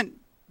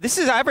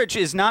average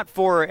is not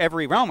for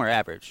every realm or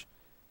average.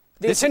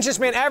 The attention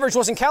span average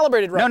wasn't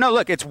calibrated right. No,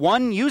 look, it's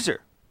one user.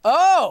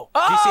 Oh,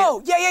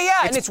 see it?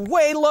 yeah. And it's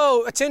way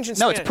low attention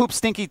span. No, it's Poop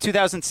Stinky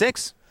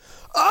 2006.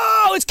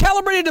 Oh, it's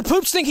calibrated to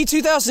Poop Stinky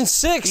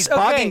 2006. He's okay.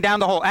 bogging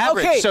down the whole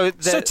average. Okay,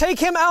 So take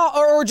him out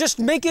or just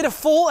make it a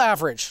full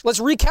average.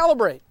 Let's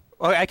recalibrate.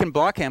 I can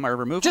block him or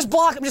remove him. Just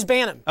block him, just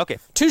ban him. Okay.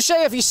 Touche,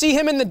 if you see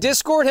him in the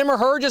Discord, him or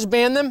her, just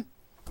ban them.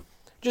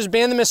 Just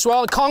ban them as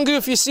well. Kongu,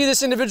 if you see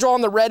this individual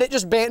on the Reddit,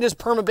 just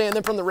perma-ban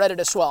them from the Reddit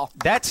as well.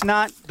 That's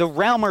not the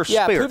realm or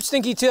Yeah, spirit. Poop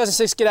Stinky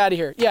 2006, get out of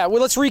here. Yeah,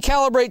 well, let's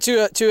recalibrate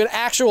to an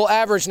actual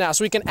average now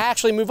so we can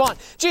actually move on.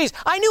 Jeez,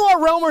 I knew our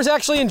realmers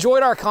actually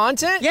enjoyed our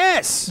content.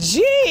 Yes.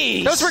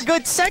 Jeez. Those were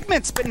good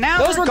segments, but now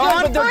Those they're were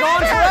gone good, but they're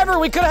gone forever.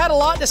 We could have had a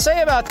lot to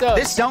say about those.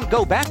 This don't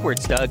go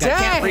backwards, Doug. I Dang.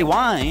 can't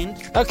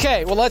rewind.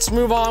 Okay, well, let's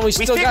move on. We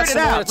still got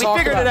some more to talk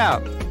We figured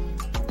about. it out.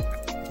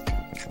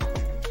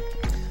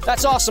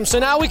 That's awesome. So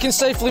now we can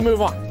safely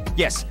move on.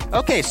 Yes.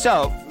 Okay,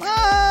 so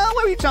what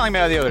were you telling me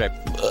about the other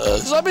day?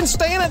 So I've been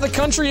staying at the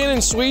Country Inn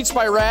and Suites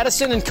by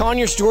Radisson in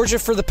Conyers, Georgia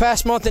for the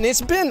past month, and it's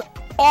been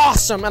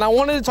awesome. And I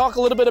wanted to talk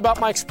a little bit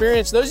about my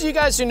experience. Those of you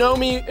guys who know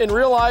me in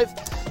real life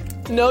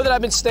know that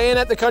I've been staying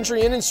at the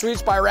Country Inn and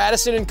Suites by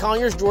Radisson in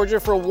Conyers, Georgia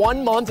for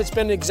 1 month. It's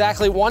been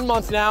exactly 1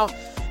 month now.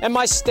 And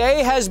my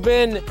stay has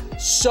been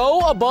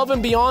so above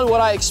and beyond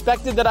what I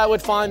expected that I would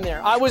find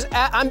there.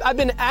 I've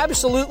been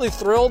absolutely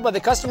thrilled by the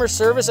customer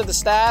service of the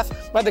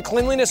staff, by the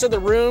cleanliness of the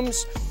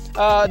rooms,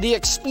 the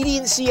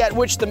expediency at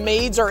which the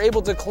maids are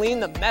able to clean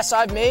the mess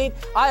I've made.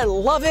 I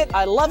love it.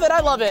 I love it. I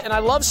love it. And I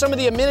love some of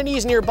the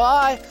amenities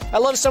nearby. I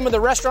love some of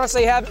the restaurants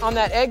they have on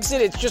that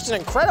exit. It's just an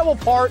incredible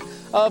part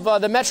of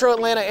the Metro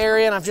Atlanta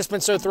area, and I've just been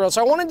so thrilled.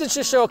 So I wanted to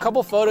just show a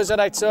couple photos that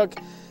I took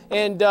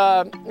and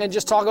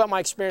just talk about my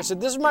experience. So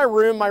this is my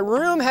room. My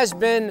room has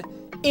been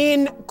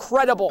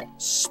incredible,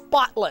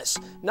 spotless,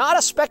 not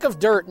a speck of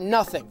dirt,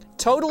 nothing.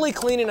 Totally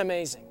clean and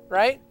amazing,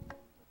 right?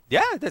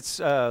 Yeah, that's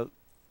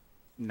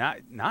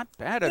not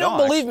bad at all. You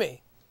don't believe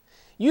me.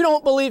 You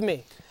don't believe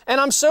me. And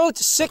I'm so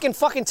sick and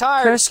fucking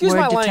tired. Curse Excuse word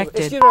my language.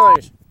 detected. Excuse my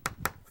language.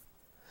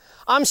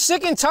 I'm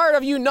sick and tired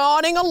of you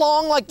nodding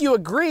along like you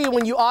agree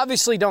when you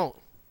obviously don't.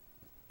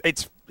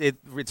 It's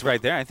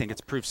right there. I think it's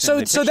proof. So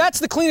that's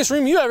the cleanest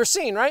room you've ever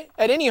seen, right?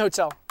 At any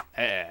hotel.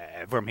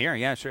 From here,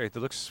 yeah, sure. It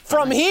looks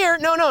From fine. here?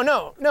 No. No,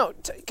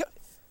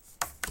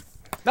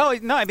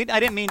 I mean, I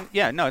didn't mean.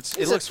 Yeah, no, it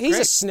looks great. He's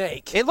a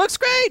snake. It looks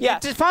great. Yeah.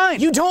 It's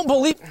fine. You don't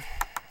believe.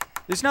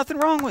 There's nothing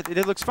wrong with it.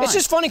 It looks fine. It's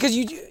just funny because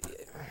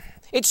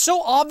it's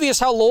so obvious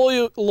how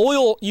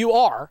loyal you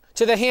are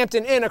to the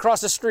Hampton Inn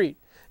across the street.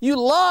 You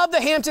love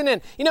the Hampton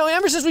Inn. You know,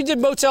 ever since we did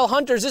Motel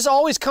Hunters, this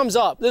always comes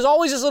up. There's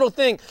always this little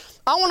thing.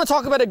 I want to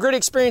talk about a great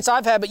experience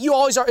I've had, but you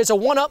always are. It's a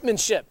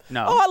one-upmanship.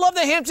 No. Oh, I love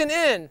the Hampton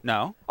Inn.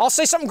 No. I'll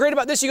say something great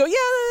about this. You go,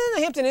 yeah,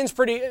 the Hampton Inn's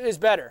is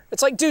better.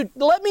 It's like, dude,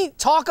 let me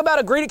talk about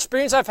a great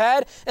experience I've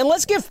had, and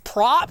let's give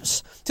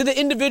props to the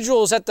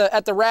individuals at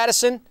the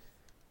Radisson,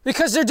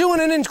 because they're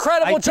doing an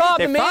incredible job.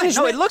 The management,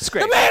 no, it looks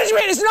great. The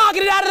management is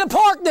knocking it out of the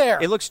park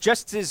there. It looks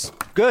just as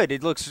good.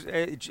 It looks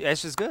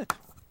just as good.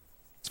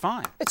 It's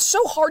fine. It's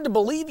so hard to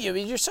believe you.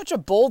 You're such a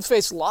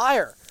bold-faced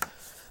liar.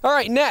 All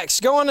right,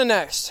 next. Go on to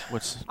next.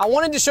 I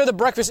wanted to show the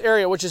breakfast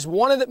area, which is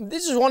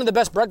this is one of the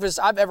best breakfasts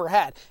I've ever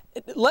had.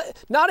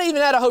 Not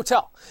even at a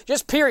hotel,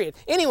 just period.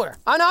 Anywhere.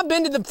 I've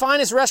been to the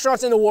finest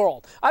restaurants in the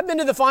world. I've been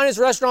to the finest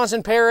restaurants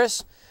in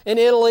Paris, in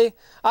Italy.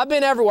 I've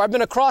been everywhere. I've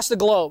been across the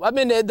globe. I've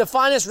been to the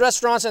finest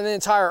restaurants on the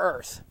entire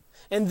earth.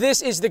 And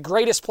this is the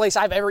greatest place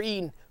I've ever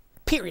eaten,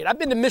 period. I've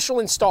been to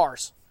Michelin star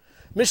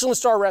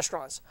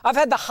restaurants. I've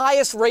had the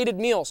highest rated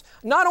meals.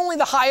 Not only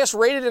the highest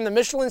rated in the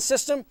Michelin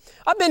system,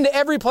 I've been to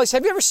every place.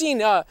 Have you ever seen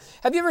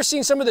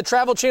some of the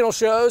Travel Channel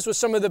shows with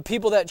some of the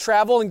people that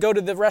travel and go to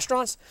the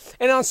restaurants?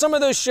 And on some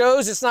of those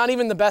shows, it's not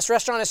even the best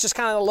restaurant, it's just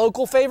kind of the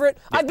local favorite.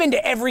 Yeah. I've been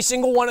to every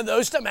single one of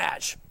those to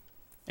match.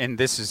 And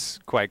this is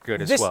quite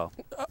good as well.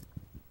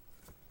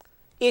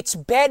 It's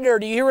better.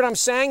 Do you hear what I'm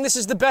saying? This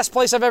is the best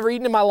place I've ever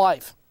eaten in my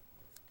life.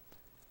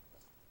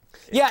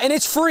 Yeah, and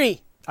it's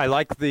free. I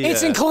like the...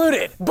 It's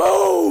included.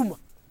 Boom!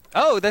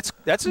 Oh, that's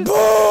Boom! That's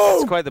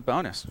quite the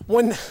bonus.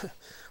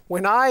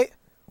 When I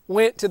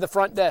went to the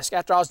front desk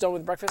after I was done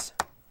with breakfast,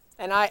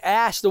 and I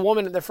asked the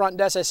woman at the front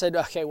desk, I said,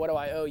 okay, what do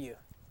I owe you?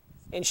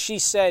 And she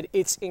said,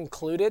 it's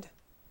included.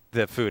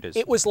 The food is...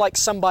 It was like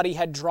somebody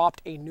had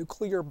dropped a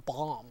nuclear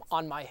bomb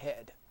on my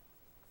head.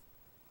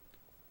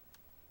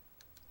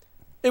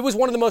 It was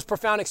one of the most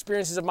profound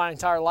experiences of my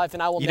entire life,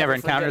 and I will never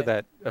forget it. You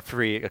never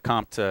encountered a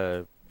comp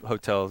to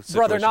hotel situation?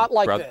 Brother, not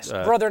like this.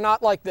 Brother,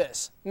 not like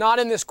this. Not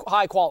in this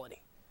high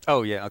quality.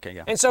 Oh, yeah. Okay,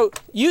 yeah. And so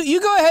you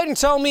go ahead and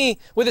tell me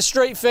with a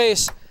straight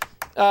face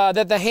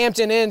that the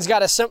Hampton Inn's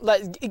got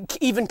it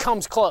even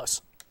comes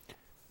close.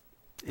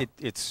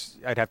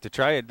 I'd have to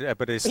try it,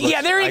 but it's...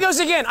 Yeah, there he goes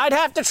again. I'd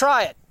have to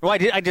try it. Well,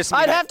 I'd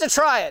have to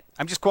try it.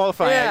 I'm just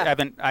qualifying. Yeah. I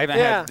haven't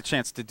had the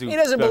chance to do... He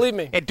doesn't believe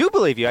me. I do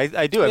believe you.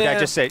 I do. Yeah. I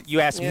just said, you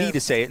asked me to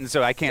say it, and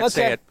so I can't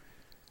say it.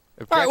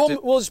 All right,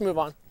 we'll just move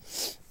on.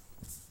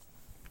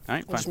 All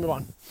right, we'll just move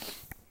on.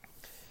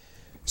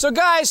 So,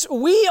 guys,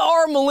 we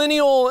are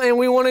millennial, and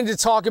we wanted to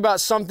talk about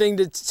something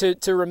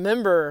to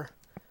remember.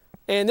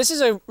 And this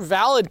is a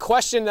valid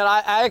question that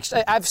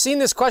I've seen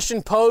this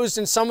question posed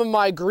in some of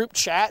my group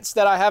chats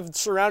that I have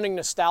surrounding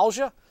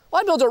nostalgia. A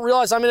lot of people don't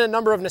realize I'm in a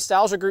number of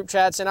nostalgia group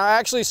chats, and I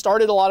actually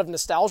started a lot of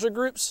nostalgia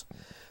groups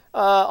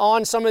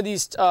on some of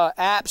these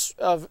apps,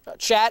 of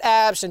chat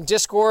apps and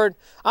Discord.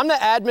 I'm the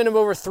admin of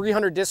over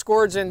 300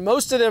 Discords, and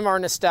most of them are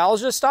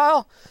nostalgia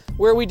style,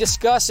 where we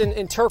discuss and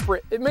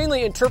interpret,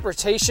 mainly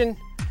interpretation,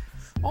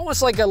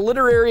 almost like a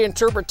literary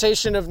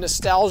interpretation of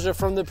nostalgia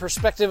from the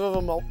perspective of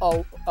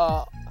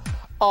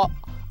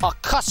a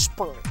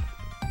cusper.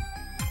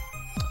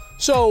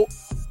 So,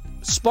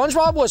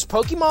 SpongeBob was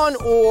Pokemon,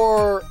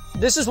 or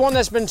this is one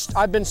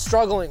I've been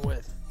struggling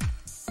with.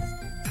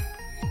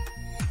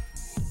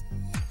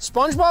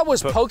 SpongeBob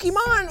was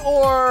Pokemon,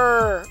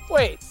 or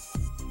wait?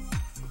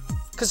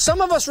 Because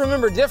some of us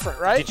remember different,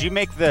 right? Did you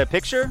make the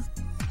picture?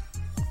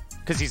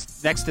 Because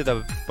he's next to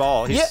the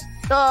ball. Yeah.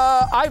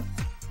 I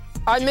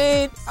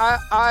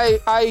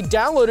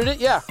downloaded it.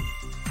 Yeah.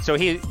 So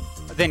he's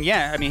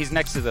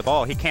next to the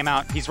ball. He came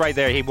out. He's right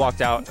there. He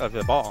walked out of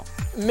the ball.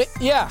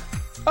 Yeah.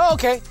 Oh,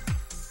 okay.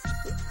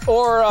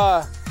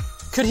 Or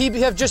could he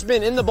have just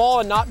been in the ball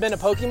and not been a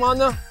Pokemon,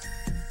 though?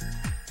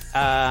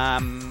 All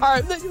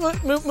right,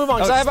 move on,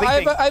 because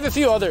I have a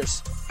few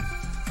others.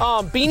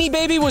 Beanie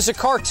Baby was a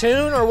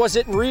cartoon, or was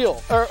it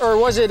real? Or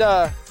was it,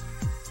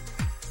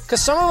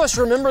 because some of us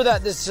remember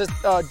that this is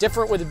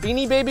different with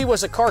Beanie Baby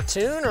was a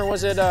cartoon, or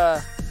was it,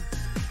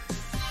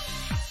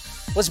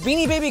 was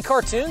Beanie Baby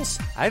cartoons?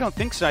 I don't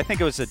think so. I think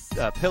it was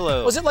a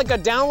pillow. Was it like a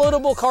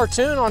downloadable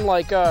cartoon on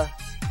like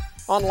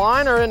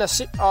online or on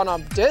a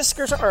disc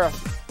or something? Or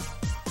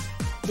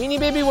Beanie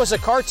Baby was a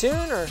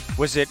cartoon, or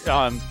was it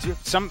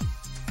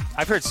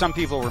I've heard some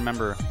people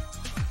remember.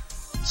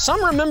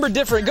 Some remember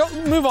different.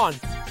 Move on.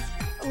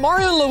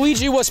 Mario and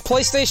Luigi was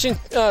PlayStation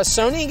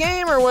Sony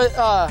game, or what?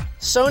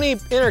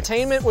 Sony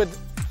Entertainment with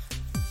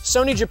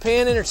Sony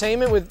Japan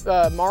Entertainment with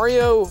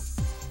Mario.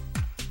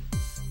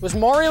 Was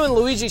Mario and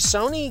Luigi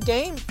Sony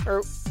game?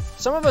 Or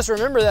some of us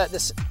remember that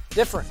this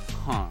different.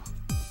 Huh.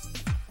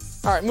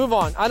 All right, move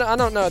on. I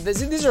don't know.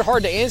 These are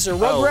hard to answer.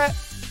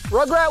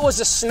 Rugrat was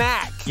a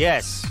snack.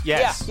 Yes.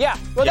 Yeah.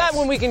 Well, that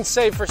one we can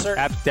say for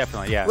certain.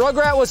 Definitely, yeah.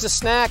 Rugrat was a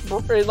snack,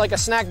 like a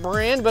snack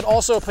brand, but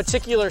also a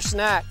particular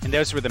snack. And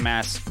those were the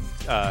masks.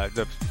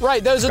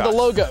 Right, those are the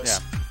logos.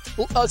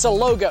 Yeah. It's a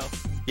logo.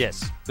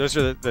 Yes, those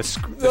are those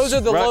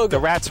are the logos. The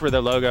rats were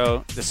the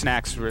logo. The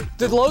snacks were.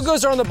 The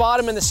logos are on the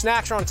bottom, and the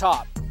snacks are on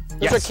top.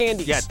 Those are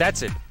candies. Yeah,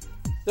 that's it.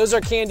 Those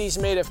are candies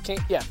made of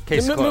yeah.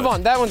 Case Move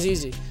on. That one's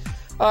easy.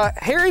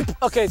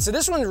 Okay, so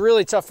this one's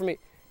really tough for me.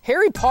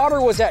 Harry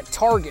Potter was at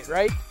Target,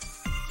 right?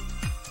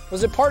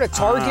 Was it part of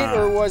Target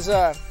or was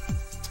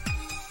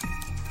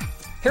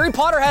Harry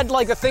Potter had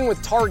like a thing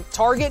with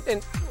Target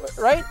and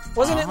right?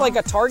 Wasn't it like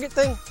a Target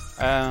thing?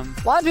 A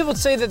lot of people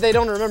say that they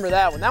don't remember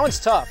that one. That one's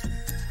tough.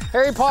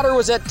 Harry Potter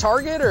was at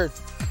Target or?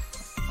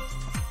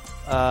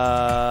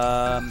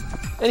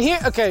 And here,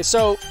 okay,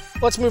 so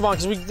let's move on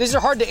because these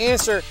are hard to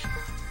answer.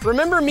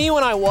 Remember me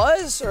when I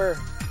was, or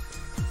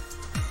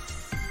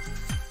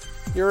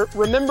you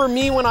remember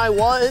me when I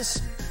was?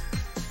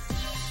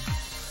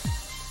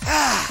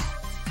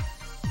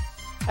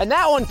 And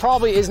that one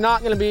probably is not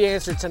going to be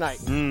answered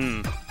tonight.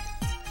 When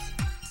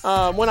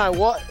I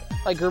was,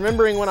 like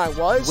remembering when I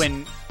was.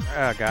 When,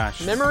 oh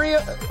gosh. Memory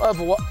of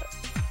what?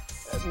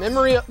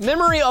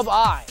 Memory of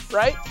I,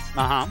 right?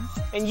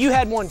 And you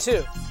had one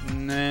too.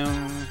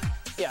 No.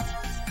 Yeah.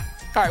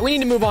 All right, we need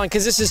to move on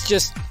because this is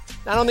just.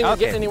 I don't think we're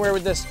getting anywhere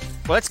with this.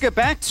 Well, let's get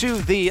back to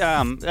the.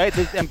 I'm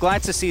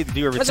glad to see the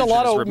your retention. That's a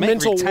lot of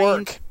mental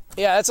work.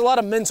 Yeah, that's a lot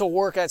of mental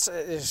work. It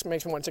just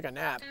makes me want to take a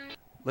nap.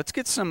 Let's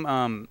get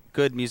some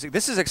good music.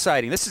 This is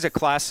exciting. This is a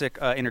classic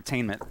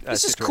entertainment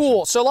This is situation.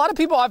 cool. So a lot of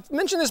people, I've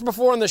mentioned this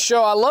before on the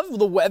show, I love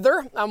the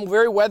weather. I'm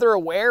very weather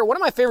aware. One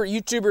of my favorite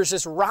YouTubers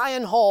is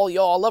Ryan Hall,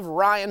 y'all. I love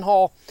Ryan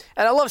Hall.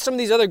 And I love some of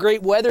these other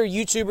great weather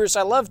YouTubers.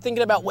 I love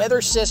thinking about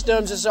weather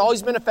systems. It's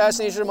always been a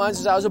fascination of mine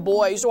since I was a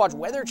boy. I used to watch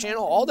Weather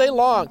Channel all day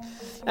long.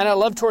 And I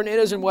love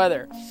tornadoes and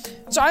weather.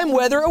 So I am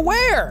weather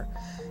aware.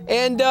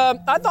 And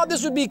I thought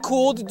this would be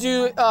cool to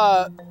do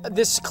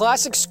this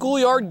classic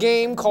schoolyard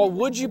game called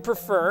Would You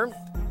Prefer,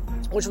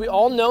 which we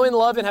all know and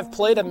love and have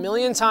played a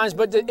million times,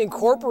 but to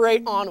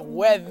incorporate on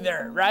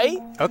weather, right?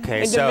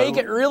 Okay, and to make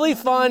it really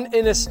fun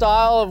in a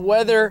style of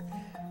weather.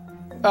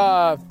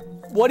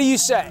 What do you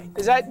say?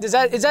 Is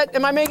that?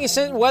 Am I making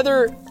sense?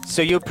 Weather.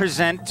 So you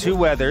present two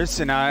weathers,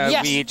 and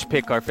yes. we each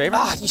pick our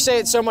favorite. You say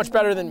it so much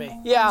better than me.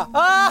 Yeah.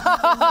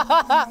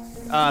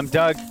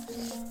 Doug.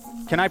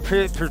 Can I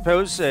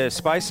propose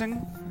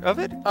spicing of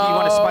it? Do you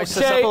want to spice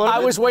this up a little bit? I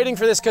was waiting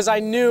for this because I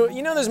knew,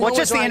 there's moments Well,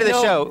 just the end of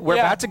the show. We're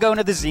about to go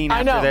into the zine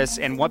I know. after this,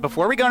 and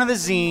before we go into the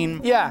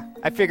zine,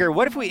 I figure,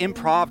 what if we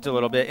improv'd a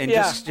little bit and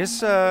just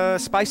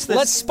spice this?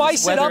 Let's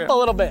spice it up a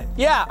little bit.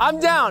 Yeah,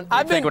 I'm down.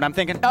 You think what I'm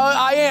thinking?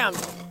 I am.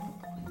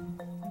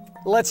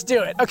 Let's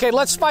do it. Okay,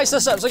 let's spice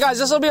this up. So, guys,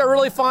 this will be a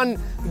really fun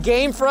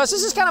game for us.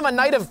 This is kind of a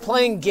night of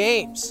playing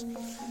games.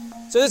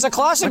 So, there's a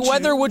classic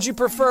weather. Would you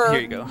prefer?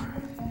 Here you go.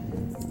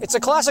 It's a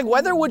classic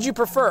weather. Would you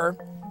prefer?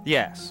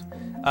 Yes.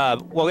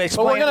 Well,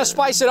 explain. But we're gonna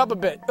spice it up a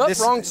bit.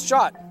 Wrong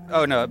shot.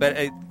 Oh no, but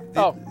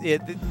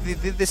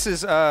this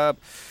is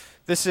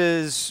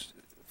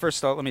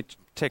first of all, let me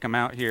take them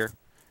out here.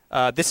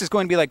 This is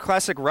going to be like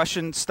classic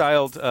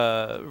Russian-styled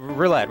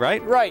roulette,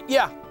 right? Right.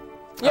 Yeah.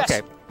 Yes.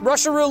 Okay.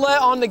 Russian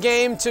roulette on the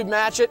game to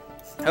match it.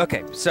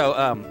 Okay. So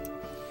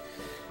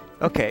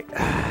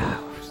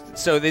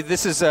so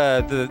this is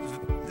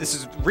This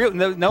is real.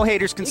 No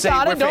haters can say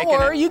we're faking it. Don't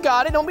worry. You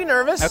got it. Don't be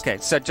nervous. Okay,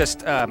 so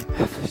just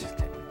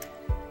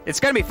it's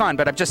gonna be fun,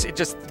 but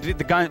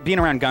the gun being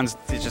around guns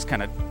is just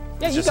kind of.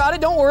 Yeah, you got it.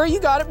 Don't worry.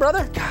 You got it,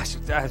 brother. Gosh,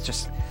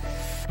 just.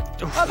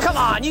 Oh, come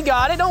on. You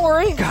got it. Don't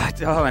worry.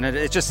 God. Oh, and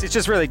it's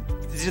just really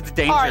the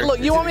danger. All right. Look,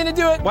 you want me to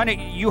do it? Why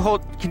don't you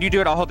hold? Can you do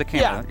it? I'll hold the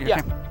camera.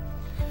 Yeah.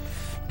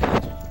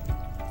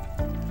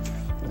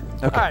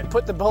 Okay. All right.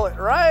 Put the bullet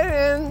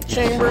right in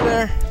chamber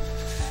there.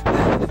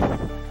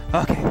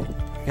 Okay.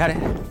 Got it?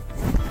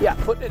 Yeah,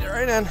 put it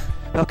right in.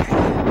 Okay.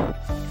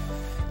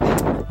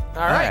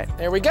 All right,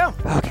 there we go.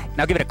 Okay,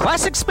 now give it a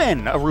classic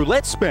spin, a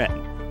roulette spin.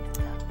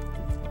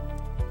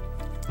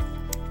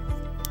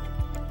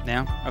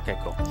 Now? Okay,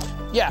 cool.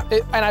 Yeah,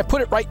 and I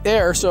put it right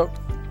there, so,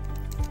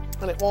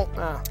 and it won't,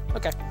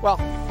 okay, well,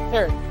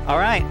 here. All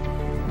right.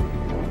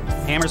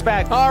 Hammer's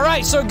back. All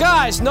right, so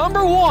guys,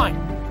 number one,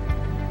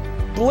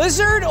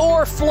 blizzard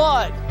or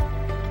flood?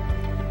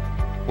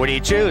 What do you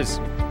choose?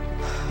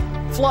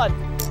 Flood.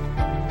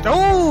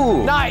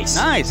 Oh! Nice.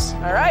 Nice.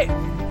 All right.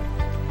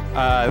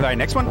 All right,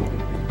 next one?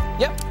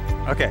 Yep.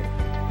 Okay.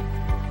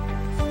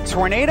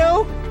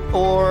 Tornado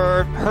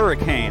or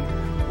hurricane?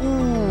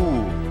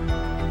 Ooh.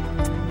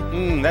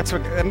 That's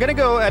what I'm going to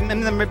go, I'm in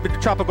the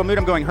tropical mood,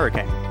 I'm going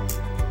hurricane.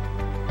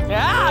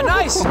 Yeah,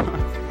 nice.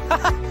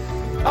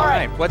 All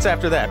right, what's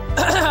after that?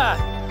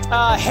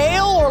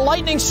 Hail or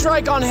lightning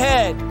strike on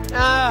head?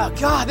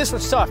 God, this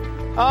one's tough.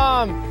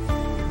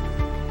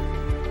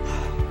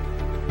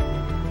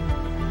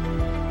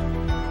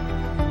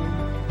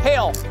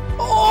 Hail.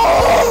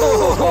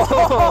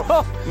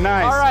 Oh!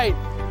 Nice. All right.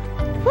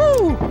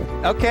 Woo!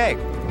 Okay.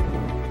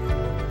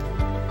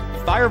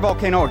 Fire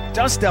volcano or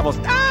dust devils?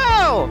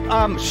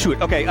 Oh!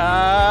 Shoot. Okay.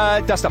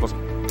 Dust devils.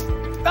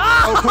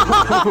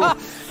 Ah!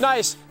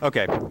 Nice.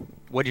 Okay.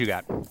 What do you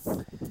got?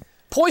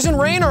 Poison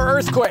rain or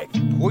earthquake?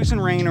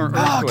 Poison rain or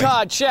earthquake? Oh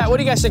God, chat. What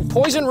do you guys think?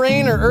 Poison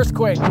rain or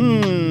earthquake?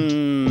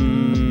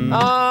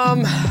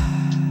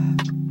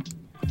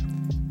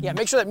 Yeah.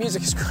 Make sure that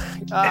music is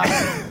correct.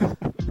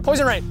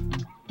 Poison rain.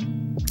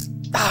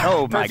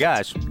 Oh my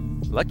gosh.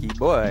 Lucky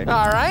boy.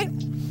 All right.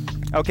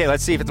 Okay,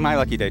 let's see if it's my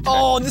lucky day today.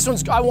 Oh,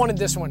 I wanted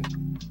this one.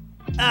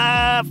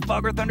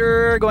 Fog or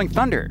thunder? Going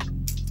thunder.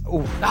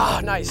 Ooh.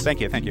 Nice.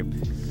 Thank you.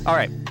 All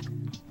right.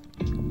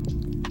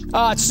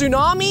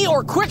 Tsunami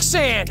or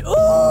quicksand?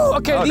 Ooh,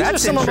 okay, these are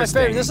some of my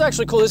favorites. This is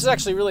actually cool. This is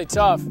actually really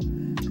tough.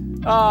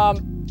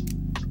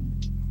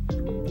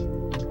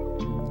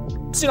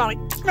 Tsunami.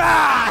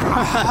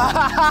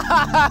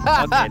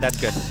 Okay, that's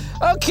good.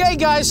 Okay,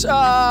 guys,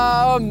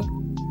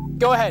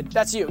 go ahead.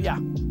 That's you, yeah.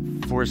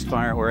 Forest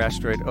fire or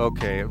asteroid.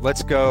 Okay,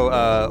 let's go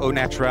au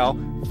naturel.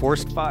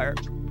 Forest fire.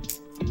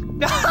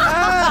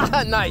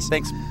 Nice.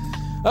 Thanks.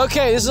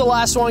 Okay, this is the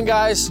last one,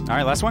 guys. All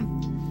right, last one.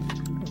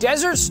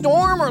 Desert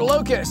storm or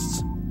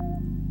locusts?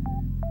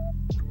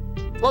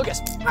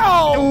 Locusts.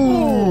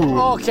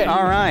 Oh, okay.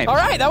 All right. All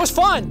right, that was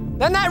fun.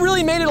 Then that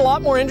really made it a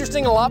lot more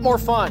interesting, a lot more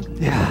fun.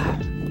 Yeah.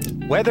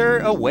 Weather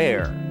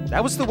aware.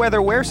 That was the weather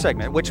aware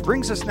segment, which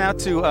brings us now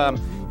to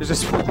there's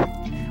this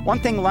one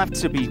thing left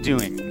to be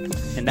doing.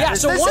 And that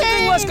is so the one zine.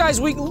 thing less, guys.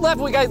 We got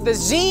the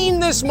zine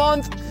this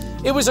month.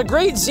 It was a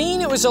great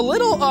zine. It was a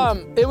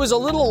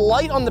little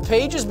light on the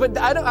pages, but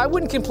I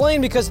wouldn't complain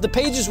because the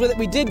pages that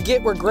we did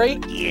get were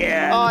great.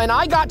 Yeah. And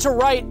I got to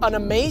write an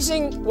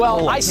amazing.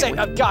 Well,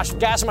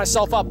 gassing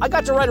myself up. I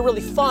got to write a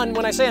really fun.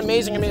 When I say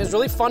amazing, I mean it was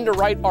really fun to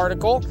write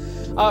article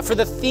for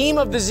the theme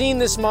of the zine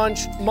this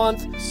month.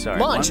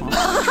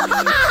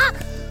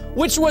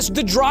 Which was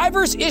the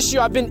driver's issue.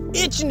 I've been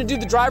itching to do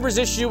the driver's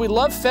issue. We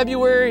love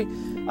February.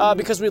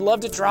 Because we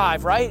love to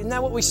drive, right? Isn't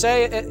that what we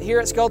say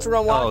here at Skeleton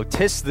Realm Live? Oh,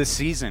 'tis the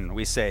season,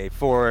 we say,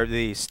 for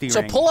the steering.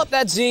 So pull up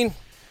that zine.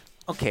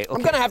 Okay. I'm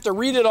going to have to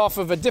read it off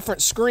of a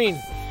different screen.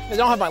 I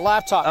don't have my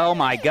laptop. Oh,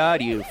 my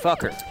God, you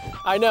fucker.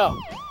 I know.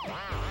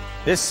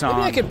 This song.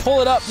 Maybe I could pull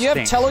it up. Do you have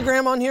stinks.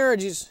 Telegram on here? Or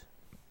just...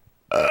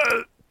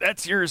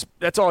 That's yours.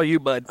 That's all you,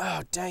 bud.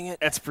 Oh, dang it.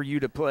 That's for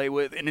you to play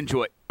with and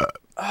enjoy.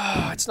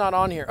 It's not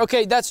on here.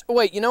 Okay,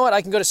 wait, you know what?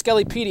 I can go to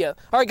Skellypedia.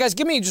 All right, guys,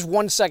 give me just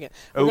 1 second.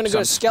 We're going to go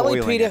to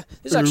Skellypedia.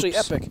 This is actually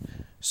epic.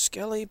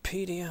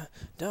 Skellypedia.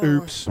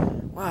 Oops.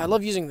 Wow, I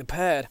love using the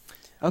pad.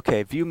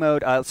 Okay, view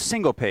mode,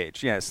 single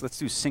page. Yes, let's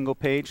do single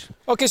page.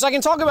 Okay, so I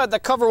can talk about the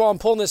cover while I'm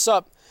pulling this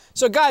up.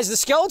 So, guys, the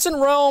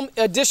Skeleton Realm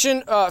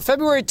edition,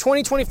 February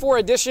 2024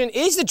 edition,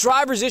 is the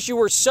driver's issue.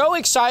 We're so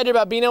excited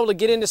about being able to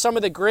get into some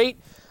of the great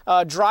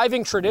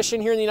driving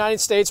tradition here in the United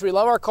States. We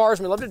love our cars.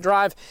 And we love to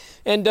drive.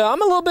 And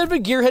I'm a little bit of a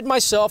gearhead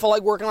myself. I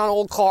like working on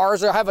old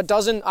cars. I have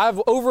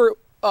over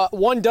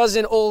 1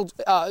 dozen old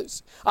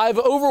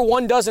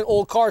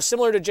cars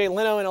similar to Jay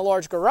Leno in a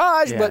large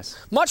garage, but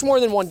much more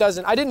than 1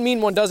 dozen. I didn't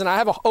mean 1 dozen. I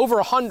have over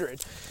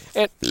 100.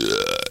 And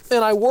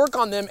I work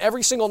on them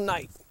every single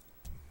night.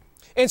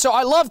 And so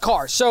I love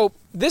cars. So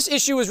this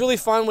issue was really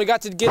fun. We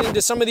got to get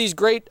into some of these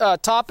great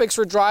topics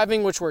for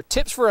driving, which were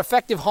tips for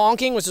effective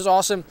honking, which is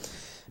awesome.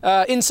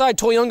 Inside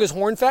Toyonga's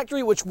Horn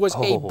Factory, which was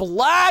a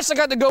blast. I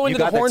got to go into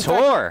the horn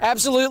factory.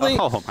 Absolutely.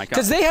 Oh, my God.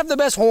 Because they have the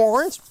best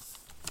horns.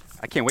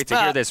 I can't wait to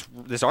hear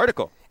this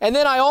article. And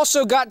then I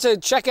also got to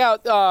check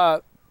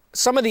out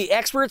some of the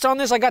experts on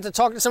this. I got to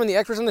talk to some of the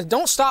experts on this.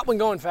 Don't stop when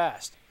going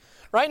fast.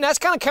 Right? And that's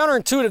kind of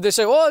counterintuitive. They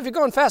say, well, if you're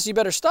going fast, you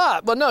better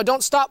stop. But no,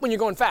 don't stop when you're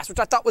going fast, which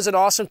I thought was an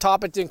awesome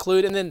topic to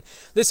include. And then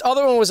this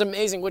other one was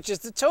amazing, which is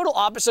the total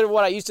opposite of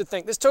what I used to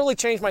think. This totally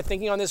changed my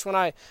thinking on this when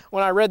I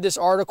read this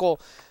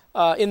article.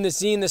 In the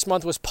zine this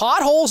month was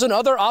potholes and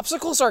other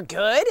obstacles are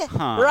good,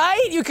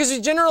 right? Because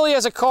generally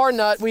as a car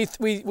nut,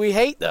 we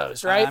hate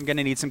those, right? I'm going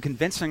to need some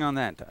convincing on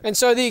that, Doug. And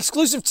so the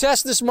exclusive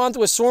test this month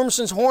was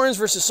Sorensen's Horns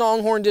versus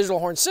Songhorn Digital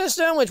Horn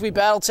System, which we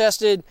battle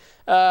tested,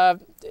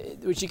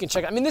 which you can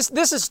check out. I mean,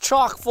 this is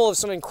chock full of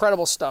some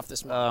incredible stuff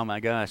this month. Oh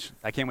my gosh,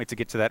 I can't wait to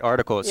get to that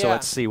article. So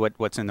let's see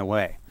what's in the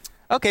way.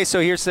 Okay,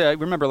 so here's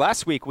remember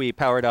last week we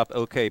powered up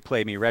OK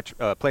Play Me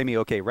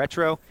OK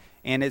Retro.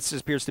 And it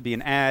appears to be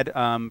an ad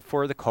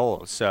for the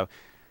Coles. So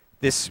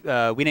this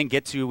we didn't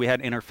get to. We had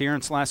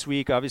interference last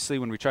week, obviously,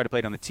 when we tried to play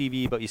it on the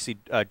TV. But you see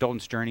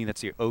Dalton's Journey.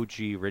 That's the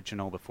OG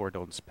original before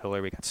Dalton's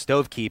Pillar. We got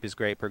Stovekeep is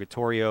great.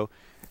 Purgatorio.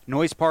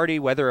 Noise Party,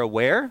 Weather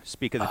Aware.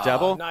 Speak of the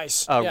Devil.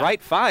 Nice.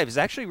 Right 5 is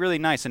actually really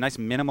nice. A nice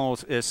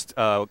minimalist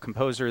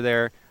composer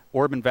there.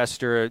 Orb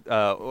Investor,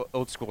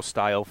 old school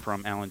style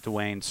from Alan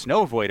Duane.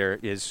 Snow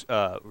Avoider is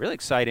really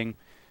exciting.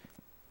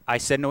 I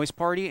said Noise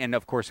Party, and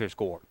of course there's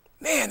Gore.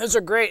 Man, those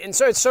are great. And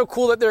so it's so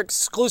cool that they're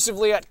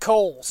exclusively at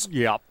Kohl's.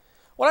 Yep.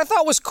 What I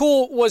thought was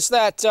cool was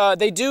that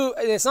they do,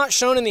 and it's not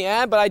shown in the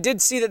ad, but I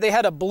did see that they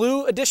had a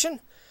blue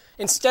edition.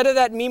 Instead of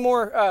that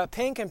MeMore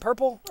pink and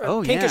purple,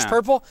 or pinkish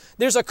purple,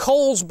 there's a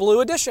Kohl's blue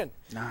edition.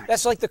 Nice.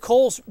 That's like the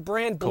Kohl's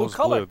brand blue Kohl's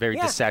color. Blue, very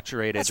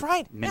desaturated. That's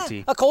right. Minty.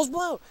 Yeah, a Kohl's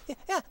blue.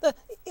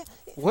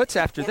 What's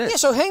after this? Yeah,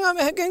 so hang on.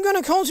 I'm going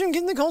to Kohl's and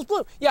get the Kohl's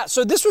blue. Yeah,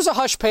 so this was a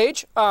hush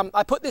page.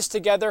 I put this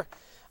together.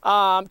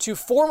 To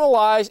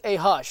formalize a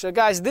hush. So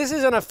guys, this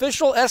is an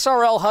official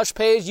SRL hush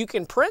page. You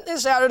can print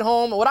this out at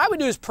home. What I would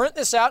do is print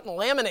this out and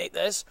laminate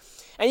this,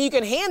 and you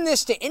can hand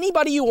this to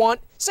anybody you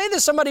want. Say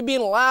there's somebody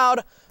being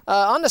loud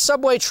on the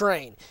subway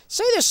train.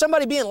 Say there's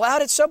somebody being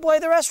loud at Subway,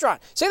 the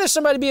restaurant. Say there's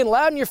somebody being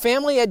loud in your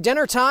family at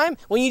dinner time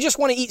when you just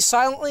want to eat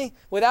silently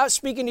without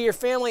speaking to your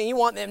family and you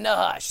want them to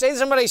hush. Say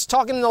somebody's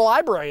talking in the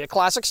library, a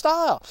classic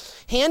style.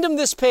 Hand them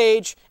this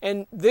page,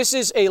 and this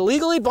is a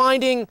legally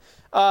binding,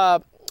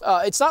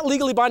 it's not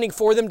legally binding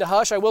for them to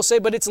hush, I will say,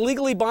 but it's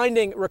legally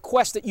binding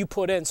request that you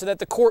put in so that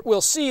the court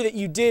will see that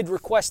you did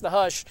request the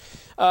hush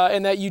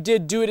and that you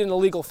did do it in a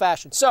legal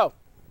fashion. So,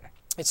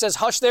 it says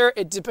hush there.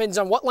 It depends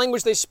on what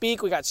language they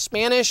speak. We got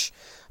Spanish,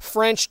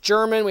 French,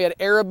 German. We had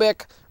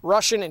Arabic,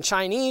 Russian, and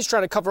Chinese,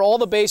 trying to cover all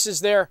the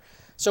bases there.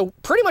 So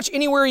pretty much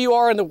anywhere you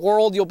are in the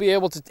world, you'll be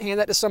able to hand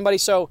that to somebody.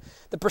 So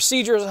the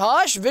procedure is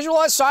hush,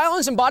 visualize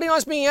silence, embody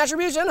non-speaking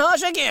attributes, and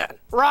hush again.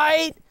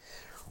 Right?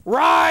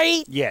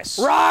 Right? Yes.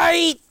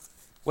 Right?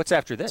 What's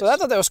after this? So I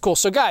thought that was cool.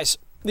 So guys,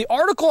 the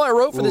article I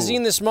wrote for the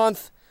zine this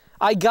month,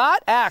 I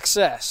got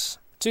access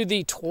to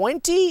the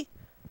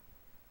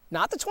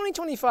not the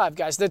 2025,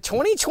 guys, the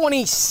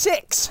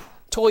 2026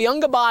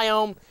 Toyonga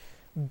Biome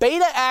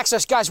beta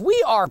access. Guys,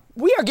 we are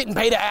getting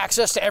beta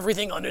access to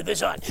everything under the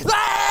sun. Give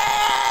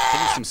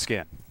me some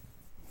skin.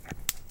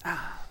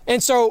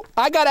 And so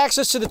I got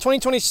access to the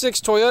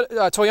 2026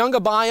 Toyonga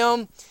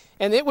Biome,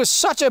 and it was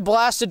such a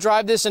blast to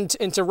drive this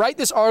and to write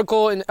this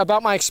article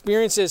about my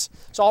experiences.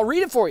 So I'll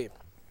read it for you.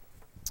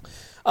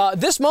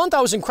 This month, I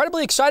was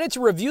incredibly excited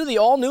to review the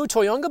all-new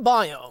Toyonga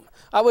Biome.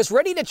 I was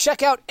ready to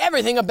check out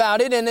everything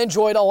about it and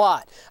enjoyed a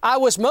lot. I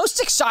was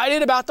most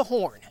excited about the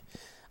horn.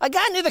 I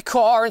got into the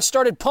car and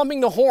started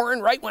pumping the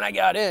horn right when I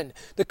got in.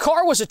 The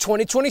car was a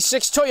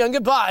 2026 Toyonga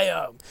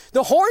Biome.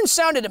 The horn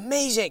sounded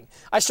amazing.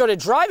 I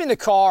started driving the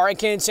car and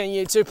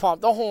continued to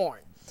pump the horn.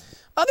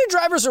 Other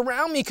drivers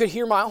around me could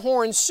hear my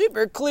horn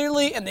super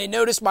clearly and they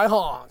noticed my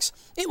honks.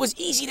 It was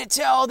easy to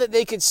tell that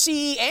they could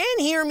see and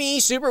hear me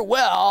super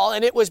well,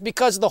 and it was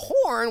because the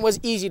horn was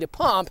easy to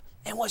pump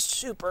and was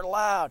super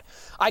loud.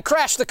 I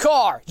crashed the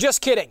car.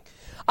 Just kidding.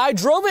 I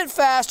drove it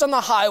fast on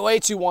the highway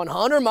to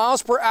 100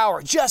 miles per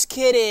hour. Just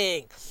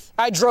kidding.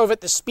 I drove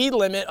at the speed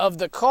limit of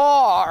the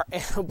car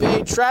and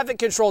obeyed traffic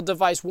control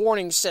device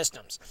warning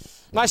systems.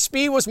 My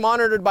speed was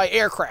monitored by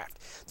aircraft.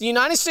 The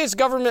United States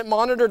government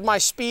monitored my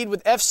speed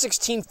with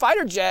F-16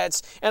 fighter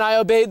jets, and I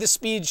obeyed the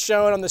speed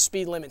shown on the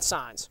speed limit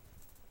signs.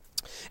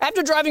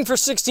 After driving for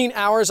 16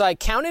 hours, I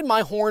counted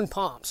my horn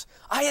pumps.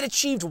 I had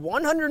achieved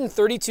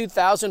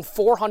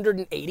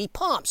 132,480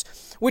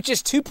 pumps, which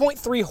is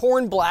 2.3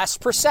 horn blasts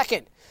per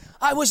second.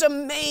 I was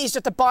amazed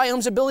at the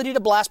biome's ability to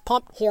blast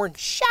pump horn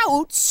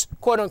shouts,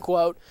 quote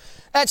unquote,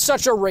 at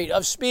such a rate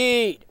of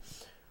speed.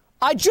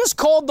 I just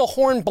called the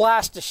horn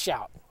blast a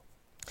shout.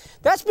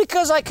 That's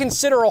because I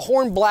consider a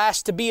horn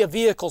blast to be a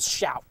vehicle's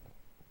shout.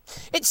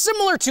 It's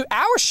similar to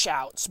our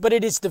shouts, but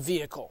it is the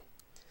vehicle.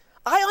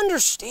 I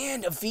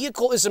understand a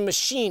vehicle is a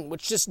machine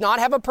which does not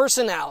have a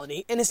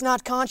personality and is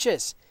not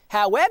conscious.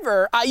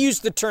 However, I use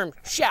the term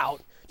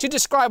shout to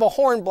describe a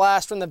horn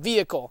blast from the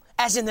vehicle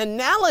as an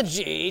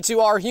analogy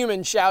to our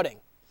human shouting,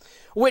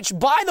 which,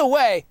 by the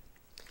way,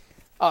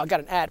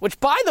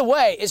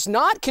 is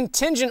not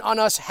contingent on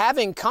us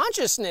having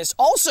consciousness.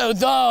 Also,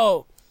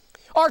 though,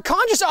 our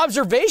conscious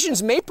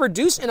observations may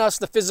produce in us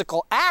the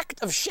physical act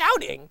of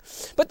shouting,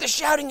 but the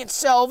shouting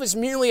itself is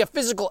merely a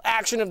physical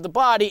action of the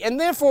body, and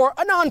therefore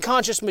a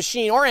non-conscious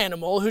machine or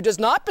animal who does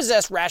not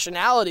possess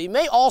rationality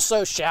may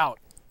also shout.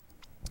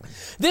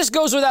 This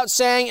goes without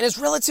saying and is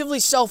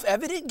relatively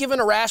self-evident given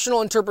a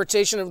rational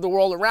interpretation of the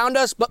world around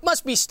us, but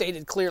must be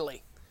stated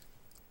clearly.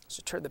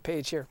 So turn the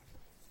page here.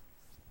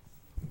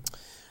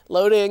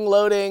 Loading.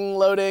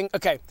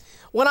 Okay.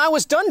 When I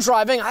was done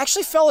driving, I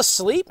actually fell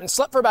asleep and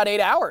slept for about 8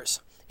 hours.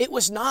 It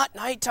was not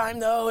nighttime,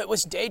 though. It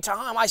was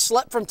daytime. I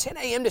slept from 10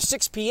 a.m. to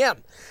 6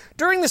 p.m.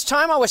 During this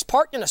time, I was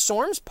parked in a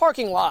Storms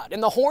parking lot,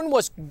 and the horn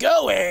was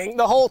going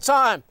the whole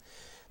time.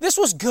 This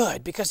was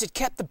good because it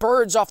kept the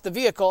birds off the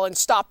vehicle and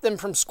stopped them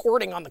from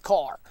squirting on the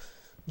car.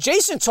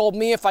 Jason told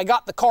me if I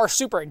got the car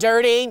super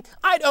dirty,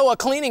 I'd owe a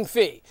cleaning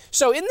fee.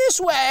 So in this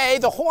way,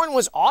 the horn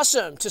was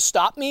awesome to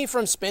stop me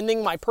from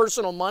spending my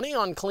personal money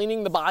on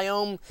cleaning the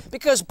biome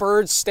because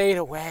birds stayed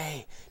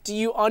away. Do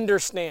you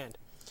understand?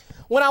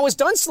 When I was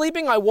done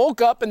sleeping, I woke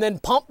up and then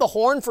pumped the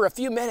horn for a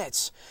few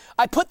minutes.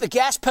 I put the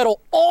gas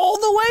pedal all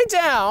the way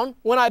down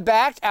when I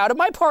backed out of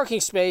my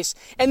parking space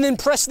and then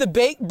pressed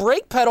the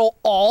brake pedal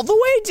all the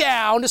way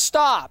down to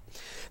stop.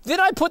 Then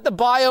I put the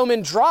biome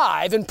in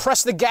drive and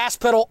pressed the gas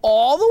pedal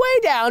all the way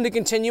down to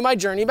continue my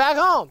journey back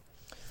home.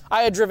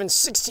 I had driven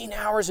 16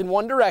 hours in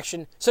one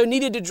direction, so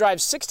needed to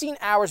drive 16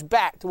 hours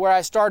back to where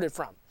I started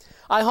from.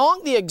 I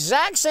honked the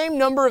exact same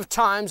number of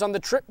times on the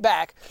trip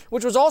back,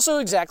 which was also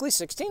exactly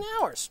 16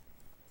 hours.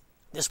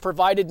 This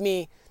provided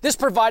the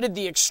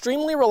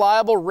extremely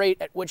reliable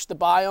rate at which the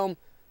biome...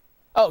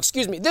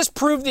 This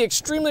proved the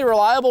extremely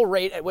reliable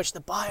rate at which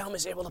the biome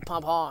is able to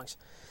pump honks.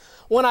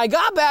 When I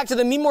got back to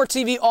the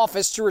MeMoreTV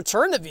office to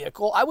return the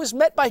vehicle, I was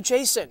met by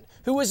Jason,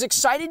 who was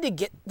excited to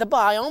get the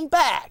biome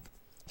back.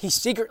 He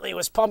secretly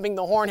was pumping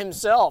the horn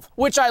himself,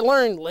 which I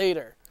learned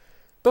later.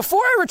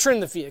 Before I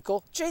returned the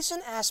vehicle, Jason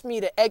asked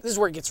me to this is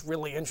where it gets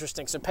really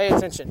interesting, so pay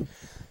attention.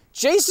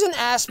 Jason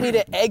asked me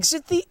to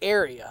exit the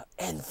area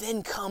and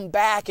then come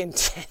back in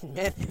 10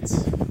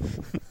 minutes.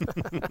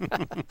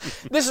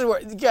 This is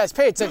where, you guys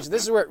pay attention,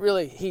 this is where it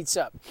really heats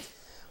up.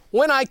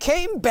 When I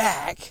came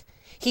back,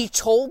 he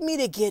told me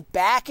to get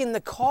back in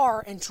the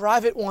car and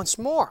drive it once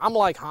more. I'm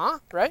like, huh?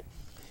 Right?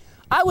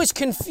 I was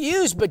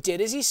confused, but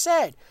did as he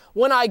said.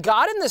 When I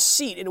got in the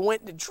seat and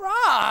went to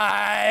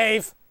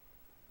drive,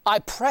 I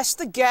pressed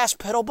the gas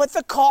pedal, but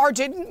the car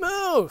didn't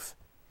move.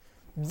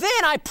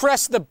 Then I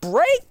pressed the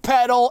brake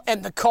pedal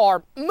and the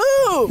car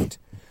moved.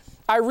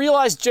 I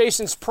realized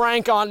Jason's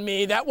prank on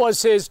me. That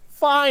was his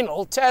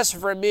final test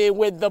for me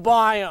with the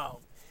biome.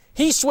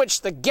 He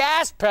switched the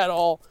gas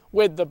pedal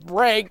with the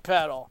brake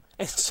pedal.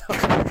 And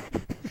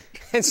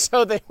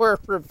so they were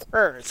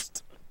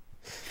reversed.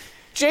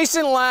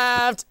 Jason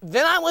laughed,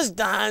 then I was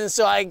done,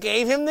 so I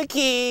gave him the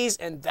keys,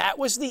 and that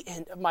was the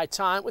end of my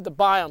time with the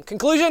biome.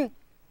 Conclusion,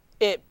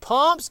 it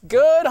pumps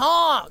good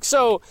honk.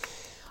 So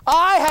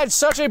I had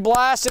such a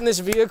blast in this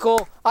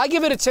vehicle. I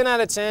give it a 10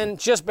 out of 10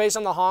 just based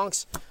on the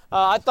honks.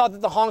 I thought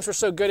that the honks were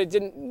so good,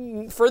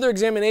 further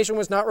examination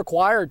was not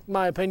required, in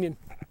my opinion.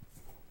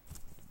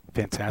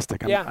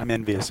 Fantastic. I'm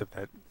envious of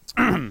that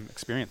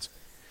experience.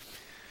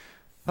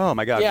 Oh,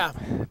 my God. Yeah.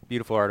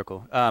 Beautiful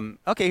article.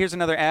 Okay, here's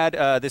another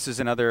ad. This is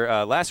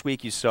another, last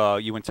week you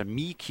went to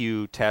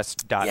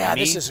meqtest.me. Yeah,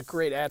 this is a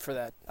great ad for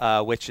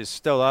that. Which is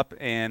still up.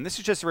 And this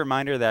is just a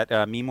reminder that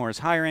MeMore is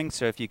hiring.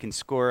 So if you can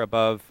score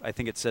above, I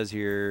think it says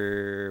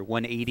here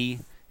 180.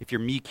 If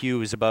your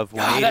MEQ is above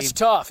 180. That's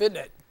tough, isn't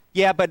it?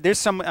 Yeah, but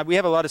there's we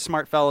have a lot of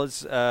smart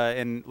fellas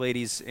and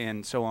ladies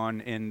and so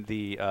on in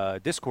the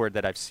Discord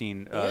that I've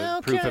seen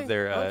proof of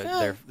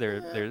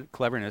their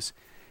cleverness.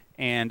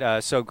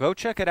 And so go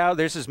check it out.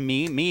 There's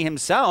Me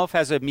himself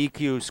has a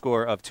MEQ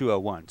score of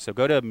 201. So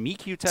go to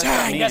MEQtest.me.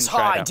 Dang, that's and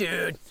try high, it out.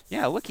 dude.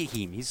 Yeah, look at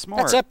him. He's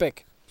smart. That's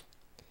epic.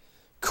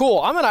 Cool.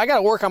 I got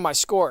to work on my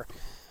score.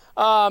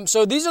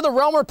 So these are the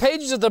Realmer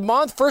pages of the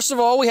month. First of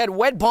all, we had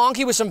Wet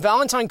Bonky with some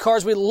Valentine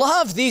cards. We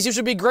love these. These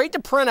would be great to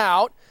print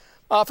out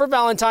for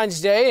Valentine's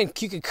Day, and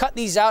you could cut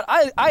these out.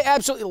 I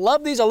absolutely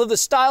love these. I love the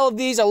style of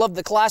these. I love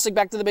the classic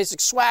back to the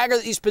basic swagger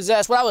that these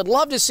possess. What I would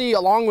love to see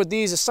along with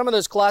these is some of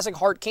those classic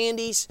heart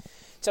candies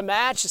to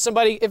match.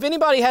 If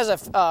anybody has a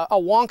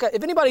Wonka,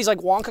 if anybody's like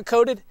Wonka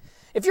coated,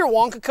 if you're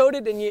Wonka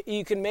coated and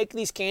you can make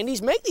these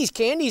candies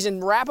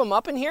and wrap them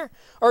up in here.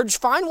 Or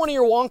just find one of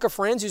your Wonka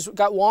friends who's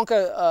got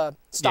Wonka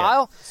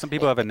style. Yeah. Some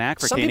people have a knack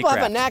for candy craft. Some people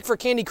have a knack for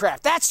candy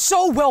craft. That's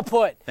so well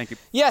put. Thank you.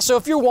 Yeah, so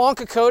if you're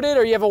Wonka coated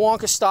or you have a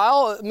Wonka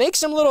style, make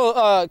some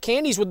little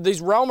candies with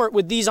these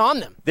with these on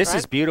them. This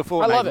is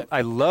beautiful. I love it.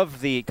 I love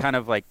the kind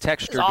of like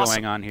texture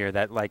going on here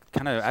that like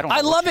kind of, I don't know.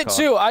 I love it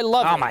too. I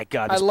love it. Oh my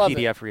God, this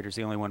PDF reader's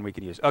the only one we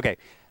can use. Okay.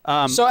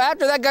 So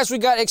after that, guys, we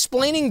got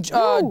explaining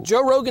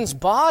Joe Rogan's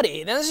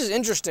body. Now, this is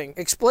interesting.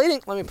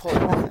 Let me pull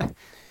it up.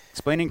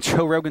 Explaining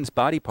Joe Rogan's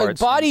body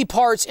parts. Body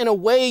parts in a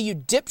way you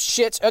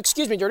dipshits,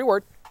 excuse me, dirty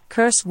word.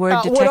 Curse word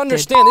detected. Would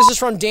understand. This is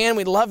from Dan.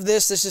 We love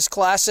this. This is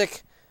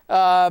classic.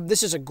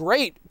 This is a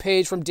great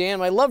page from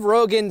Dan. I love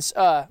Rogan's.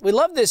 We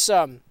love this.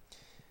 I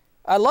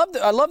love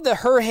the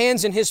her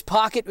hands in his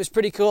pocket was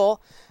pretty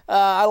cool.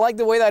 I like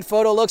the way that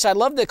photo looks. I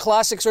love the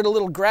classic sort of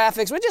little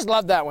graphics. We just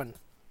love that one.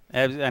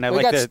 And I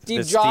we like got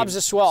Steve Jobs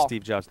as well.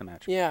 Steve Jobs the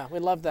match. Yeah, we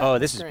love that. Oh,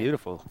 this is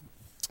beautiful.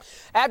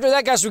 After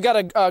that, guys, we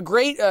got a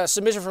great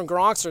submission from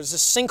Gronkster. This is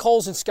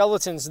Sinkholes and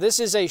Skeletons. This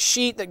is a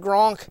sheet that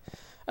Gronk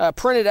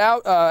printed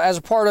out as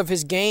a part of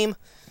his game.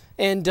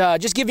 And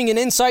just giving an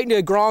insight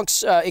into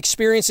Gronk's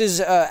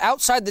experiences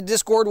outside the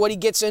Discord, what he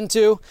gets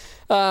into.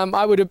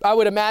 I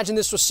would imagine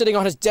this was sitting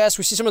on his desk.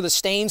 We see some of the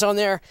stains on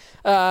there.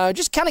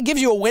 Just kind of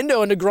gives you a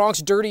window into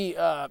Gronk's dirty,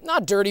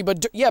 not dirty,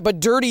 but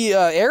dirty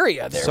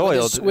area there.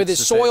 Soiled. With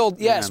his soiled,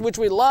 which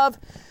we love.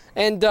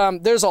 And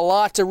there's a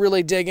lot to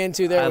really dig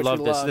into there. I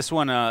love this. This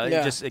one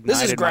just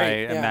ignited my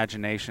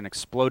imagination,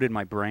 exploded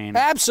my brain.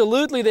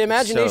 Absolutely. The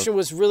imagination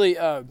was really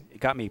it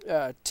got me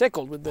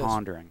tickled with this.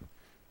 Pondering.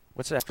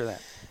 What's after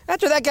that?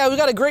 After that, guy, we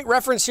got a great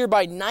reference here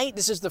by Knight.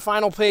 This is the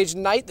final page.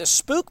 Knight, the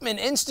Spookman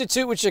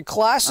Institute, which is a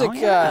classic,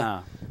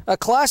 a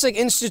classic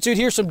institute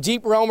here. Some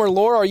deep realm or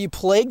lore. Are you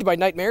plagued by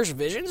nightmares,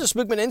 visions? The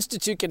Spookman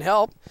Institute can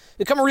help.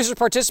 Become a research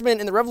participant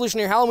in the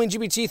revolutionary Halloween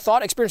GBT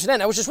thought experience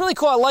event, which is really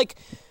cool. I like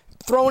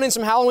throwing in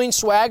some Halloween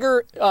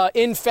swagger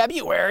in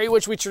February,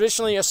 which we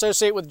traditionally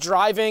associate with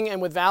driving and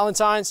with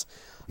Valentine's,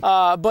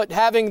 but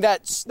having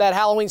that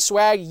Halloween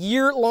swag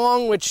year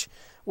long, which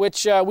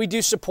we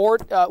do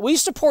support. We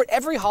support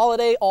every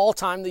holiday all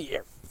time of the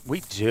year.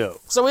 We do.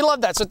 So we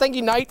love that. So thank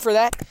you, Knight, for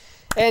that.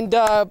 And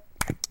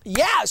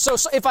so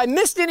if I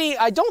missed any,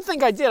 I don't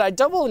think I did. I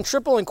double and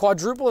triple and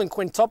quadruple and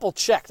quintuple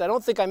checked. I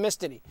don't think I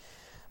missed any.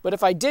 But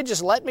if I did,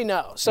 just let me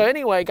know. So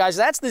anyway, guys,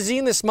 that's the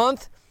zine this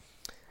month.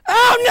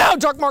 Oh, no!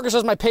 Dark Marker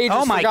says my page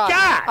was forgotten.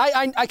 God!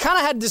 I kind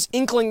of had this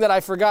inkling that I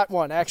forgot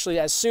one, actually,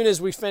 as soon as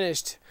we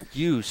finished.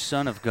 You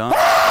son of gun.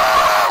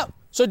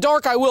 So,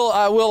 Dark, I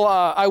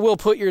will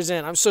put yours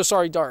in. I'm so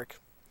sorry, Dark.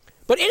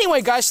 But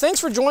anyway, guys, thanks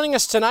for joining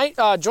us tonight.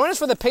 Join us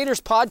for the Paters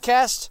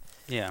podcast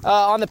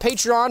on the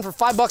Patreon for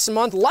 $5 a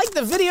month. Like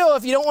the video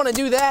if you don't want to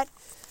do that.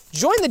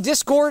 join the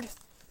Discord.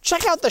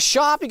 Check out the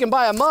shop. You can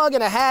buy a mug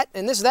and a hat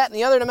and this, that, and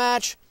the other to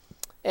match.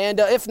 And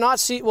if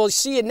not, we'll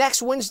see you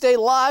next Wednesday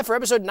live for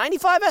episode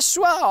 95 as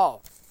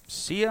well.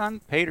 See you on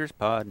Pater's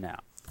Pod now.